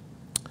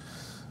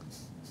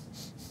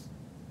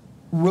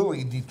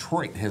 Really,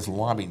 Detroit has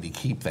lobbied to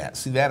keep that.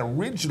 See, that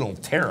original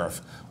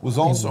tariff was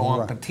also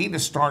on potato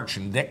starch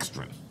and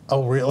dextrin.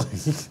 Oh, really?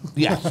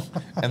 Yeah,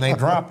 and they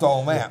dropped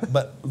all that,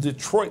 but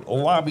Detroit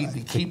lobbied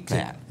to keep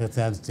that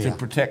to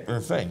protect their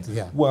thing.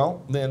 Yeah.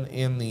 Well, then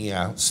in the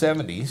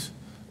 70s,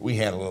 we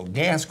had a little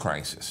gas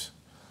crisis.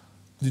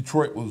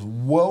 Detroit was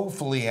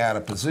woefully out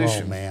of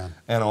position. Oh, man.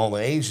 And all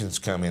the Asians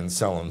come in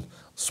selling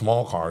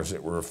small cars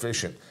that were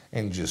efficient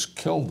and just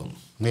killed them.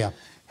 Yeah.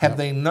 Had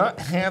they not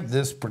had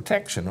this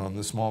protection on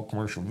the small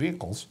commercial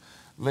vehicles,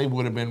 they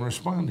would have been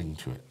responding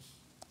to it.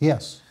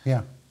 Yes,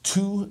 yeah.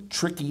 Too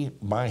tricky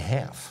by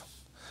half.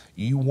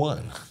 You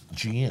won.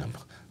 GM,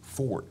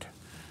 Ford,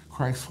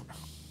 Chrysler.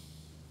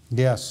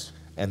 Yes.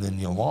 And then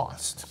you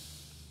lost.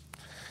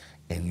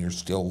 And you're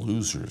still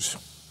losers.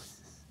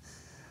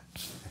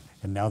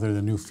 And now they're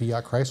the new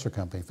Fiat Chrysler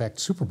company. In fact,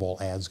 Super Bowl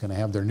ads going to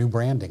have their new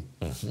branding.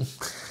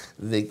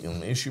 They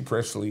can issue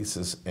press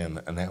releases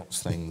and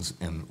announce things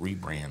and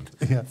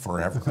rebrand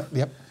forever.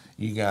 Yep.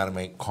 You got to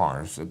make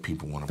cars that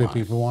people want to buy. That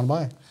people want to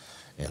buy.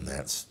 And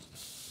that's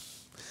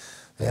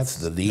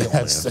the deal.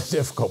 That's the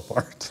difficult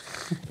part.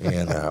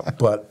 And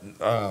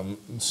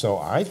so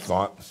I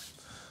thought,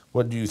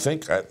 what do you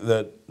think?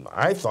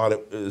 I thought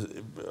it was,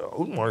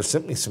 Otmar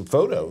sent me some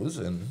photos,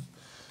 and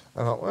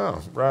I thought,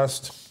 well,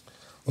 rust,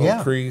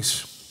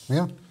 crease.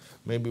 Yeah.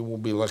 Maybe we'll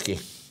be lucky.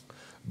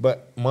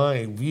 But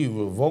my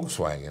view of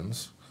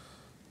Volkswagens,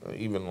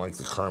 even like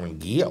the Carmen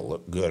Ghia,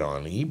 looked good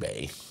on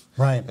eBay.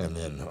 Right. And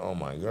then, oh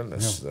my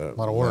goodness, a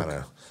lot of work.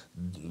 Amount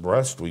of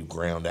rust we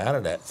ground out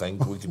of that thing,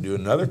 we could do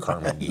another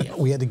Carmen Ghia.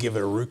 We had to give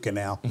it a root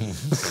canal.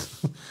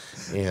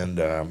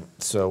 And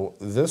so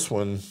this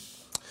one,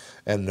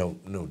 and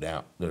no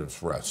doubt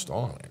there's rust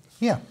on it.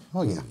 Yeah.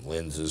 Oh, yeah.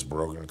 Lenses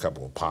broken, a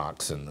couple of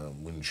pocks in the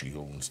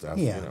windshield and stuff.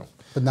 Yeah. You know.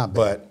 But not bad.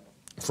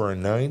 But for a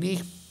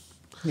 90,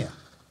 yeah,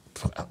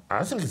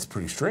 I think it's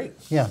pretty straight.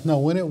 Yeah. No,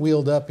 when it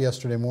wheeled up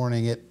yesterday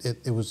morning,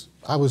 it was.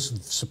 I was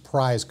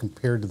surprised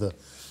compared to the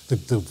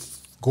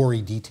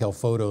gory detail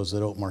photos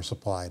that Otmar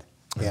supplied.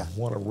 Yeah.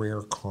 What a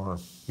rare car.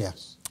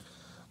 Yes.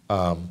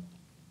 I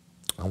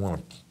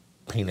want to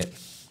paint it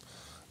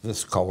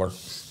this color.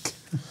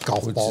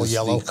 Golf ball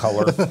yellow. The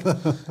color.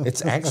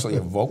 It's actually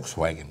a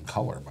Volkswagen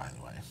color, by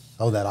the way.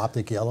 Oh, that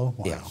optic yellow?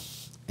 Wow. Yeah.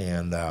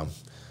 And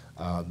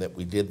that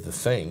we did the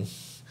thing.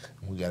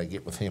 We got to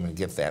get with him and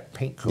get that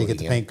paint code get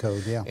the paint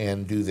code, yeah.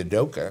 And do the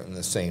DOKA in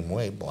the same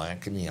way,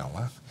 black and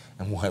yellow.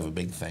 And we'll have a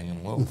big thing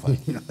and a little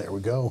thing. There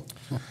we go.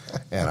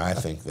 And I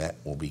think that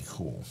will be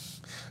cool.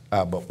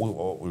 But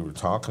what we were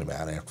talking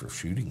about after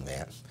shooting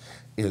that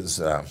is,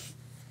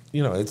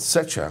 it's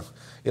such a,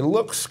 it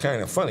looks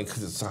kind of funny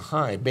because it's a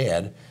high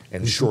bed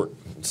and short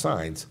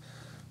sides.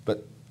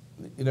 But,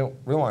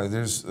 realize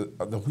there's,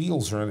 the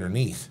wheels are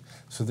underneath.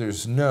 So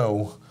there's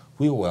no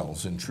wheel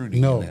wells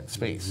intruding in that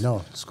space.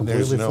 No, it's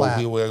completely flat. There's no flat.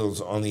 wheel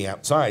wells on the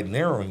outside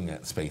narrowing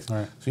that space.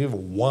 Right. So you have a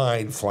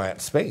wide,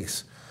 flat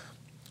space.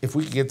 If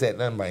we could get that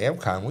done by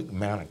Epcon, we can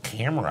mount a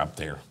camera up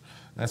there.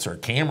 That's our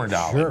camera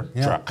dolly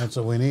truck. That's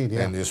what we need,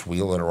 yeah. And just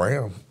wheel it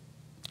around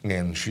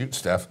and shoot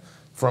stuff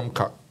from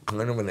kind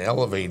of an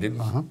elevated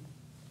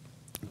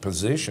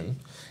position,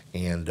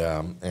 and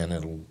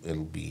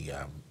it'll be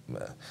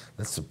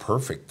that's the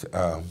perfect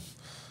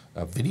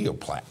video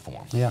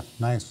platform. Yeah,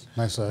 nice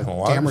a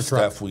lot camera of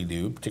truck. stuff we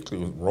do,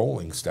 particularly with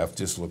rolling stuff,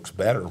 just looks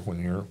better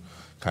when you're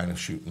kind of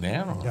shooting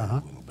down on it a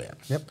little bit.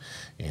 Yep.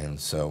 And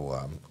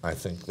so I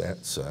think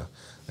that's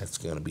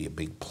going to be a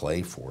big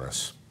play for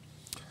us.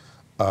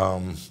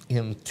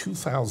 In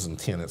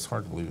 2010, it's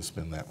hard to believe it's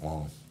been that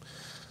long,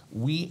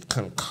 we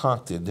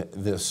concocted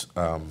this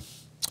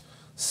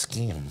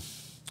scheme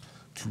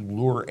to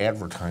lure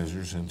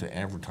advertisers into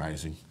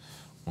advertising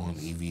on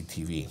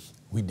EVTV.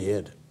 We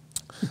did.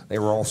 They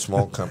were all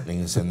small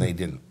companies, and they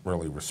didn't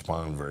really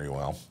respond very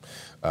well.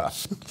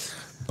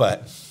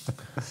 But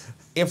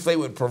if they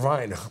would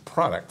provide a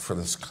product for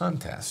this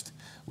contest,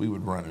 we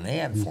would run an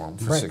ad for them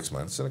for 6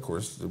 months, and of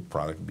course the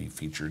product would be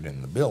featured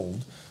in the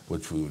build,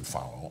 which we would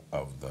follow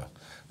of the.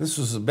 This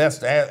was the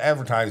best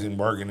advertising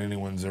bargain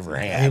anyone's ever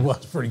had. It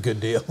was a pretty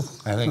good deal.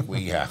 I think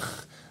we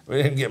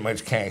didn't get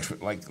much cash,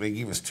 but like they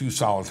gave us 2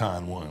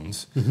 Soliton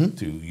ones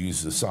to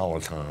use the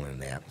Soliton in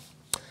that,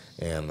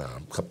 and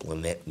a couple of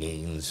net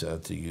gains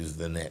to use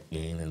the net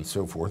gain and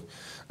so forth.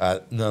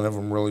 None of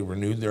them really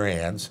renewed their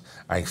ads.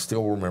 I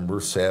still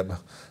remember Seb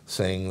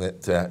saying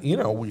that,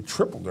 we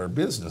tripled our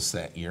business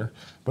that year,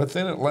 but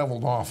then it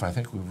leveled off. I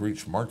think we've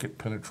reached market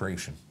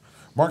penetration,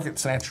 market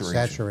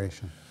saturation.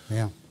 Saturation,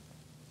 yeah.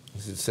 He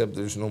said, Seb,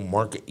 there's no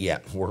market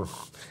yet.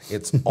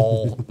 It's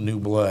all new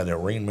blood, a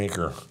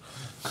rainmaker.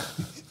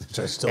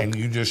 And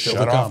you just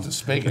shut off the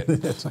spigot.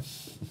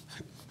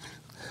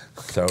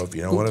 So if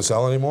you don't want to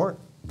sell anymore,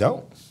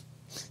 don't.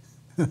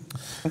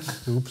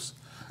 Oops.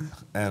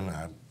 And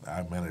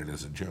I meant it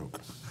as a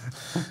joke.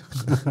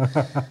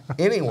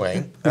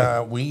 Anyway,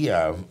 we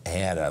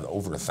had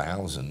over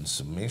 1,000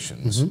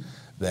 submissions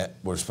that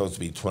were supposed to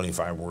be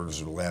 25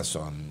 words or less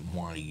on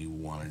why you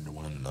wanted to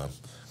win the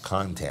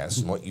contest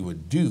and what you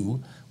would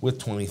do with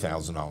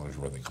 $20,000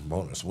 worth of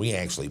components. We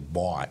actually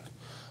bought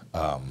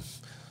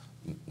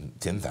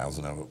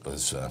 10,000 of it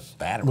was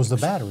batteries. Was the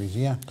batteries,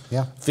 yeah.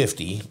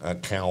 50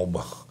 Calb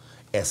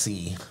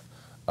SE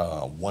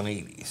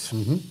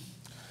 180s.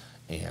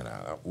 And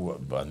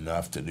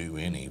enough to do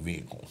any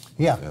vehicle.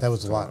 Yeah, that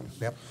was a lot.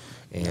 Yep.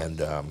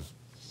 And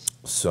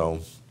so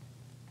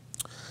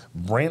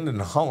Brandon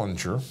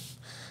Hollinger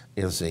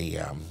is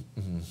a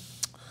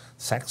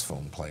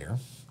saxophone player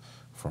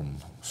from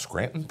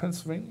Scranton,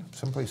 Pennsylvania,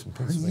 someplace in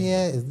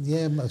Pennsylvania.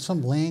 Yeah,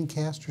 some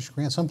Lancaster,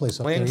 Scranton, someplace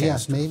up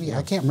Lancaster, there. Yeah, maybe. yeah.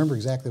 I can't remember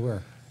exactly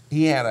where.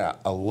 He had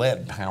a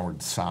lead-powered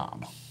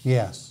Saab.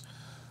 Yes.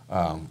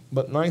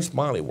 But nice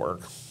body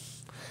work.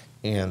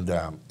 And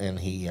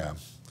he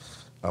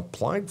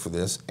applied for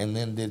this and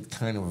then did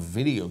kind of a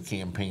video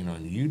campaign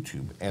on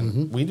YouTube.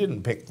 And we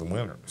didn't pick the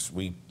winners.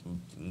 We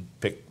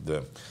picked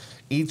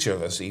each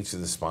of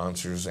the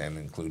sponsors, and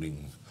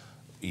including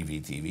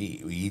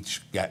EVTV, we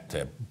each got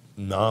to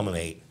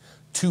nominate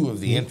 2 of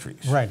the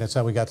entries. Right, that's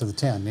how we got to the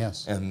 10,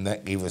 yes. And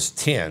that gave us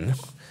 10.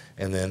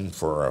 And then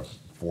for a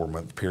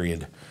 4-month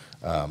period,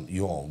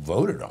 you all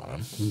voted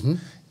on them.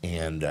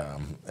 And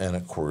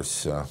of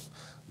course,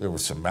 there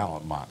was some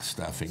ballot box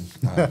stuffing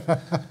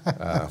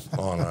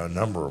on a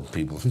number of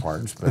people's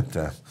parts,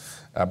 but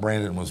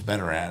Brandon was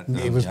better at it.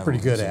 He was pretty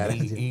good at it.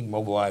 He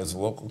mobilized the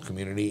local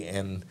community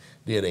and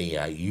did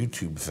a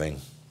YouTube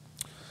thing.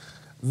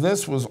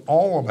 This was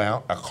all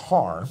about a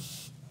car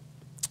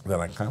that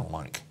I kind of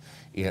like.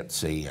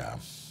 It's a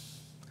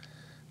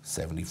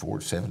 74,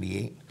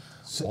 78?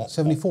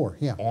 74,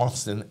 yeah.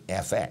 Austin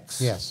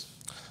FX. Yes.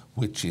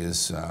 Which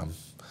is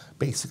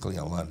basically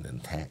a London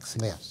taxi.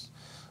 Yes.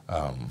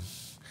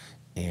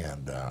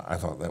 And I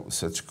thought that was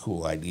such a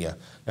cool idea.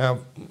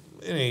 Now,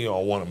 any of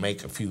y'all want to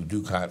make a few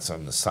ducats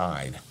on the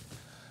side.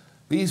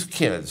 These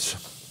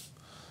kids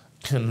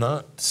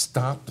cannot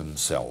stop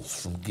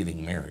themselves from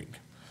getting married,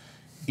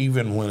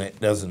 even when it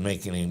doesn't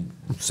make any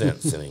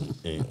sense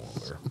any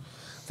longer.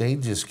 They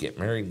just get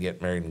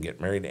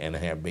married, and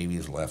have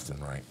babies left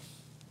and right.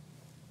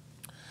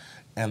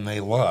 And they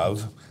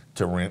love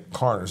to rent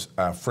cars.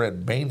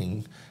 Fred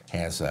Baining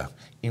has a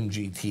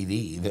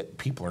MGTD that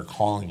people are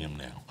calling him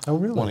now. Oh,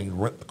 really? Wanting to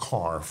rent the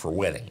car for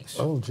weddings.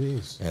 Oh,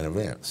 geez. And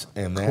events.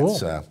 And Cool.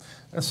 that's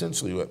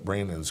essentially what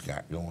Brandon's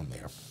got going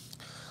there.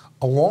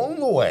 Along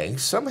the way,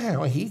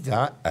 somehow he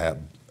got a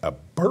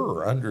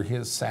burr under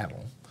his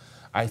saddle.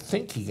 I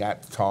think he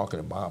got to talking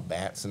to Bob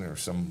Batson or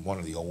one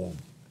of the old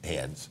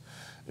heads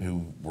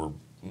who were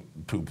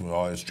poo-poo,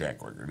 oh, it's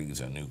Jack Rickard. He's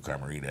a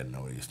newcomer. He doesn't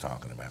know what he's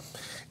talking about.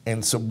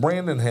 And so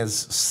Brandon has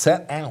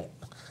set out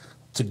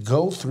to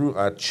go through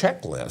a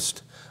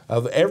checklist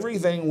of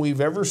everything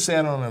we've ever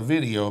said on a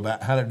video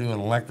about how to do an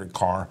electric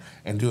car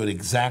and do it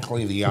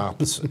exactly the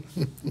opposite.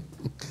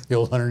 The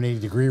old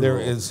 180-degree rule. There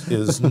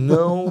is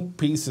no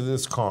piece of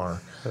this car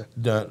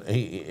done.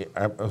 He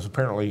was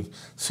apparently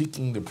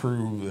seeking to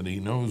prove that he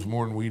knows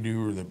more than we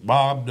do, or that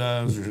Bob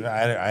does, or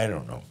I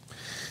don't know.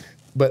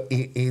 But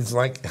he's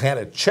like had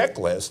a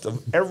checklist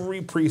of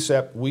every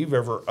precept we've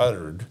ever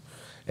uttered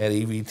at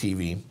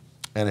EVTV,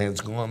 and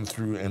has gone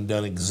through and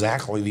done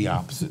exactly the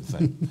opposite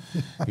thing.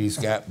 He's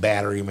got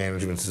battery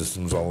management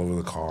systems all over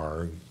the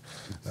car.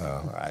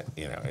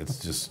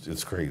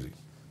 It's crazy.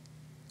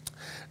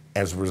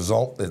 As a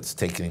result, it's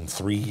taken him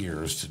 3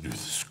 years to do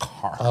this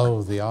car.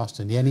 Oh, the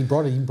Austin. Yeah, and he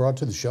brought it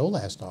to the show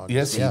last August.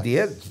 Yes, yeah. he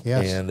did.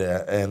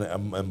 Yes.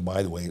 And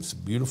by the way, it's a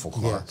beautiful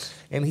car. Yes.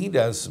 And he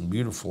does some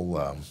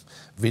beautiful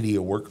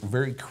video work.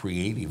 Very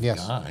creative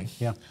guy.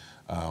 Yeah.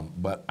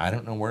 But I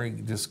don't know where he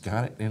just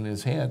got it in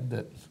his head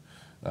that.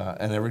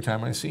 And every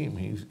time I see him,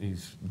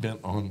 he's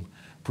bent on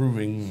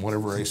proving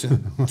whatever I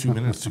said 2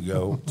 minutes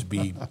ago to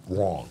be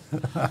wrong.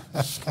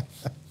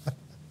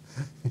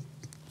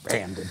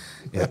 Banded.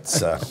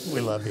 It's We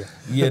love you.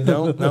 you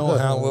don't know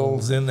how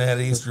little's in that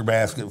Easter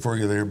basket for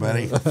you there,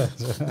 buddy.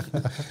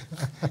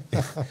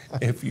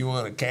 If you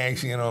want to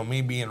cash in on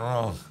me being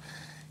wrong,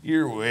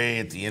 you're way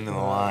at the end of the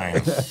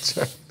line. That's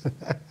right.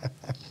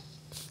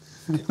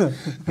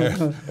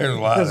 There's a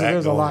lot of that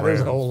There's a lot. going There's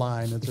a around. whole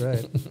line. That's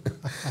right.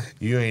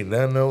 You ain't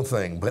done no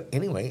thing. But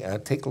anyway,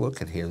 take a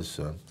look at his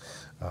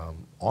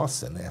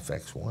Austin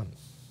FX1.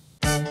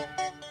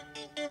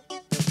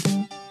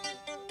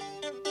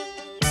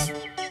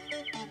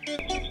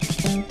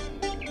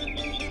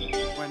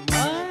 When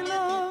my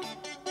love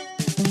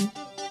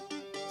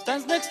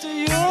stands next to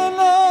your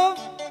love,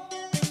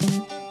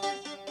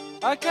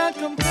 I can't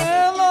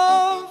compare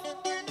love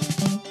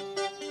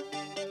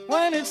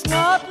when it's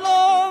not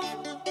love.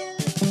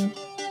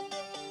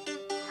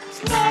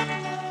 It's not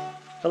love.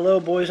 Hello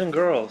boys and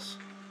girls.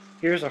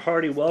 Here's a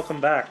hearty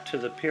welcome back to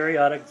the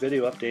periodic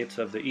video updates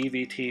of the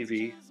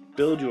EVTV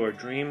Build Your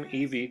Dream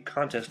EV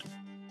contest.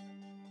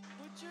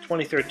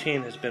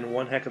 2013 has been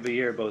one heck of a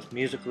year both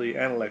musically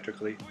and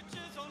electrically.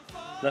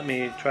 Let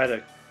me try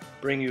to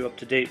bring you up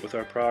to date with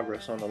our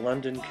progress on the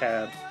London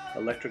Cab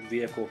electric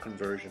vehicle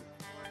conversion.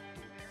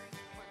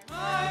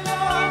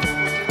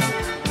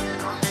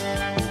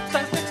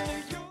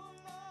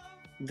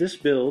 This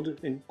build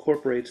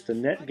incorporates the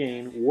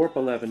NetGain Warp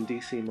 11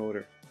 DC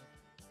motor.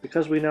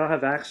 Because we now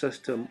have access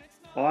to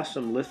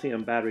awesome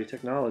lithium battery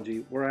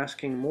technology, we're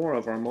asking more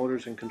of our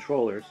motors and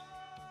controllers,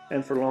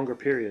 and for longer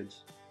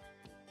periods.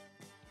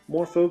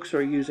 More folks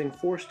are using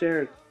forced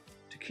air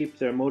to keep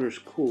their motors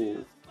cool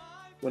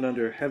when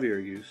under heavier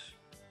use.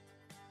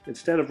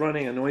 Instead of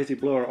running a noisy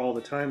blower all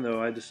the time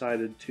though, I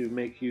decided to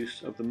make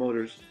use of the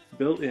motor's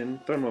built-in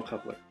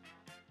thermocoupler.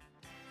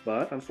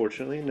 But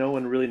unfortunately, no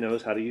one really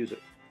knows how to use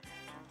it.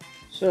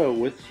 So,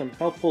 with some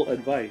helpful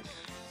advice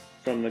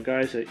from the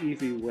guys at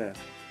EV West,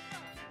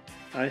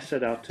 I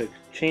set out to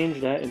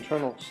change that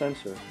internal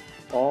sensor,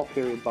 all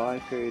period by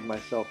period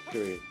myself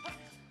period.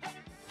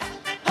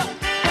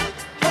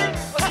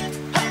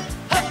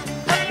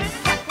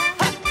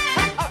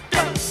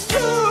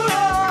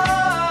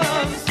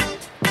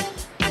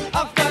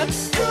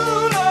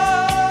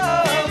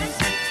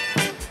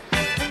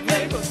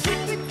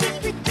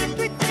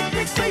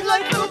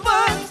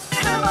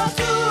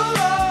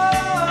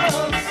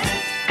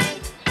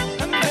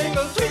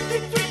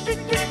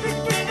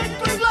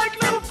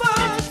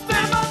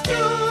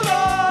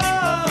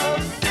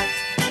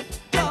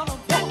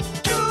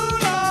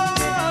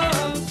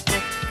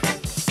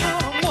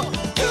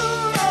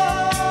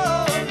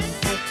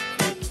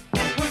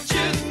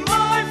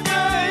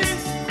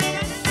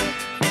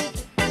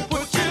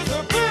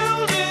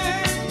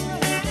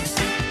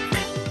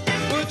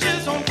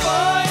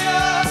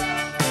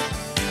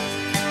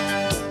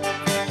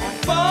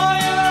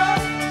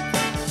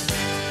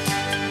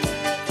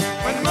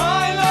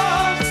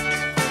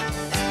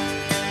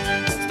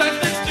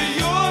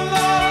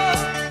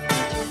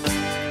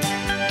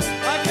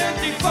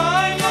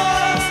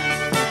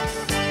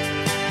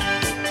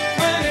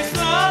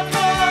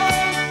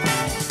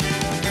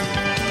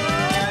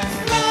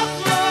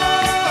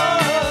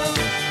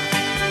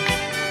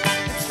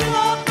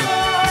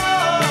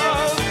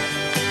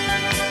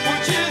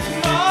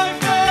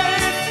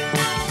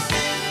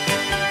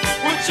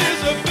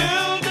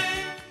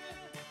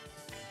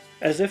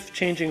 As if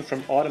changing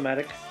from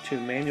automatic to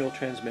manual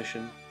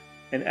transmission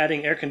and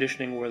adding air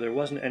conditioning where there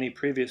wasn't any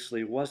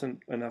previously wasn't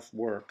enough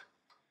work,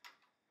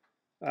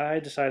 I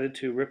decided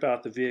to rip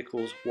out the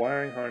vehicle's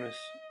wiring harness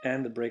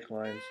and the brake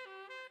lines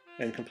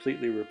and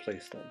completely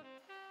replace them.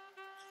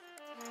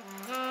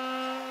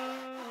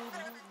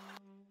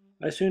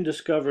 I soon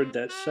discovered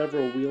that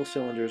several wheel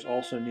cylinders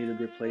also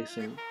needed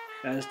replacing,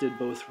 as did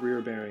both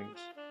rear bearings.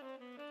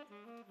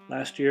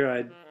 Last year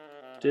I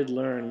did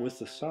learn with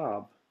the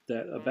Saab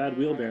that a bad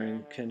wheel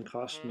bearing can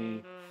cost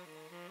me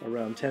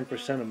around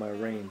 10% of my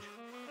range,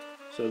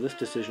 so this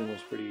decision was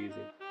pretty easy.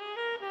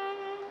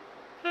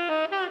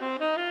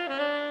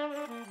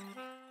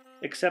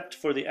 Except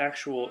for the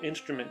actual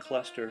instrument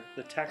cluster,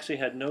 the taxi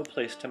had no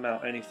place to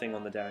mount anything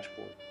on the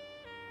dashboard.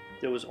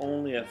 There was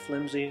only a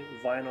flimsy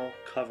vinyl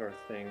cover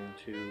thing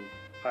to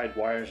hide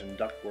wires and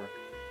ductwork.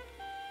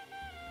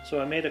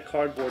 So I made a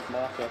cardboard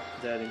mock-up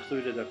that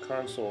included a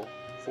console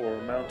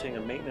for mounting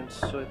a maintenance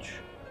switch,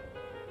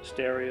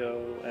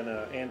 stereo, and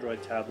an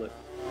Android tablet.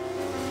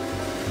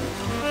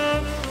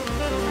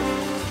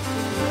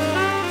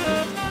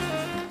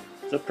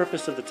 The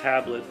purpose of the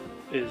tablet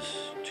is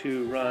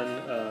to run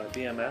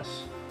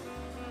VMS,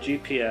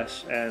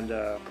 GPS, and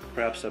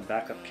perhaps a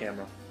backup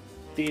camera.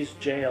 These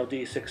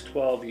JLD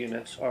 612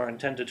 units are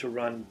intended to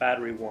run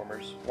battery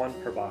warmers, one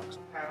per box.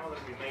 Panel that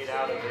we made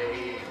out of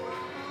a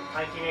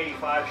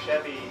 1985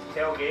 Chevy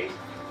tailgate.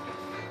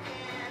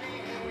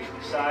 We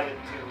decided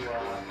to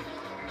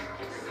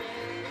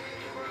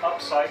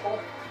upcycle.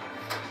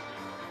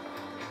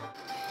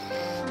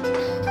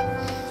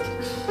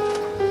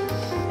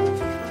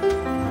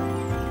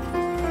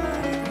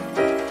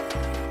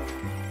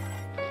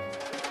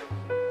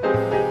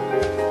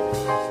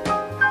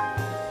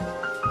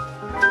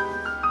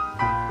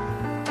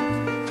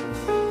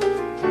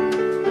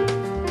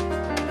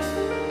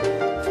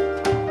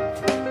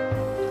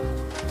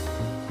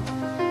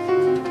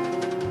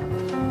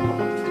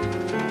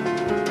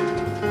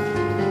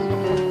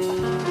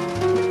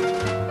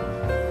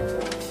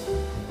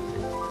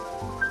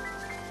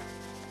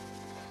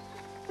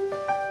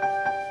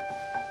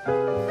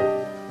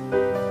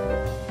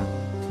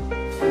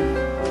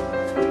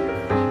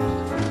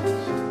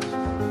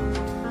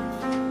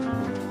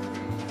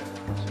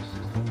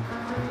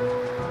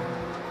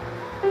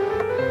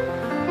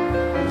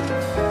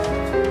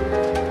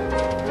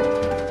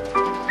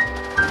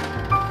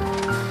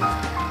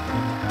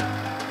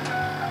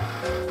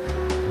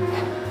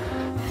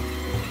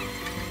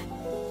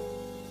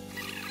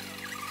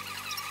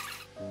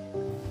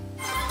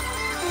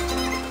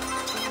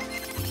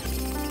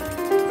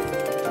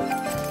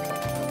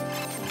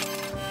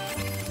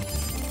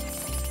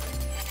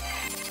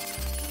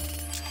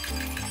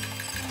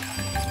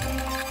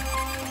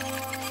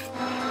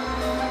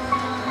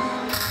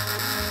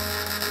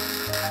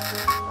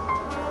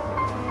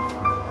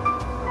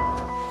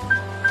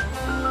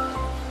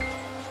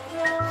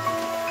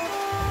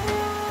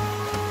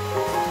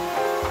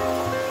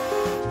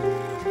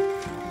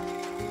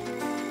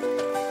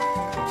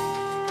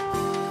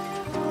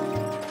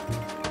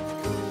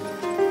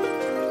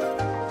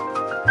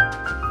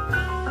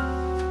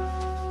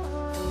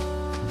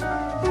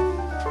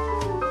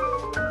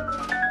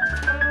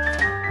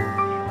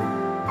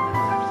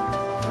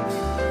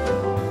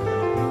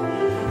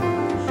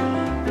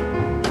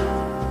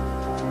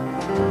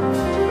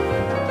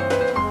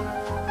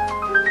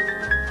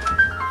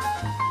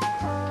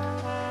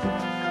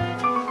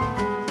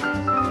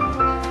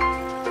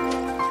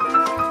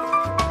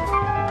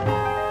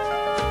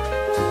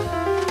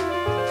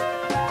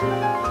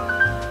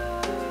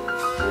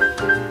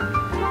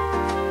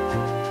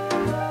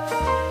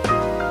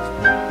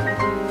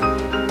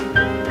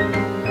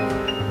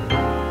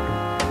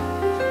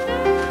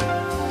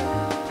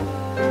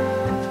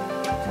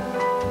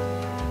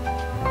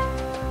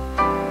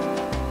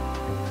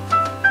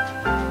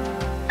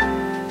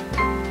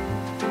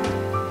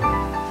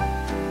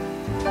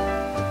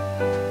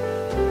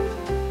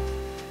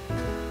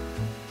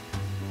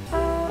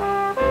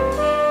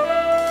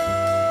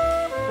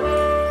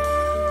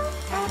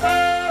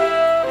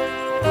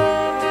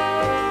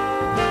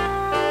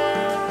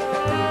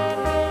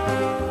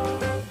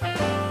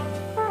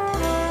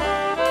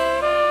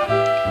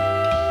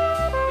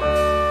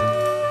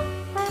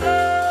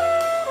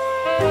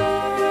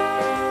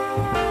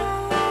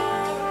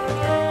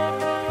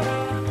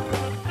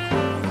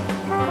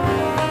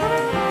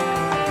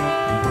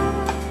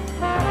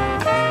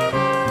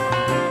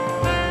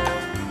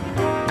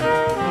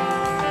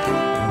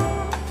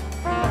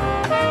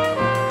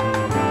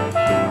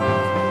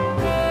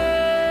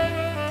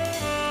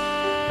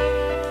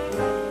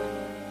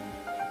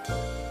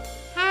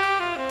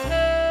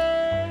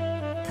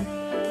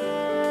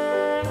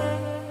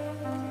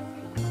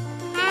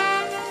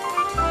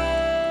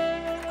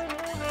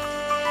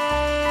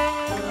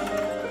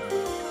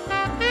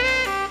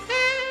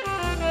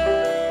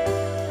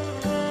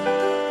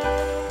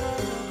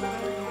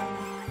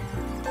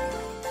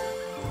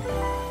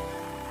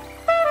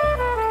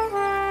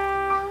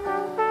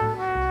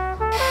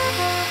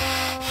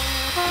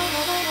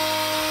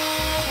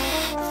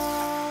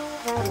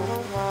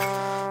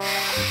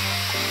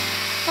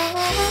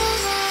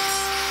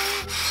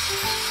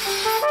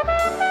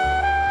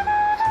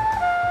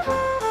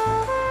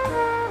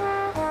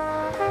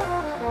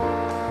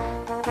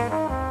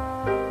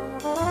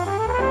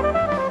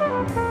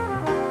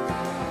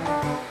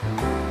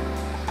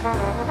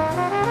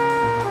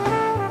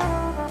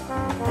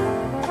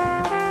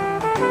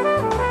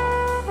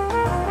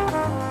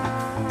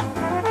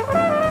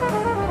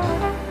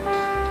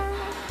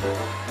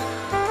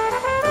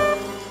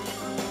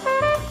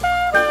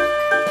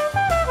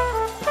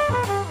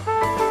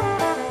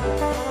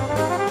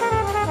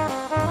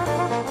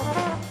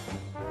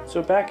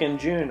 So back in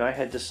June, I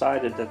had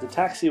decided that the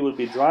taxi would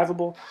be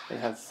drivable and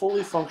have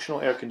fully functional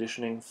air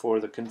conditioning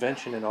for the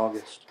convention in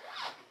August.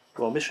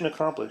 Well, mission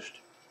accomplished.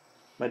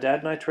 My dad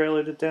and I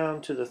trailered it down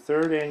to the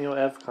 3rd annual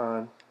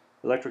EVCON,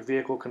 Electric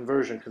Vehicle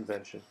Conversion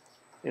Convention,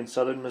 in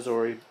southern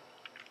Missouri,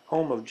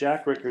 home of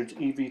Jack Rickard's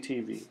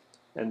EVTV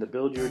and the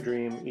Build Your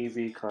Dream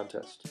EV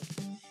contest.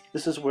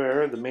 This is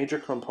where the major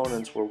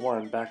components were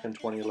won back in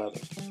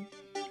 2011.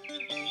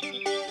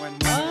 When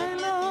my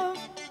love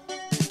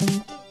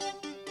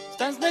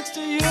stands next to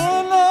your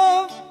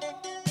love,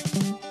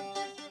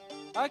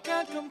 I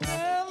can't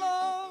compare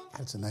love.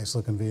 That's a nice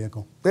looking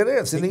vehicle. It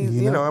is, and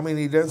he, I mean,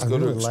 he does go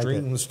really to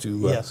extremes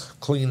to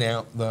clean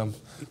out the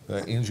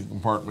engine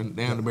compartment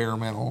down to bare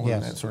metal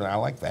and that sort of. I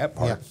like that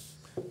part.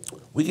 Yeah.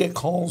 We get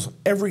calls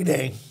every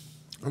day,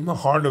 and the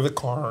heart of the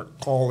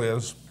call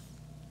is,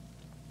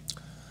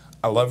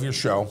 I love your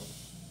show.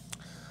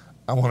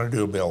 I want to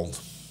do a build.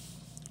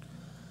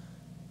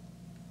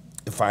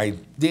 If I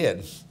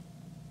did,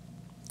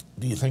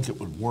 do you think it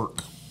would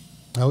work?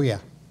 Oh yeah,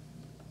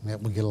 yeah,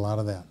 we get a lot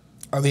of that.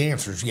 The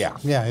answer is yeah.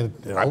 Yeah,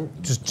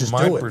 just from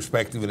my do it.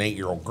 perspective, an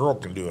 8-year-old girl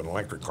can do an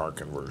electric car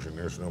conversion.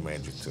 There's no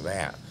magic to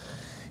that.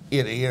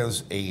 It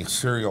is a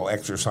serial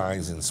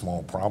exercise in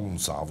small problem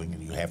solving,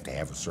 and you have to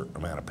have a certain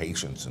amount of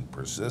patience and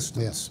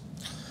persistence.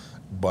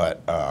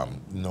 But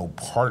no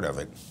part of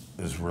it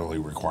is really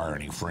require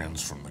any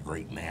friends from the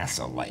great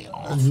NASA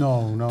layoff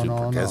to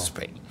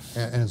participate.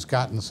 And it's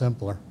gotten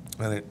simpler.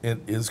 And it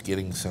is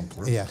getting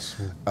simpler. Yes.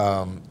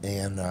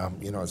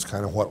 It's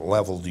kind of what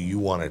level do you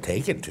want to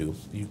take it to?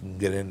 You can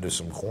get into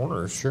some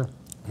corners. Sure.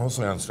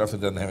 Mostly on stuff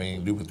that doesn't have anything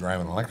to do with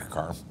driving an electric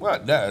car. Well,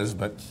 it does,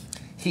 but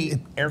heat,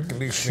 air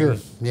conditioning.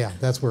 Sure. Yeah,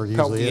 that's where it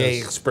usually Peltier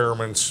is.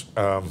 experiments.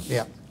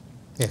 Yeah.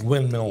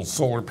 Windmills,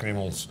 solar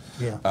panels.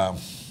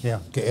 Yeah.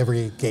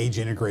 Every gauge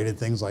integrated,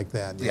 things like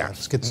that. Yeah.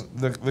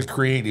 The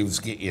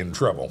creatives get you in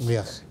trouble.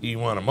 Yes. You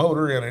want a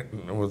motor in it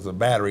with a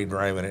battery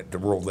driving it to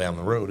roll down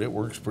the road. It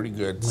works pretty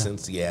good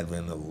since the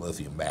advent of the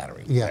lithium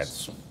battery.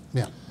 Yes.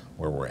 That's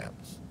where we're at.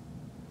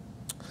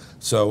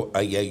 So,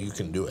 you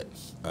can do it.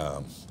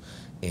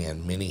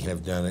 And many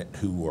have done it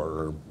who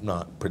are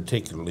not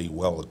particularly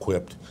well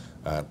equipped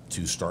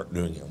to start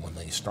doing it when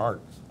they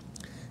start.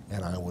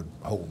 And I would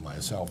hold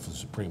myself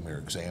as a premier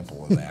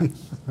example of that.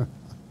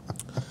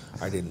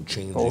 I didn't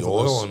change the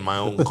oil in my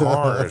own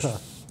cars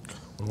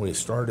when we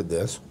started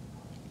this.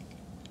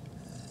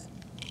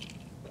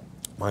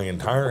 My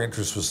entire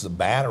interest was the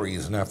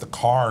batteries, not the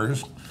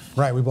cars.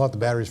 Right, we bought the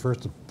batteries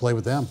first to play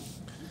with them.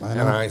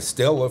 I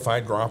still, if I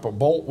drop a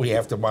bolt, we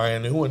have to buy a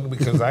new one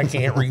because I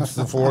can't reach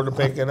the floor to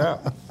pick it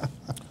up.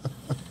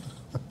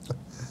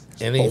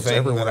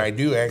 Anything that I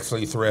do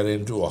actually thread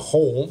into a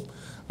hole,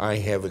 I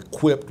have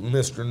equipped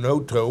Mr.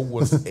 Noto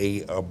with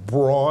a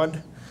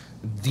broad,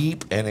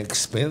 deep, and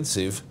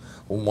expensive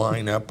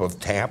lineup of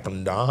tap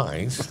and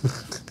dies,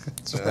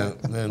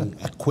 and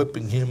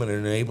equipping him and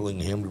enabling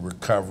him to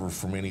recover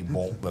from any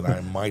bolt that I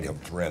might have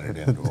threaded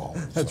into a hole.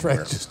 That's right,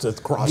 just a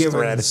cross Given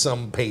thread.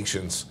 some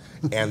patience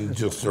and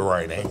just the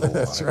right angle.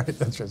 That's right.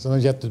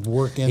 Sometimes you have to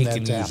work in that tap.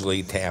 He can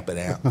usually tap it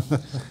out,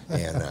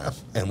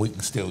 and we can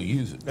still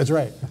use it. That's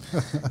right.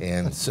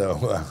 And so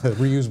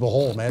reusable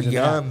hole. Imagine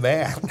beyond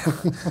that,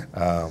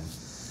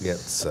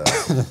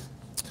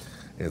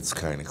 it's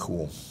kind of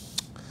cool.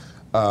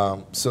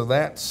 So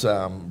that's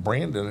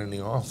Brandon in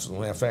the Austin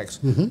FX.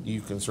 Mm-hmm. You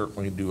can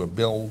certainly do a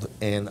build,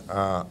 and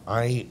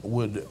I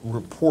would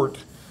report,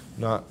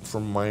 not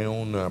from my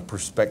own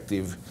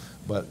perspective,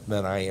 but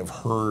that I have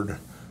heard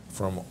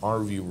from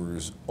our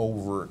viewers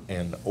over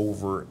and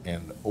over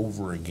and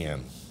over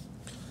again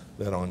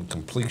that on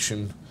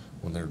completion,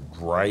 when they're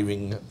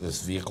driving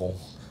this vehicle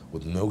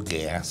with no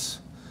gas,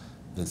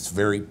 that's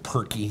very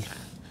perky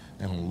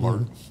and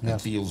alert,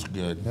 it feels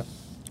good,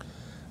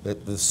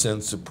 that the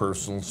sense of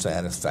personal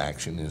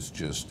satisfaction is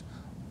just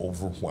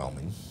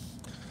overwhelming.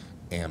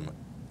 And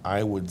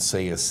I would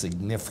say a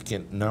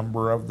significant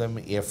number of them,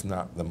 if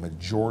not the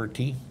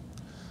majority,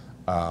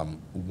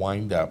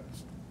 wind up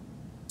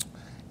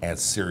as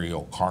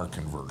serial car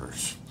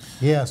converters.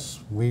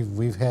 Yes,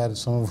 we've had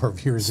some of our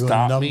viewers doing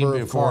a number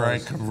of cars. Before I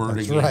convert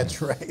again.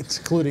 That's right,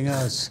 including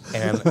us.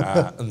 And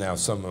now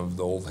some of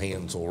the old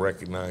hands will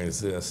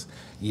recognize this.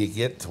 You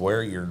get to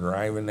where you're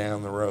driving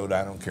down the road,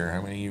 I don't care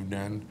how many you've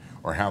done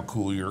or how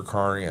cool your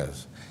car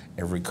is.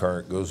 Every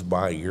car that goes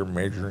by, you're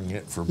measuring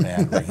it for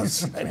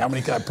batteries. Right. How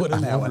many can I put in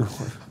that one?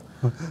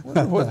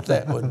 Wonder what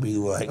that would be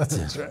like.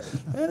 That's right.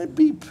 That'd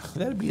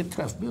be a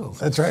tough build.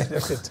 That's right.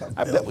 That'd be a tough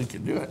I bet we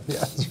could do it. Yeah,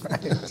 that's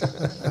right.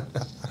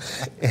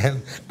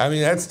 And I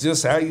mean, that's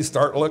just how you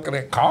start looking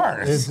at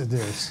cars. It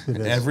is.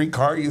 Every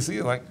car you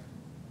see, like,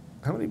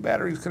 how many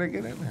batteries can I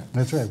get in there?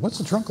 That's right. What's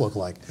the trunk look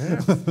like?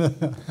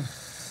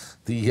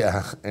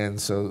 Yeah.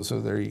 And so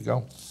there you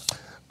go.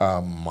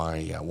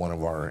 One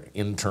of our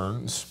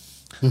interns.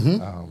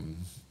 Mm-hmm.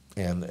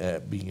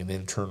 and being an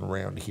intern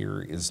around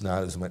here is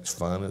not as much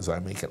fun as I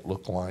make it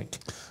look like.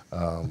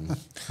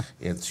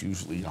 It's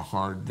usually a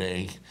hard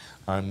day.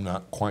 I'm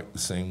not quite the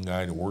same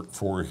guy to work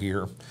for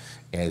here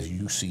as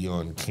you see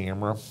on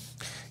camera,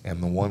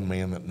 and the one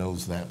man that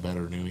knows that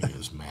better than me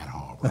is Matt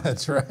Hauber.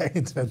 That's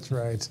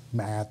right,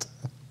 Matt.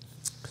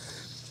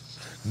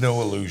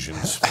 No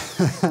illusions.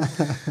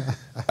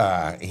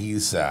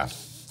 He's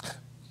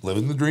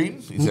living the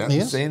dream. He's out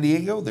in San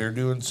Diego. They're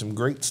doing some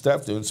great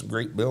stuff, doing some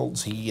great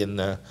builds. He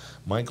and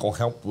Michael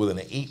helped with an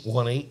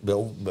 818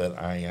 build, but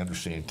I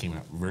understand it came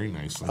out very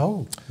nicely.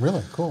 Oh,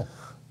 really? Cool.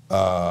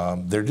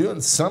 They're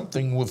doing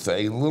something with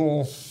a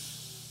little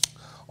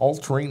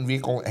all-terrain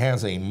vehicle that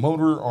has a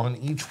motor on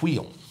each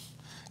wheel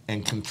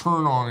and can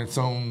turn on its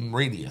own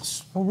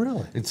radius. Oh,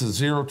 really? It's a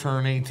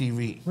zero-turn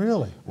ATV.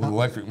 Really? With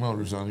electric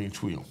motors on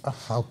each wheel.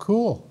 How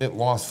cool. It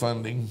lost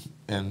funding,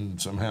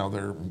 and somehow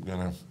they're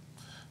going to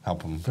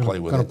help them play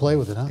with it. Going to play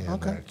with it, huh? And,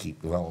 okay.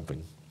 Keep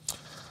developing.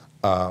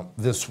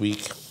 This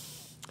week,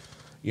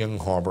 young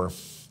Hauber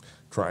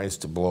tries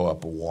to blow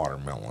up a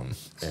watermelon.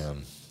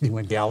 And he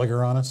went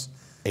Gallagher on us?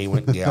 He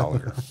went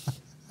Gallagher.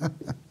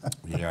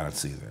 You got to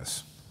see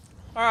this.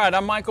 All right,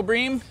 I'm Michael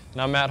Bream.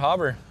 And I'm Matt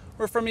Hauber.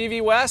 We're from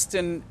EV West,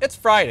 and it's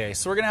Friday,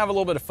 so we're going to have a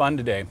little bit of fun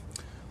today.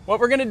 What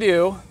we're going to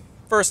do,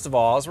 first of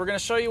all, is we're going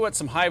to show you what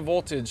some high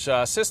voltage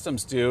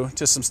systems do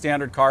to some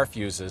standard car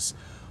fuses.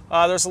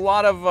 There's a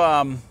lot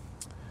of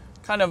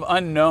kind of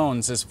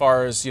unknowns as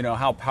far as, you know,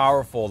 how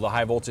powerful the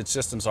high voltage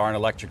systems are in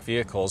electric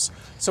vehicles.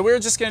 So we're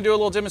just going to do a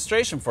little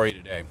demonstration for you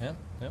today. Yeah.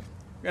 We're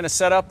going to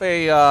set up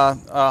a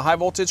high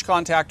voltage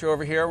contactor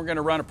over here. We're going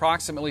to run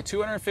approximately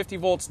 250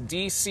 volts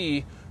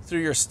DC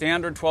through your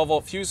standard 12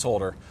 volt fuse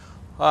holder.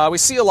 We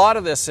see a lot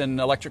of this in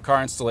electric car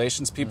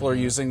installations. People are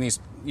using these,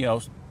 you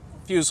know,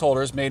 fuse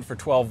holders made for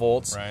 12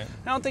 volts. Right.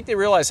 I don't think they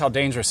realize how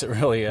dangerous it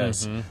really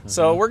is.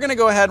 So we're going to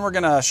go ahead and we're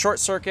going to short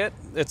circuit.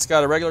 It's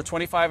got a regular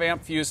 25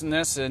 amp fuse in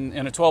this, and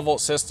in a 12 volt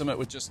system it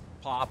would just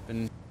pop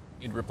and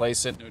you'd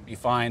replace it and it would be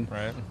fine.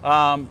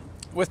 Right.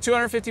 With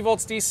 250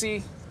 volts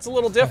DC, it's a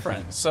little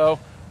different. So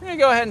we're going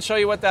to go ahead and show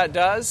you what that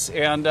does,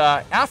 and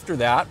after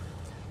that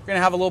we're going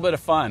to have a little bit of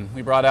fun.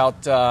 We brought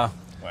out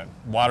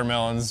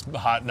watermelons,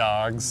 hot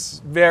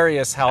dogs,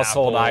 various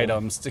household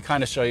items to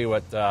kind of show you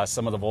what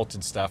some of the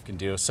voltage stuff can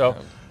do. So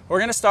we're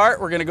going to start.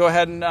 We're going to go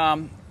ahead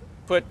and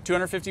put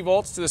 250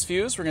 volts to this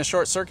fuse. We're going to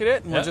short circuit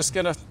it, and we're just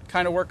going to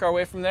kind of work our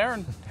way from there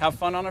and have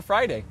fun on a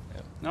Friday.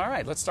 All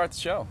right, let's start the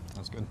show.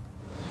 That's good.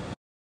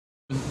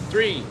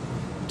 3,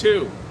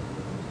 2.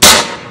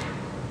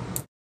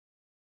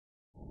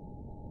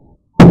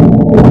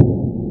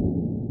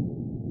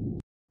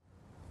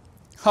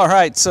 All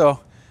right, so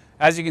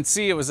as you can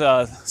see, it was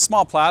a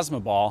small plasma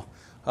ball.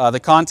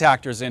 The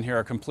contactors in here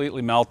are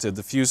completely melted.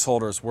 The fuse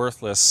holder is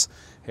worthless,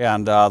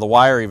 and the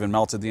wire even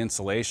melted the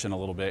insulation a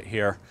little bit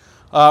here.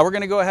 We're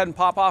going to go ahead and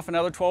pop off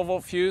another 12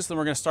 volt fuse, then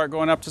we're going to start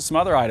going up to some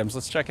other items.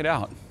 Let's check it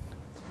out.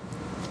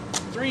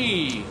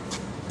 3,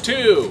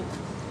 2.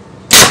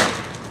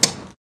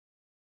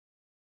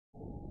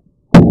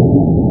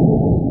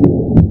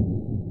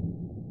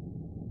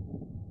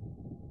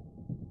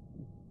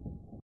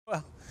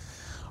 Well,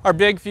 our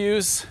big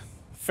fuse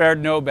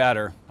fared no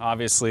better,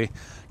 obviously.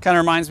 Kind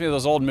of reminds me of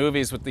those old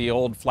movies with the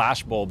old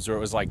flash bulbs where it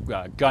was like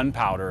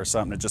gunpowder or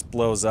something. It just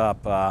blows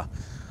up.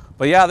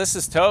 But yeah, this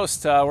is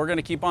toast. We're going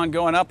to keep on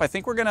going up. I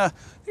think we're going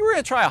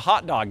to try a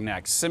hot dog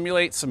next.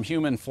 Simulate some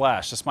human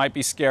flesh. This might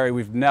be scary.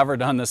 We've never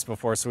done this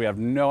before, so we have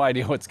no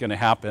idea what's going to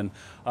happen.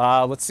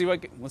 Let's see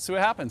what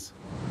happens.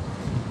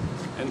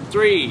 And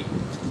 3,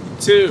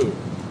 2.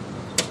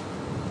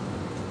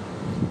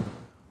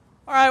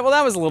 All right, well,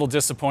 that was a little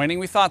disappointing.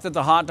 We thought that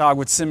the hot dog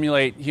would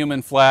simulate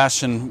human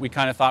flesh, and we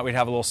kind of thought we'd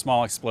have a little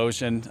small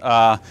explosion,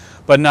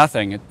 but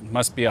nothing. It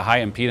must be a high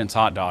impedance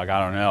hot dog.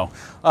 I don't know.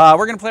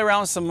 We're going to play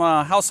around with some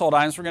household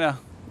items. We're going to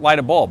light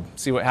a bulb,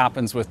 see what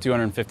happens with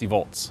 250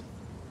 volts.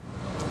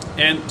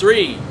 And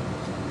 3,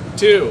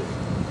 2.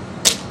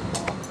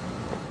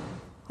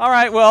 All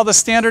right, well, the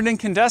standard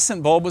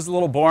incandescent bulb was a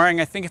little boring.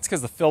 I think it's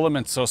because the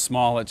filament's so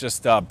small it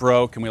just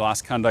broke and we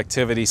lost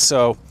conductivity.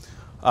 So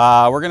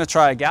we're going to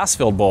try a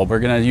gas-filled bulb. We're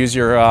going to use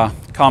your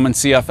common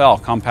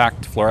CFL,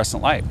 compact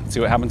fluorescent light. See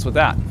what happens with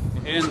that.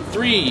 In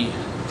 3,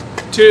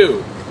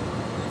 2.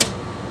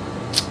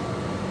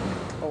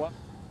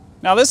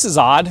 Now this is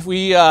odd.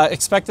 We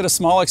expected a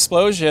small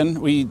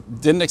explosion. We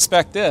didn't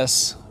expect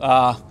this.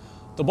 The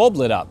bulb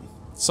lit up.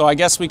 So I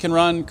guess we can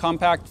run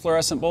compact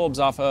fluorescent bulbs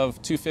off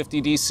of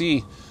 250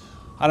 DC.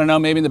 I don't know,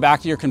 maybe in the back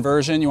of your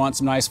conversion you want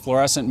some nice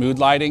fluorescent mood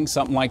lighting,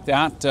 something like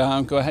that.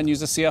 Go ahead and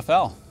use a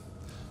CFL.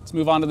 Let's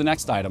move on to the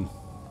next item.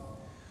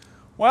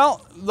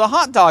 Well, the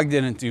hot dog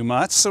didn't do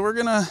much, so we're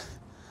gonna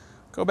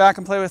go back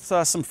and play with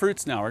some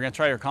fruits now. We're gonna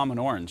try your common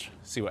orange,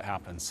 see what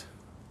happens.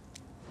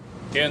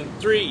 In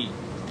 3,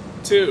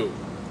 2.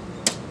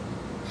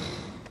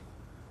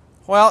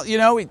 Well, you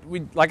know,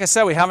 we like I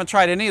said, we haven't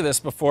tried any of this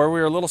before. We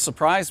were a little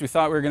surprised. We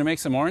thought we were gonna make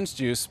some orange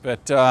juice,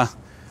 but I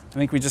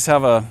think we just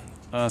have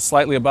a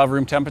slightly above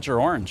room temperature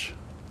orange.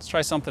 Let's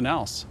try something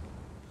else.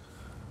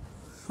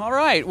 All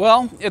right,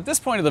 well, at this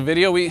point of the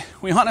video, we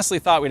honestly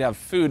thought we'd have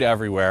food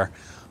everywhere.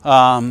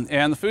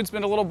 And the food's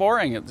been a little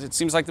boring. It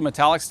seems like the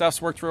metallic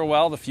stuff's worked real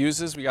well. The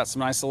fuses, we got some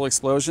nice little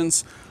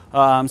explosions.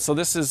 So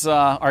this is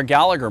our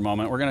Gallagher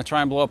moment. We're gonna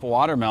try and blow up a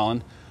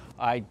watermelon.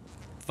 I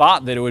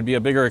thought that it would be a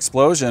bigger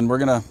explosion. We're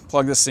gonna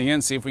plug this thing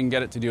in, see if we can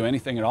get it to do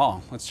anything at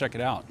all. Let's check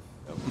it out.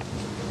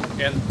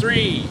 And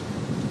 3,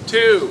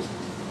 2.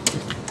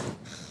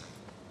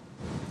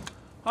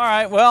 All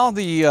right, well,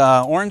 the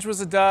orange was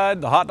a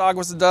dud, the hot dog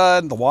was a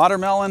dud, the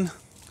watermelon,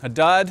 a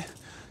dud.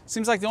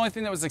 Seems like the only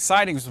thing that was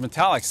exciting was the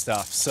metallic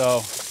stuff,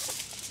 so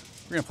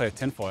we're gonna play with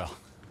tinfoil.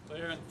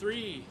 Clear in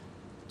 3,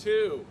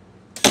 2.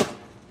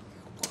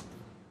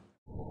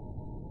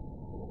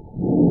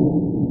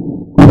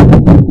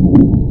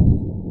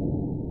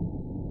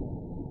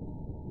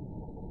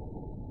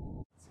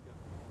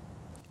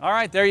 All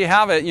right, there you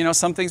have it. You know,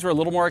 some things were a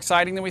little more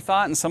exciting than we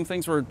thought, and some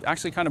things were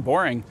actually kind of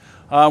boring.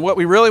 What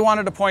we really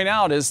wanted to point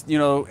out is, you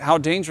know, how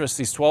dangerous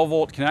these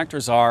 12-volt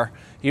connectors are.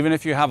 Even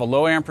if you have a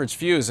low amperage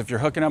fuse, if you're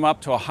hooking them up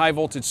to a high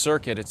voltage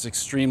circuit, it's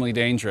extremely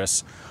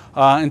dangerous.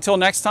 Until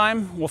next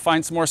time, we'll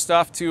find some more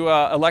stuff to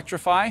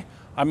electrify.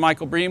 I'm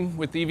Michael Bream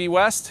with EV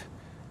West,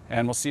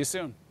 and we'll see you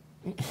soon.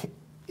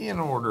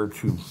 In order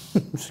to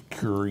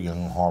secure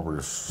young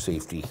Hauber's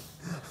safety,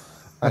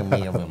 I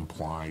may have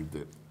implied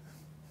that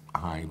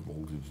high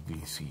voltage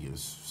DC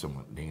is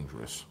somewhat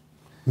dangerous.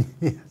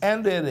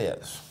 And it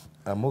is,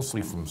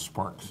 mostly from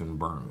sparks and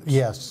burns.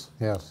 Yes,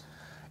 yes.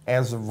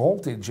 As a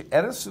voltage,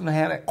 Edison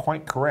had it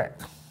quite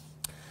correct.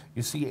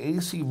 You see,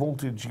 AC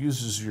voltage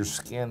uses your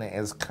skin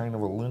as kind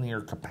of a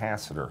linear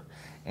capacitor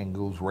and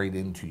goes right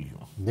into you.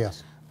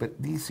 Yes.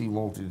 But DC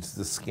voltage,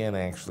 the skin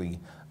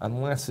actually,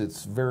 unless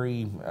it's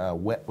very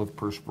wet with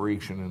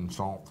perspiration and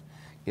salt,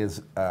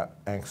 is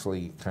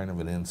actually kind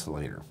of an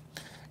insulator.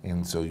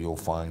 And so you'll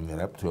find that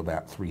up to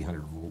about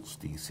 300 volts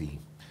DC,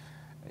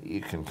 you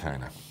can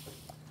kind of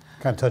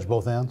touch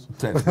both ends.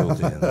 Touch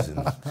both ends,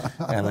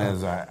 and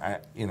as I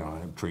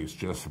traced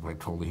Joseph, I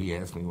told him, he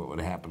asked me what would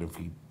happen if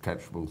he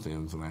touched both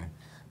ends, and I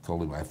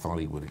told him I thought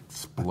he would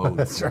explode.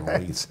 That's from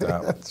right.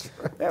 That's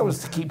right. That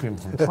was to keep him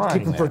from Keep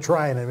trying. him from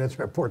trying it. That's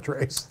right. Poor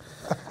Trace.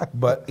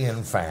 But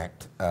in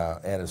fact,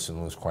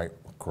 Edison was quite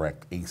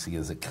correct. AC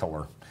is a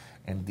killer,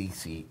 and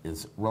DC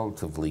is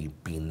relatively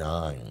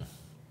benign.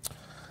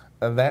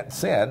 That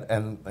said,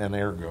 and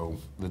ergo,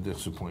 the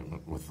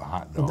disappointment with the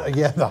hot dog.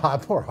 Yeah, poor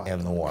hot dog.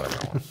 And the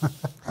watermelon.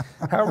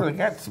 However, they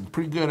got some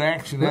pretty good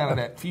action out of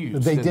that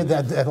fuse. They did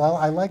that.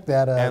 I like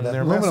that. And that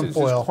their aluminum message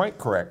foil. is quite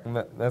correct. And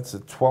that's a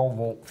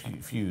 12-volt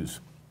fuse.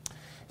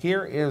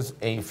 Here is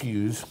a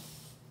fuse.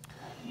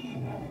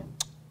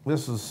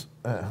 This is,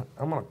 I'm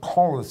going to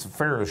call this a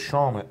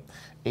Ferris-Shawmut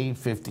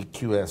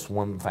A50QS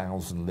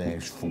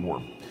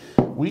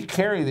 1000-4. We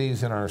carry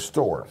these in our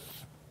store.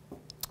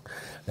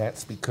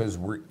 That's because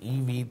we're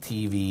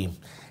EVTV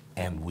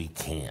and we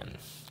can.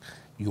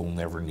 You'll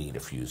never need a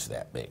fuse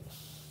that big.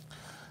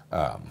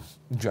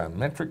 John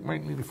Metric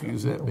might need a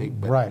fuse that big,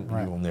 but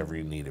you'll never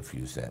need a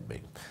fuse that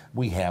big.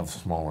 We have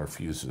smaller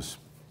fuses.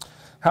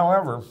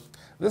 However,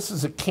 this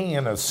is a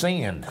can of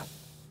sand.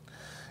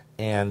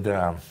 And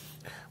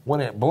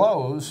when it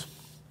blows,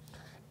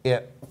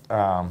 it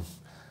kind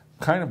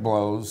of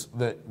blows.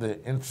 The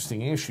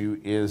interesting issue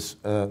is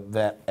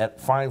that at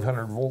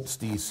 500 volts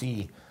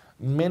DC,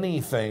 many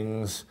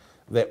things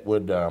that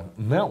would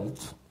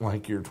melt,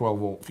 like your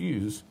 12-volt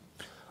fuse,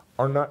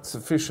 are not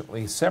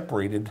sufficiently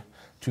separated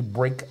to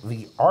break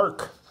the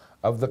arc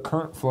of the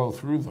current flow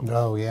through them.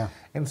 Oh, yeah.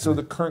 And so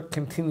the current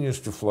continues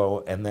to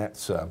flow, and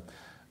that's, of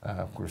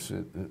course,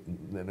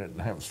 they didn't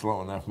have a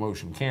slow enough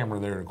motion camera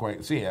there to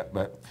quite see it,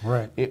 but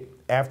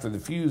after the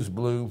fuse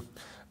blew,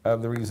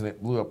 the reason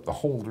it blew up the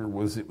holder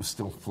was it was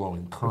still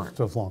flowing current.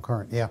 Still flowing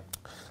current, yeah.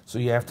 So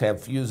you have to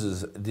have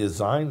fuses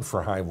designed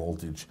for high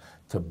voltage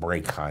to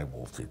break high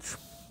voltage.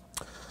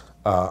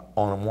 On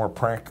a more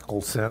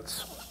practical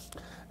sense,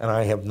 and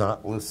I have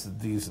not listed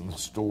these in the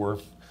store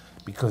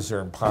because they're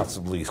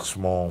impossibly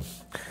small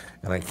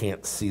and I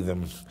can't see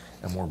them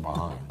and we're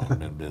behind. I've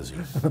been busy.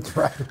 That's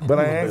right. But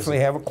I actually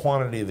have a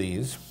quantity of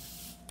these.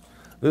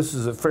 This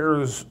is a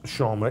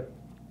Ferris-Shawmut,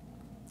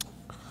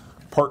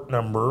 part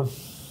number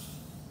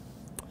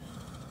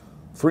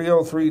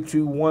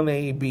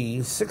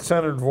 30321AB,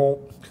 600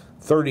 volt,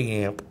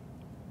 30 amp,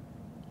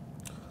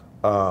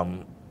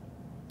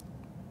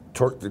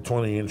 torque to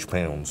 20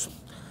 inch-pounds.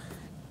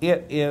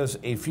 It is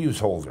a fuse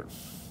holder.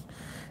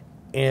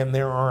 And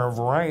there are a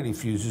variety of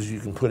fuses you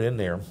can put in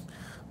there.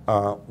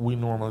 We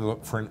normally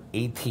look for an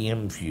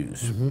ATM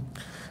fuse.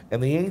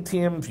 And the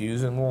ATM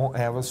fuse, and we'll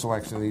have a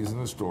selection of these in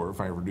the store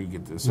if I ever do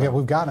get this. Yeah,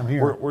 we've got them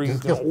here. Where you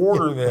can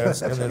order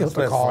this and then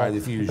specify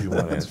the fuse you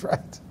want in. That's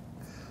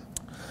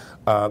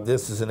right.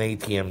 This is an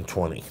ATM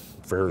 20,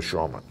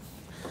 Ferris-Shawmut.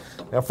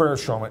 Now,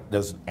 Ferris-Shawmut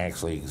doesn't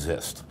actually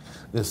exist.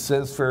 This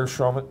says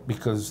Ferris-Shawmut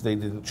because they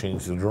didn't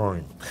change the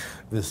drawing.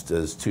 This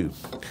does too.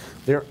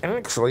 They're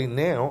actually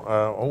now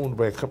owned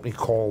by a company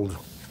called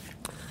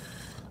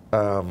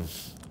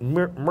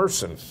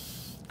Mersen,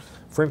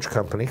 French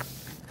company,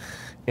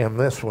 And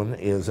this one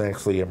is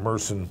actually a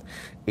Merson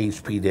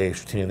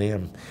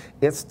HP-10M.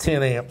 It's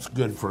 10 amps,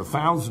 good for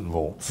 1,000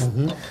 volts.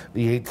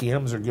 The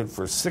ATMs are good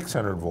for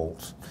 600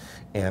 volts.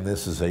 And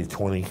this is a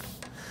 20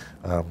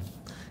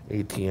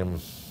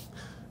 ATM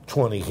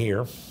 20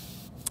 here.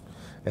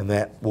 And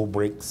that will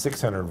break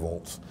 600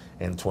 volts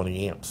and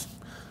 20 amps.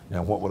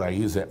 Now, what would I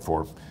use that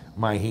for?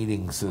 My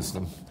heating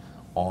system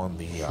on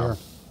the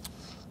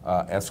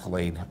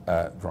Escalade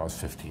draws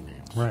 15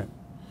 amps. Right.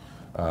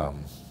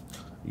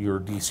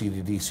 Your DC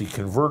to DC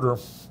converter,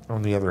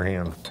 on the other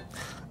hand,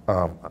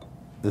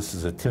 this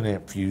is a 10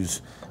 amp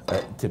fuse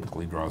that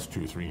typically draws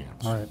 2 or 3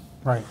 amps. Right,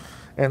 right.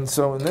 And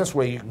so in this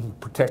way you can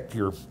protect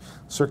your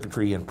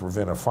circuitry and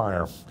prevent a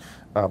fire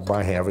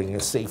by having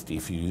a safety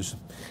fuse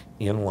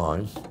in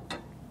line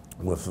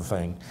with the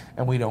thing.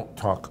 And we don't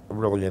talk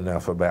really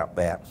enough about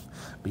that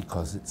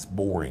because it's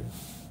boring.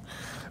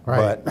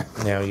 Right.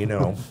 But now, you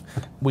know,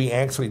 we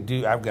actually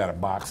do. I've got a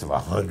box of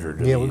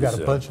 100 of yeah, these, we've got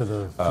a bunch of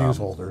the fuse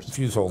holders.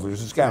 Fuse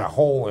holders. It's got a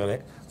hole in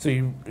it, so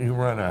you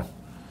run a...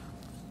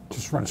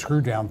 Just run a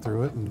screw down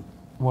through it. And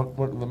what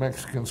do the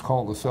Mexicans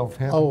call the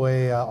self-tapping? oh,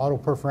 a auto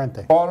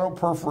perforante. Auto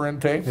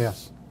perforante.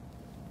 Yes.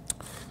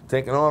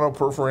 Take an auto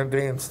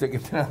perforante and stick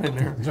it down in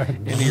there,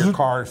 into your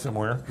car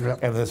somewhere,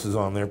 and this is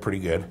on there pretty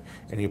good.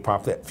 And you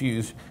pop that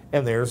fuse,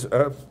 and there's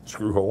a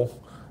screw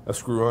hole, a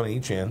screw on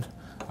each end.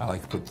 I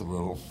like to put the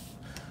little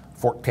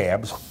fork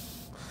tabs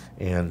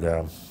and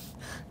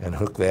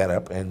hook that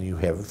up, and you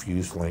have a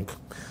fused link.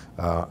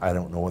 I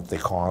don't know what they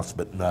cost,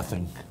 but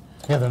nothing.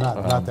 Yeah, they're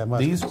not that much.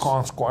 These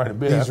cost quite a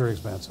bit. These are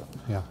expensive.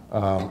 Yeah.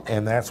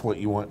 And that's what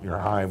you want your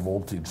high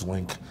voltage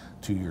link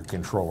to your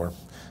controller,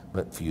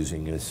 but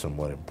fusing is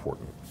somewhat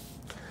important.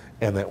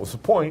 And that was the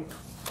point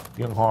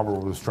young Harbor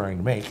was trying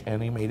to make,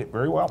 and he made it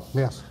very well.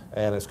 Yes.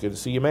 And it's good to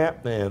see you,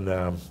 Matt,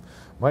 and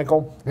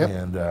Michael,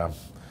 and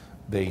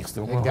they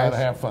still know how to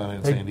have fun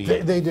in San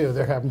Diego. They do.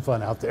 They're having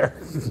fun out there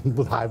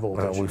with high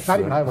voltage. Not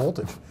even high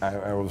voltage.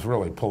 I was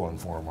really pulling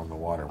for them on the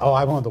watermelon. Oh,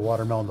 I wanted the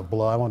watermelon to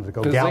blow. I wanted to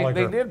go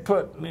Gallagher. They did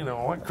put, you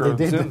know,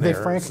 electrodes in there. They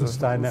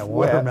Frankenstein that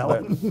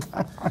watermelon.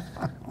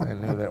 I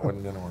knew that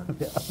wasn't going to work.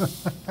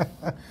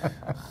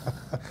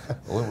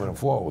 Aluminum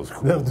foil was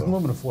cool. The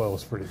aluminum foil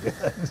was pretty good.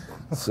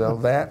 So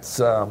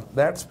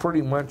that's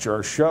pretty much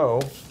our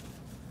show.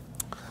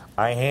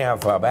 I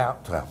have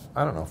about,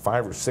 I don't know,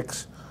 5 or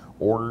 6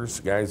 orders.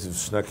 Guys have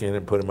snuck in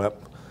and put them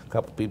up. A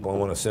couple people I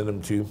want to send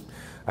them to.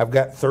 I've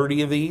got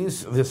 30 of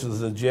these. This is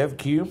the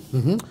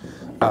JevQ.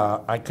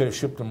 I could have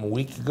shipped them a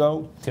week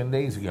ago, 10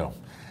 days ago.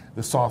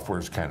 The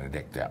software's kind of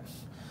dicked up.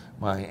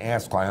 My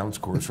ass clowns,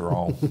 of course, are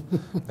all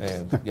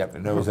got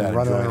their nose out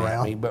of joint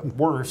at me. But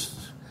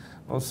worse,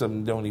 most of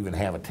them don't even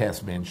have a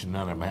test bench, and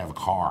none of them have a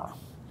car.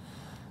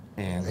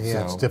 And yeah,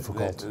 so it's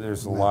difficult.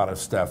 There's a lot of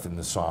stuff in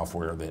the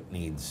software that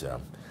needs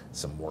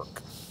some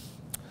work.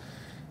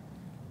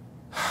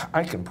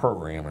 I can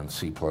program in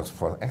C++.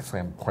 Actually,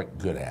 I'm quite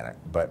good at it,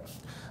 but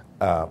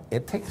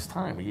it takes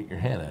time to get your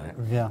head in it.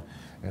 Yeah.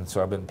 And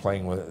so I've been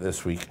playing with it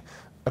this week.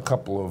 A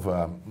couple of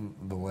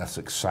the less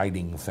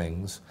exciting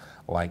things,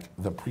 like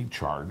the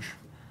pre-charge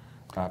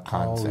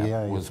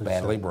concept was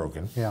badly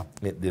broken. Yeah.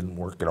 It didn't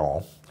work at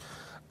all.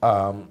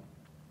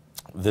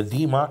 The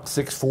DMOC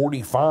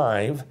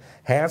 645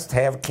 has to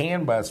have a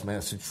CAN bus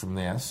message from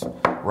this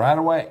right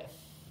away.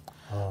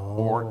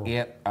 Or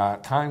it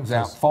times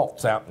out,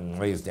 faults out, and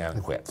lays down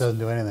and quits. Doesn't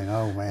do anything.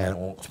 Oh, man. And it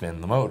won't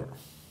spin the motor.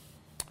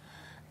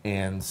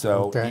 And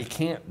so you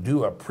can't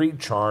do a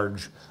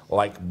pre-charge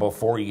like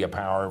before you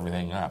power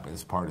everything up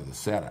as part of the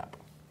setup.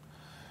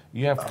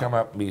 You have to come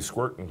up and be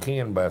squirting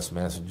CAN bus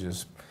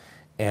messages.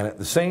 And at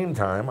the same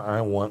time, I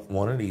want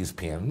one of these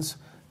pins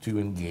to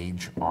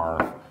engage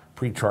our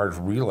pre-charge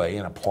relay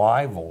and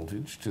apply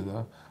voltage to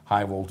the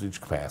high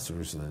voltage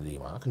capacitors in the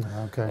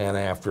DMOC. Okay. And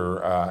after,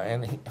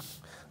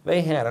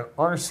 they had an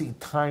RC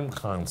time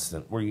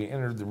constant where you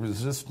entered the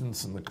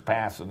resistance and the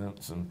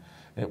capacitance, and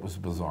it was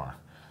bizarre.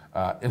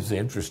 It was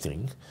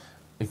interesting,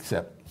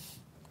 except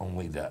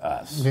only to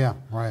us. Yeah,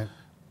 right.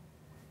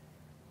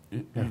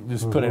 You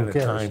just put in a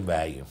time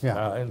value.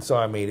 Yeah. And so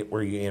I made it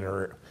where you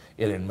enter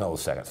it in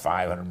milliseconds,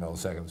 500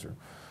 milliseconds or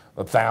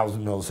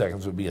 1,000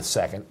 milliseconds would be a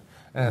second.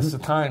 And it's the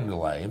time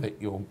delay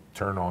that you'll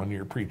turn on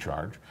your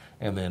pre-charge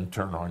and then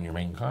turn on your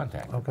main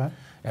contact. Okay.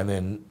 And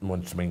then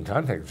once the main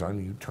contact is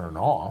on, you turn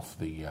off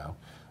the,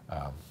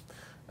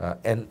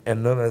 and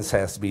none of this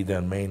has to be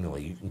done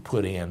manually. You can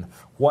put in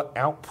what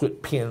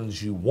output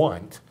pins you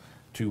want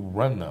to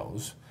run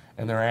those,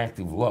 and they're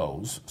active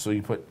lows. So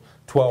you put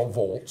 12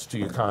 volts to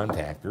your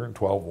contactor and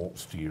 12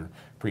 volts to your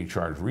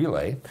pre-charge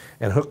relay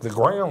and hook the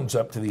grounds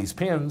up to these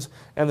pins,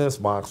 and this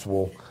box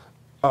will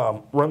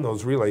run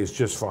those relays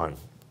just fine.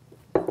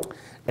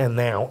 And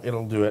now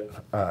it'll do it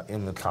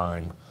in the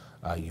time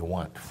you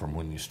want from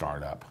when you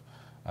start up.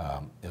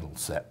 It'll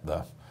set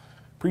the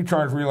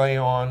pre-charge relay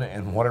on,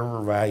 and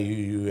whatever value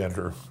you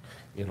enter,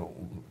 it'll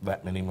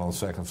that many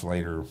milliseconds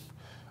later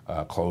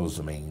close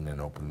the main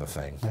and open the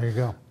thing. There you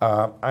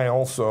go. I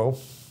also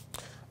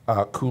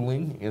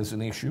cooling is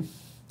an issue,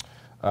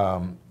 but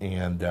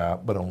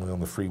only on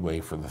the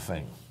freeway for the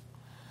thing.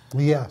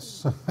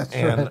 Yes, that's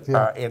and right,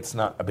 yeah. it's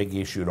not a big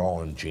issue at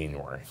all in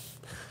January.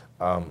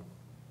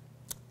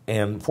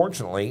 And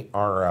fortunately,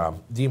 our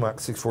DMOC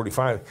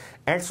 645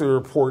 actually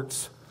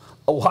reports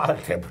a lot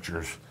of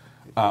temperatures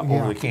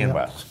over the CAN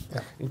bus,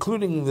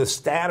 including the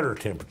stator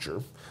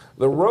temperature,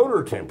 the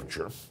rotor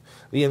temperature,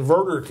 the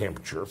inverter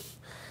temperature,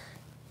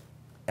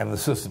 and the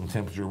system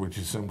temperature, which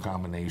is some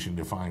combination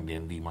defined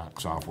in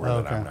DMOC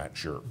software that I'm not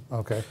sure.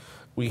 Okay.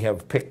 We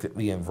have picked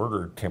the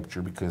inverter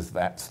temperature because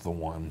that's the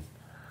one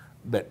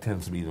that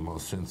tends to be the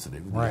most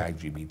sensitive, the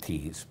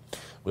IGBTs.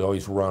 We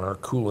always run our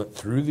coolant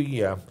through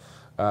the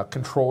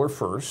controller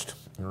first,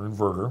 or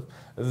inverter,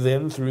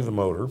 then through the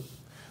motor.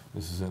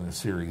 This is in a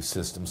series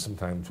system.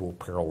 Sometimes we'll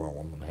parallel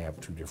them and have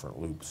two different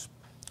loops.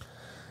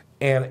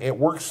 And it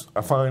works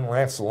fine,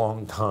 lasts a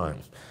long time.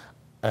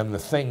 And the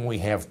thing, we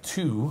have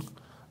two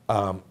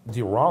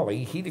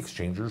Raleigh heat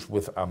exchangers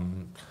with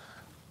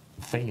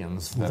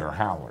fans that are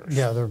howlers.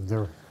 Yeah,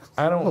 they're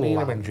I don't need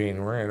them in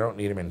January. I don't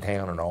need them in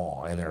town at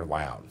all, and they're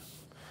loud.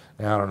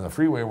 Now, out on the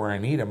freeway where I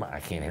need them, I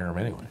can't hear them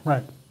anyway.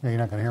 Right. Yeah, you're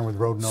not going to hear them with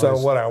road noise. So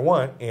what I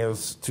want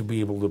is to be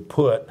able to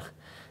put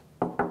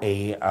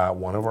a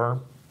one of our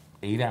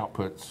 8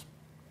 outputs,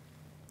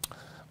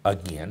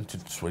 again, to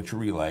switch a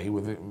relay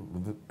with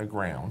a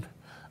ground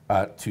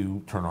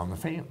to turn on the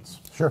fans.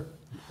 Sure.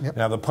 Yep.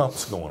 Now, the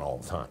pump's going all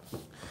the time,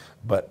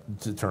 but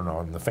to turn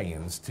on the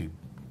fans to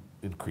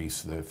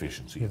increase the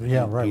efficiency of the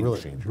heat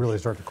exchangers. Really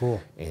start to cool.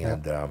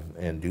 And,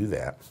 and do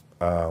that.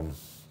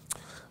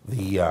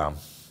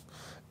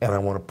 And I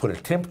want to put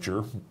a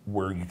temperature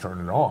where you turn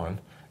it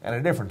on and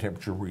a different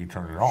temperature where you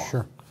turn it off.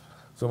 Sure.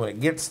 So when it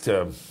gets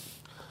to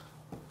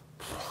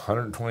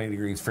 120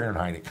 degrees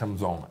Fahrenheit, it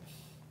comes on.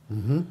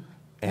 Mm-hmm.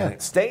 And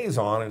it stays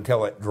on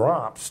until it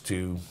drops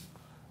to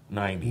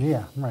 90.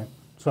 Yeah, right.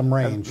 Some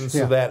range. And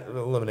so that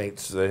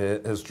eliminates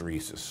the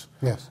hysteresis.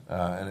 Yes.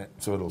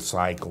 So it'll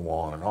cycle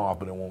on and off,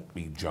 but it won't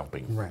be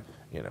jumping. Right.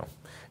 You know.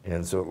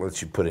 And so it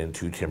lets you put in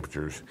 2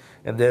 temperatures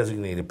and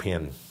designate a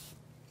pin.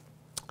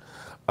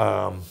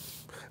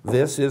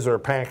 This is our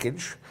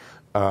package.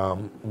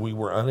 We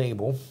were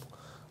unable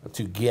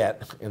to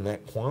get, in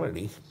that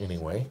quantity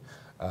anyway,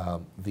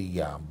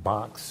 the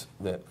box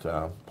that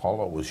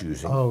Paula was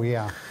using. Oh,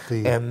 yeah.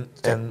 And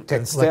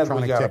instead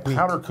we got a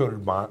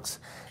powder-coated box,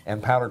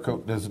 and powder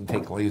coat doesn't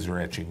take laser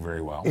etching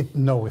very well.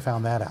 No, we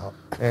found that out.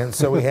 And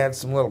so we had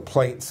some little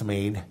plates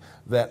made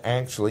that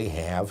actually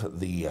have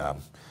the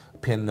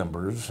pin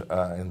numbers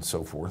and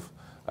so forth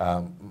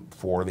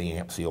for the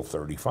AMP Seal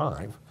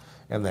 35,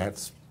 and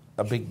that's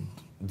a big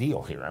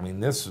deal here. I mean,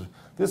 this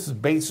is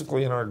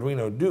basically an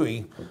Arduino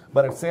DUI,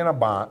 but it's in a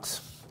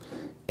box,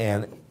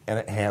 and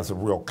it has a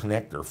real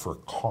connector for a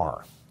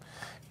car.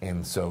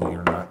 And so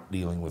you're not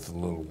dealing with the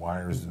little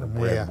wires in the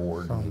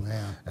breadboard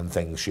and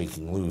things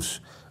shaking loose.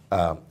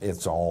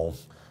 It's all,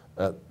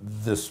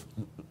 this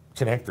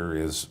connector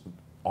is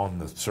on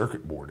the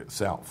circuit board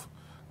itself.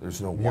 There's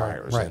no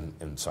wires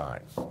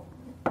inside.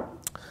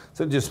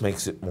 So it just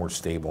makes it more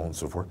stable and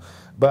so forth.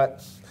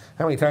 But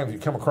how many times you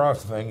come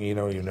across the thing, you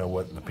know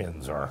what the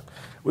pins are.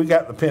 We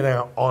got the pin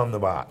out on the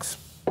box.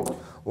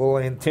 Little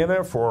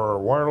antenna for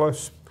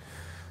wireless.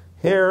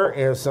 Here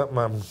is something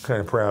I'm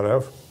kind of proud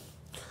of.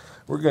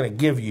 We're going to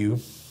give you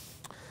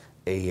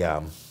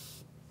a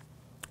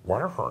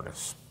wire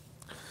harness.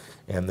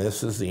 And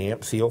this is the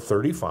AMP Seal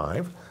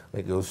 35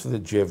 that goes to the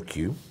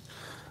JevQ.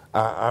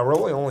 I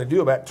really only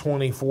do about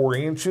 24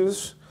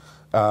 inches,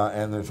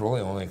 and there's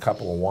really only a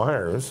couple of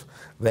wires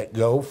that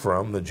go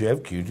from the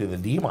JevQ to the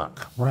DMOC.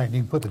 Right,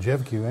 you can put the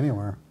JevQ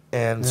anywhere.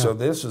 And so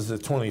this is the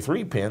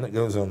 23 pin that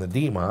goes on the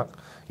DMOC.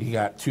 You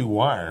got 2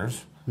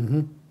 wires.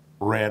 Mm-hmm.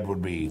 Red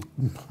would be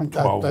 12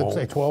 volts.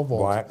 I'd say 12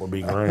 volts. Black would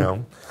be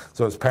ground.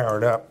 So it's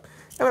powered up.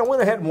 And I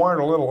went ahead and wired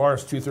a little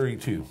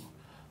RS-232.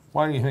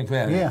 Why do you think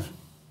that is?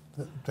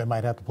 They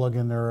might have to plug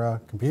in their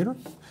computer?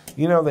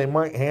 You know, they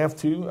might have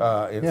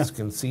to. It's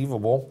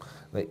conceivable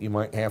that you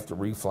might have to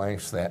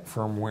reflash that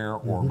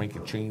firmware or make a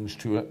change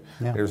to it.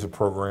 Yeah. There's a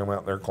program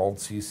out there called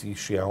CC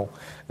Shell.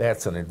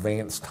 That's an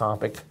advanced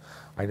topic.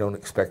 I don't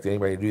expect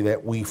anybody to do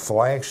that. We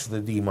flash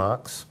the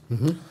DMOCs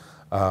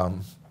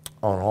on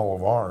all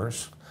of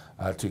ours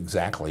to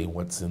exactly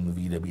what's in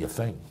the VW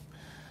thing.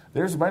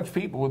 There's a bunch of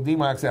people with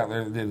DMOCs out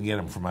there that didn't get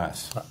them from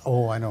us.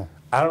 Oh, I know.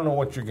 I don't know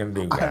what you're going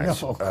to do,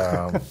 guys.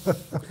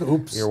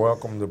 Oops. You're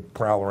welcome to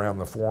prowl around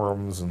the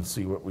forums and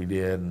see what we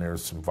did, and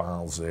there's some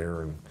files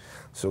there and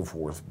so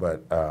forth,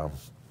 but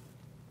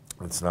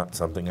it's not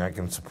something I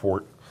can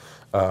support.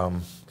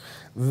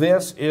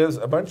 This is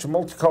a bunch of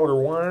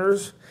multicolor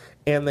wires,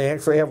 and they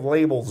actually have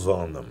labels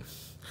on them.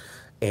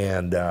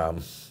 And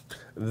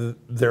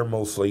they're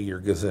mostly your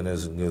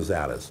gazenas and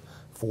gazatas.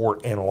 4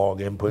 analog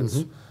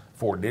inputs,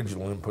 4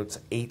 digital inputs,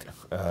 8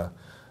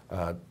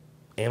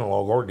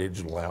 analog or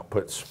digital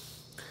outputs,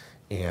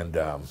 and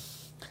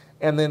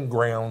then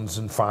grounds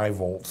and 5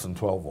 volts and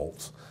 12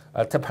 volts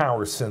to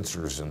power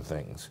sensors and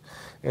things.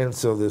 And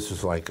so this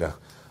is like a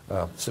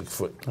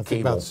 6-foot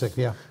cable,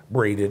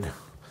 braided,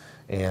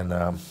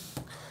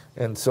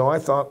 and so I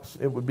thought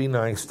it would be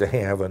nice to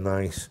have a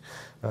nice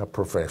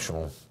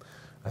professional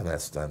and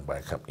that's done by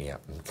a company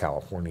out in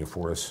California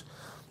for us.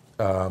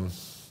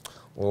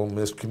 Little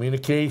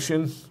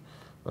miscommunication.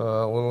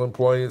 Little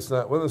employee that's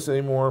not with us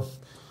anymore.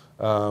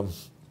 But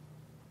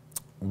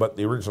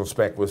the original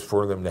spec was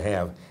for them to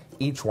have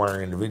each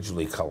wire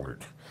individually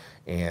colored.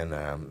 And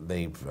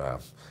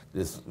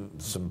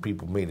some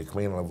people made a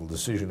command level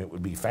decision it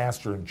would be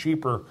faster and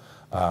cheaper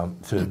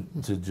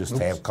to just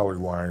have colored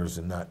wires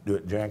and not do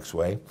it Jack's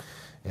way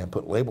and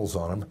put labels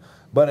on them.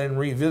 But in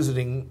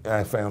revisiting,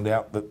 I found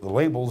out that the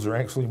labels are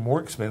actually more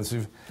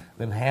expensive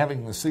than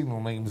having the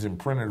signal names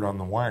imprinted on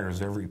the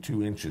wires every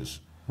 2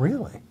 inches.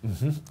 Really?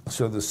 Mm-hmm.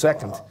 So the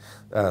second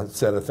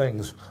set of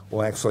things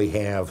will actually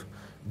have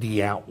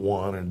D out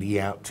 1 and D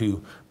out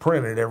 2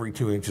 printed every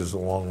 2 inches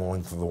along the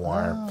length of the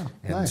wire,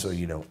 and nice. so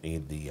you don't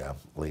need the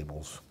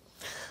labels.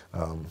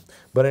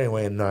 But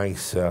anyway, a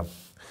nice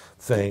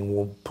thing.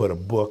 We'll put a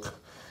book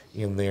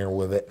in there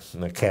with it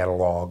and a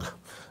catalog,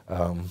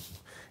 and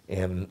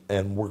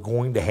we're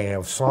going to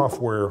have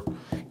software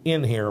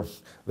in here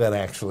that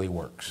actually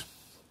works.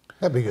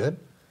 That'd be good.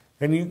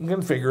 And you can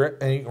configure it,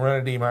 and you can run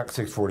a DMOC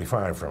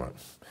 645 from it.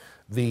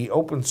 The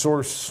open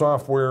source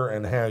software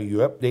and how you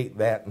update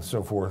that and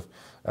so forth,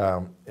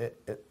 I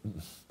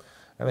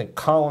think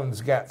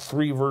Colin's got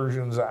 3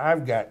 versions.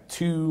 I've got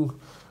 2.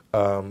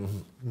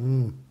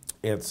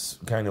 It's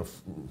kind of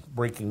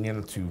breaking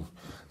into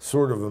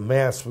sort of a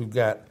mess. We've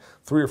got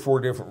 3 or 4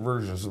 different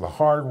versions of the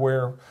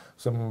hardware.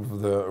 Some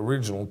of the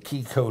original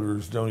key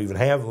coders don't even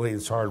have the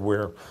latest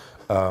hardware.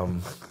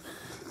 And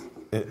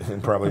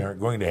probably aren't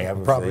going to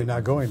have. Probably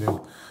not going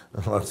to.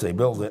 Unless they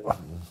build it.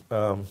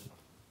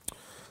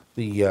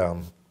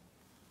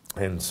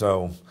 And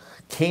so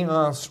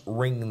chaos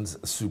reigns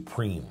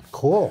supreme.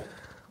 Cool.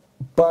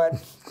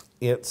 But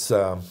it's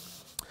I've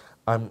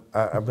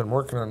been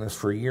working on this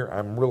for a year.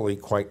 I'm really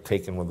quite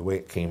taken with the way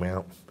it came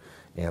out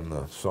and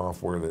the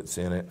software that's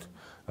in it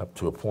up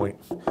to a point.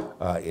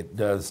 It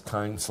does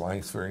time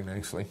slice very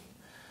nicely,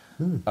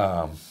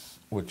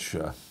 which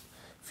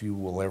if you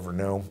will ever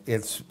know,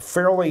 it's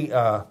fairly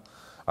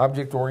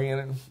object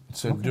oriented.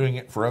 So doing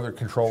it for other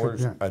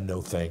controllers,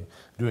 no thing.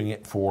 Doing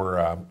it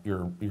for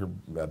your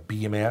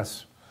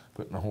BMS,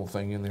 putting the whole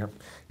thing in there,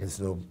 is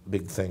no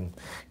big thing.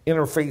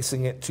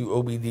 Interfacing it to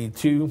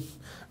OBD2,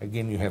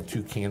 again, you have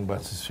 2 CAN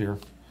buses here.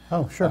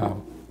 Oh,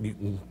 sure. You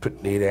can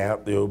put data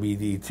out the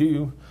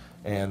OBD2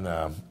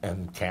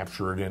 and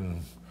capture it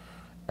in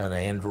an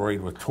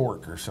Android with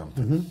Torque or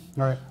something.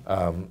 Right.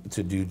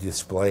 To do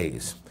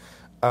displays.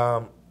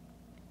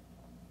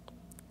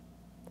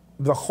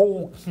 The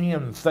whole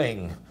CAN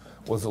thing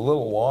was a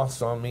little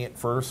lost on me at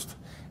first,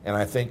 and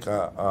I think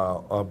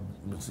a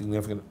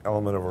significant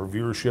element of our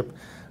viewership.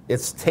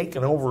 It's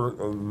taken over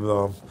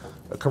the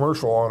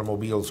commercial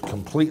automobiles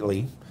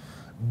completely,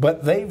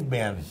 but they've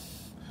been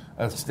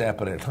a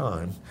step at a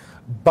time.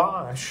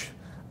 Bosch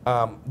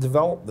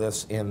developed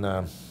this in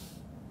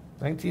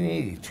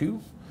 1982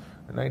 or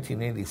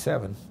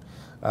 1987,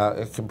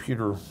 a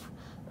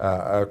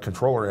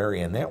controller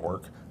area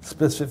network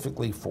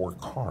specifically for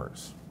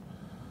cars.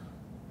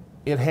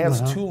 It has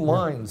 2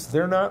 lines.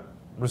 They're not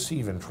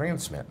receive and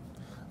transmit.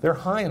 They're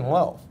high and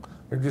low.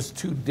 They're just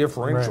 2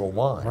 differential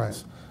lines.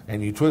 Right.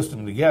 And you twist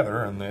them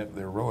together, and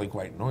they're really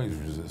quite noise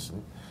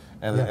resistant.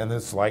 And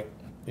it's like,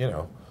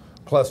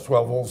 plus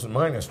 12 volts and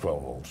minus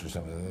 12 volts or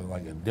something. They're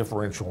like a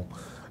differential.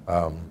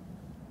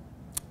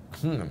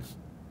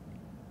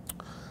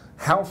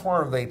 How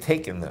far have they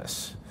taken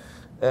this?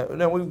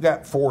 Now, we've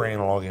got 4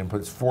 analog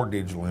inputs, 4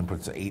 digital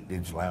inputs, 8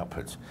 digital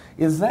outputs.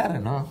 Is that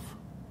enough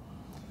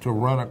to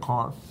run a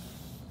car?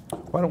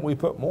 Why don't we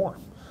put more?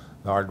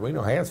 The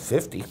Arduino has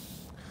 50.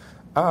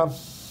 I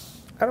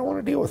don't want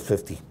to deal with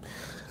 50.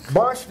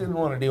 Bosch didn't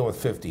want to deal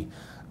with 50.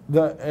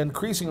 The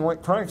increasing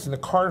electronics in the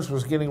cars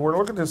was getting worse.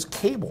 Look at this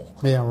cable.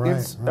 Yeah, right.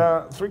 It's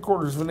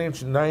 3/4 of an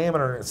inch in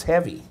diameter, and it's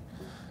heavy.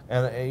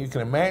 And you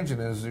can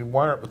imagine as you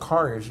wire up the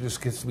car, it just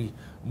gets to be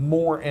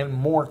more and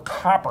more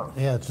copper.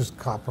 Yeah, it's just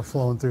copper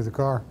flowing through the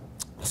car.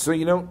 So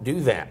you don't do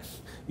that.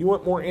 You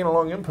want more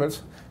analog inputs,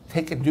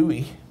 take a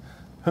Dewey,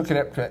 hook it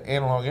up to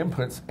analog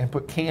inputs, and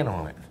put CAN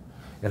on it,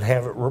 and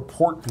have it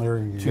report to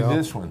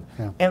this one.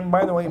 Yeah. And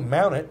by the way,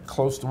 mount it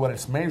close to what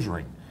it's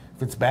measuring.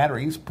 If it's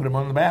batteries, put them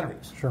on the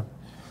batteries. Sure.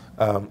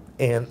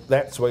 And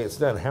that's the way it's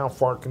done. How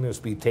far can this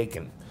be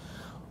taken?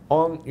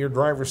 On your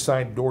driver's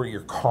side door of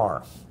your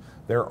car,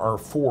 there are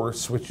 4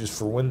 switches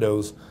for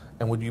windows,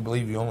 and would you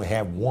believe you only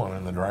have 1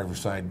 on the driver's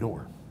side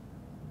door?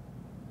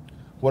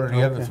 What are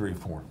the other 3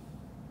 for?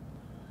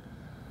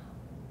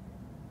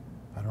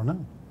 I don't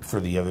know. For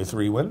the other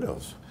 3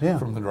 windows. Yeah.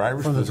 From the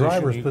driver's From the position,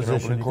 driver's you can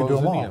position, open and you can close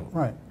do them it all. in.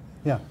 Right.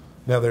 Yeah.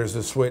 Now there's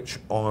a switch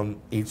on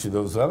each of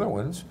those other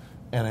ones,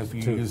 and if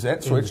you use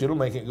that switch, it'll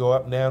make it go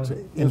up and down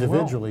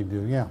individually.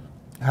 Do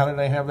How did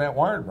they have that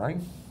wired, right?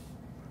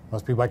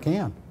 Must be by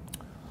CAN.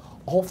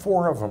 All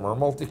 4 of them are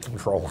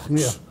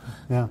multi-controllers.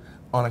 Yeah.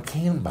 On a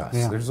CAN bus.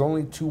 Yeah. There's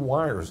only 2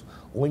 wires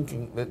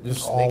linking that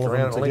just All snake of around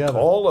them and link together.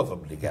 all of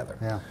them together.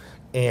 Yeah.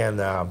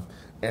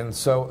 And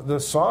so the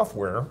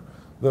software,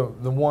 the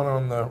one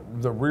on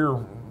the rear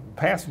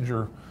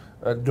passenger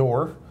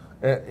door,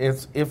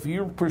 if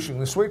you're pushing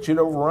the switch, it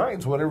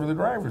overrides whatever the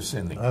driver's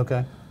sending.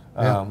 Okay.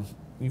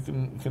 You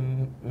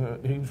can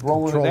he's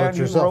rolling it down,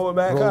 you can roll it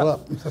back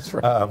up. That's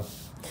right.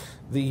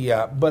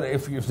 But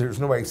if there's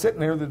nobody sitting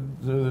there,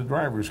 the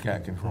driver's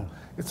got control.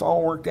 It's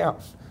all worked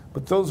out.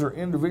 But those are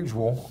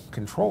individual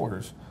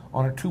controllers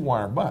on a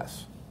 2-wire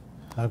bus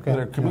that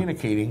are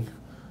communicating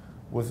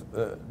with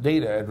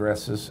data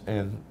addresses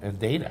and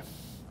data.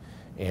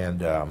 And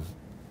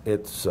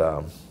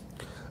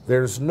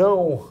there's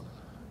no,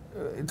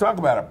 talk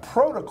about a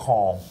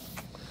protocol,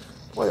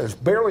 well, there's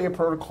barely a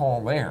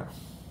protocol there.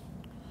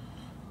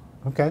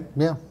 Okay,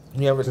 yeah.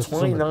 You have a Just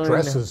some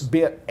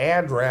 29-bit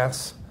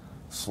address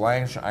 /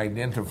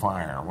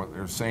 identifier. What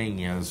they're saying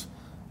is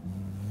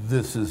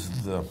this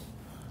is the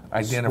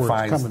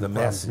identifies the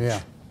message.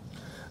 Yeah.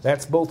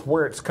 That's both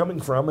where it's coming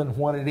from and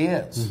what it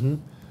is.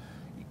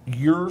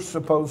 You're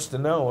supposed to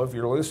know, if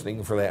you're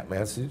listening for that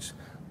message,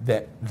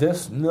 that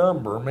this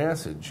number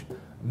message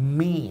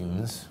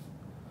means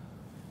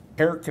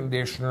air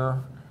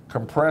conditioner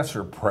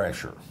compressor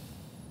pressure.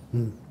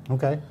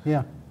 Okay,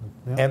 yeah.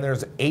 And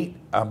there's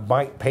 8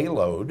 byte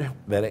payload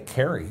that it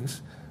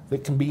carries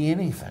that can be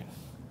anything.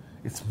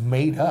 It's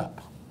made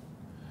up.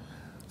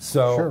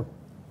 So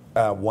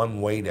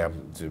one way to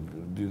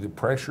do the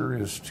pressure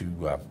is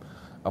to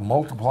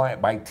multiply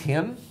it by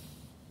 10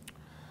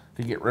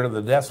 to get rid of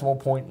the decimal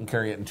point and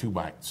carry it in 2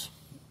 bytes.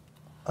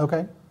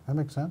 Okay, that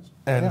makes sense.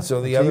 And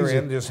so the other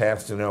end just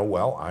has to know,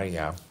 well, I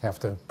have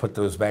to put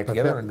those back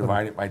together and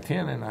divide it by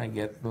 10, and I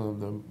get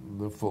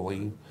the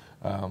fully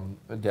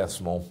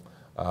decimal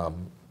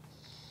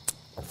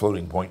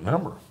floating point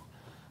number.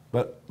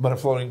 But a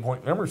floating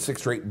point number is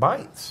 6 or 8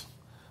 bytes,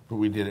 but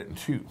we did it in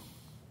 2.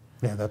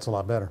 Yeah, that's a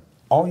lot better.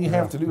 All you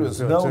have to do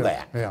is know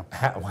that. Yeah.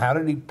 How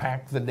did he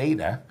pack the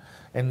data?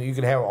 And you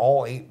can have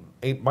all 8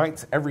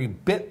 bytes. Every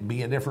bit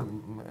be a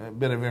different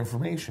bit of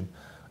information.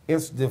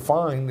 It's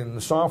defined in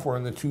the software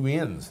in the 2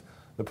 ends.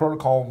 The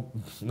protocol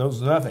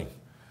knows nothing.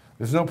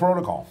 There's no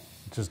protocol.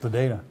 Just the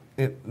data.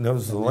 It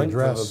knows the length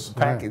of the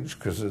package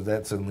because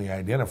that's in the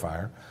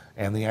identifier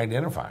and the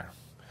identifier.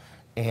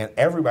 And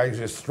everybody's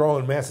just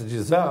throwing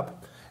messages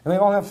up, and they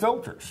all have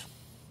filters.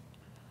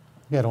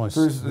 Yeah,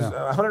 there's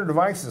 100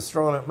 devices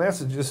throwing up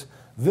messages.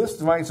 This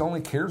device only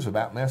cares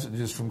about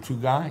messages from 2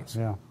 guys.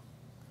 Yeah.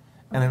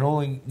 And it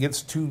only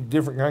gets 2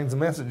 different kinds of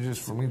messages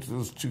from each of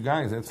those 2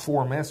 guys. That's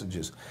 4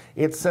 messages.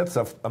 It sets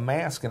a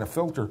mask and a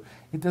filter.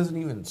 It doesn't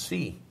even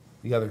see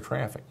the other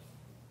traffic.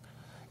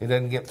 It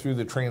doesn't get through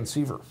the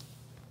transceiver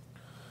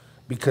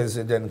because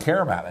it doesn't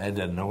care about it. It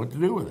doesn't know what to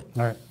do with it.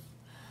 All right.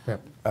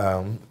 Yep.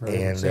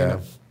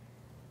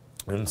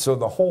 And so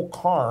the whole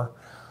car,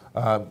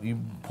 you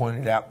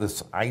pointed out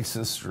this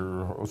ISIS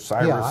or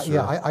Osiris.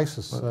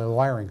 ISIS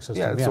wiring system.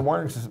 Yeah, it's a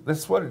wiring system.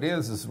 That's what it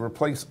is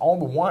replace all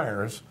the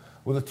wires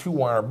with a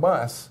 2-wire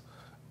bus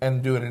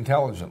and do it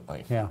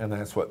intelligently. Yeah. And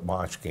that's what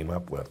Bosch came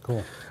up with.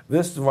 Cool.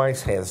 This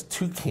device has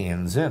 2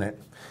 cans in it.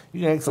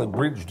 You can actually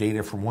bridge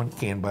data from one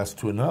CAN bus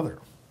to another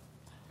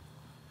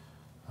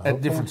at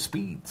different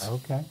speeds.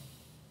 Okay.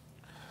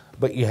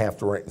 But you have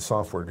to write the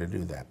software to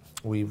do that.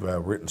 We've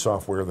written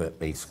software that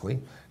basically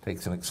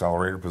takes an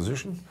accelerator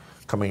position,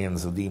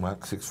 commands the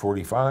DMUX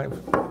 645.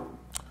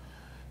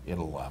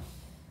 It'll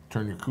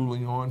turn your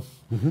cooling on,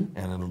 and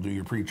it'll do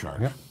your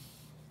pre-charge. Yep.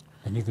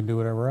 And you can do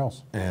whatever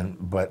else.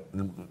 But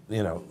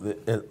you know,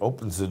 it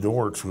opens the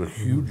door to a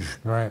huge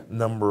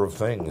number of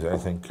things. I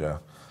think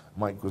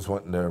Mike was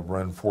wanting to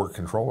run 4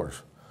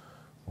 controllers.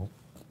 We'll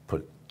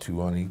put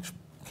 2 on each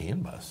CAN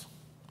bus.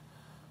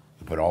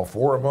 You put all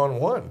 4 of them on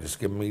one.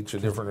 Just give them each a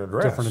different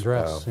address. Different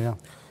address, yeah.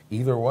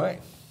 Either way.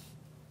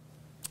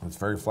 It's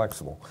very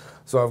flexible.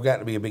 So I've got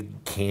to be a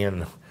big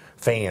CAN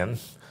fan.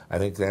 I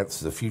think that's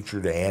the future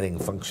to adding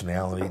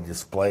functionality,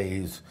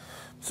 displays,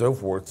 so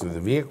forth to the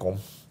vehicle.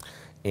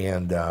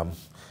 And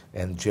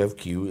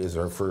JevQ is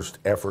our first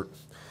effort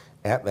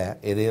at that.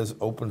 It is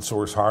open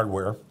source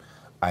hardware.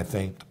 I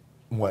think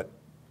what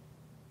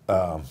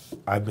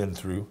I've been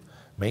through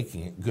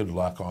making it, good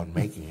luck on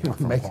making it.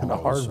 Making the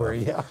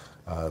hardware,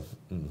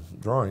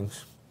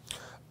 drawings.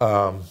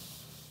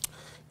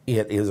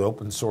 It is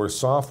open source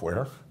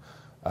software.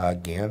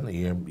 Again,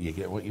 you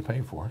get what you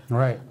pay for,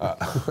 right?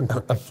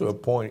 Up to a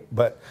point,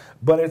 but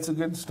it's a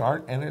good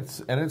start, and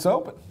it's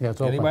open. Yeah, it's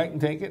open. Anybody can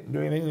take it and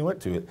do anything they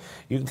want to it.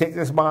 You can take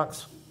this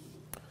box,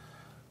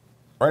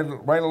 write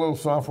a little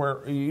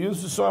software. You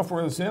use the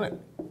software that's in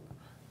it,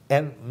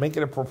 and make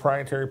it a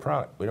proprietary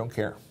product. We don't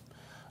care.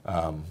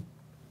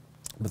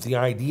 But the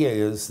idea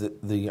is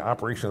that the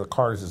operation of the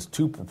cars is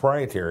too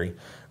proprietary.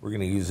 We're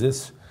going to use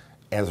this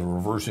as a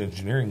reverse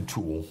engineering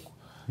tool.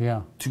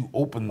 Yeah. To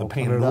open the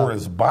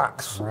Pandora's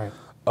box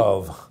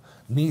of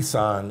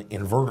Nissan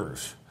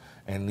inverters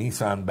and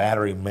Nissan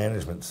battery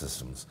management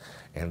systems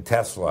and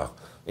Tesla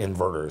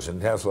inverters and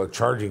Tesla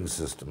charging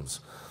systems.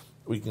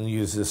 We can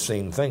use this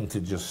same thing to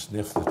just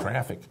sniff the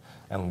traffic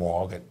and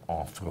log it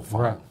off to a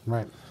file.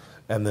 Right.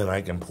 And then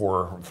I can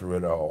pour through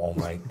it all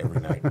night,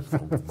 every night for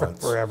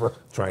months. Forever.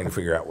 Trying to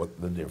figure out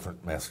what the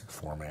different message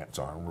formats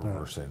are,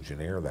 reverse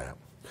engineer that.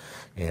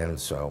 And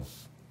so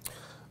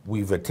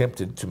we've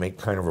attempted to make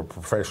kind of a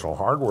professional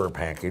hardware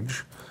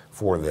package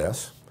for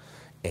this,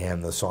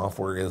 and the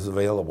software is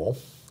available.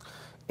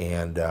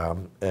 And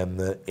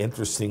the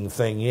interesting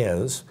thing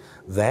is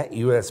that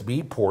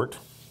USB port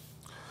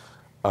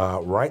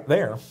right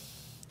there,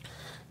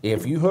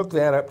 if you hook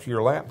that up to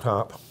your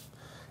laptop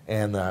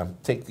and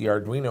take the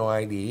Arduino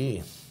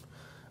IDE,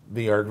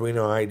 the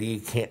Arduino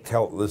IDE can't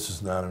tell this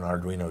is not an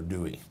Arduino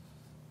DOI.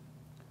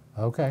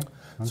 Okay.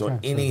 So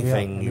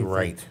anything you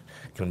write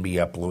can be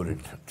uploaded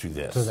to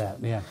this. To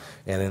that, yeah.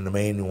 And in the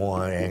main, you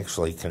want to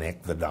actually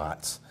connect the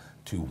dots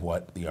to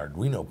what the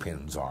Arduino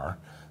pins are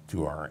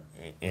to our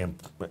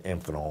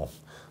Infinal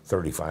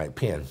 35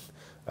 pin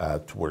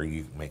to where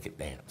you can make it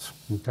dance.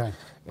 Okay,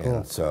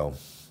 And so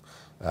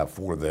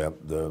for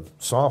the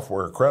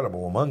software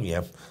credible among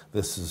you,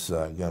 this is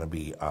going to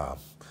be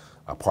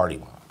a party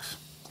box.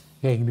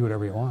 Yeah, you can do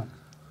whatever you want.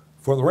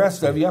 For the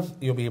rest of you,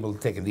 you'll be able to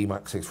take a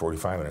DMUX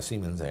 645 and a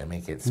Siemens and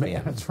make it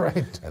spin. That's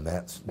right. And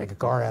that's make a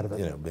car out of it.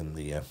 You know, been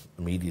the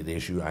immediate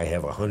issue. I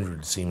have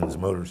 100 Siemens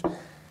motors.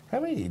 How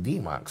many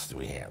DMUX do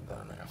we have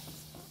though now?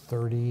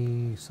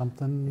 30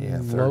 something, Yeah,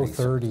 30 low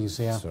 30s,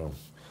 yeah. So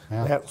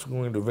yeah. that's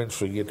going to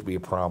eventually get to be a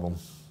problem.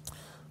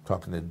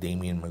 Talking to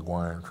Damian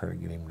McGuire, trying to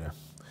get him to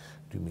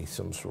do me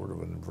some sort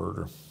of an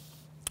inverter.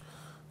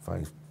 If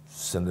I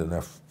send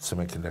enough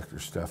semiconductor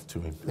stuff to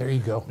him. There you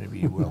go. Maybe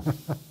he will.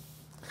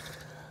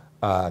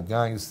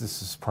 Guys,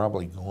 this is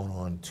probably going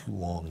on too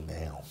long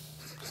now.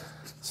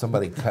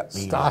 Somebody cut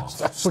me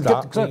off.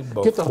 Stop me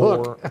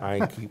before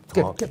I keep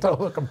talking. Get the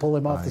hook and pull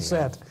him off the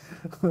set.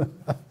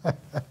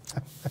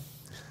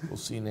 We'll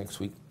see you next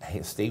week.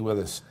 Hey, stay with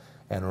us.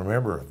 And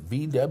remember,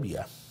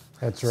 VW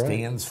That's right.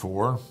 stands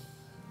for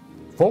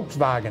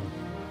Volkswagen.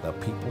 the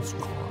people's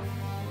car.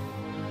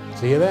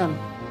 See you then.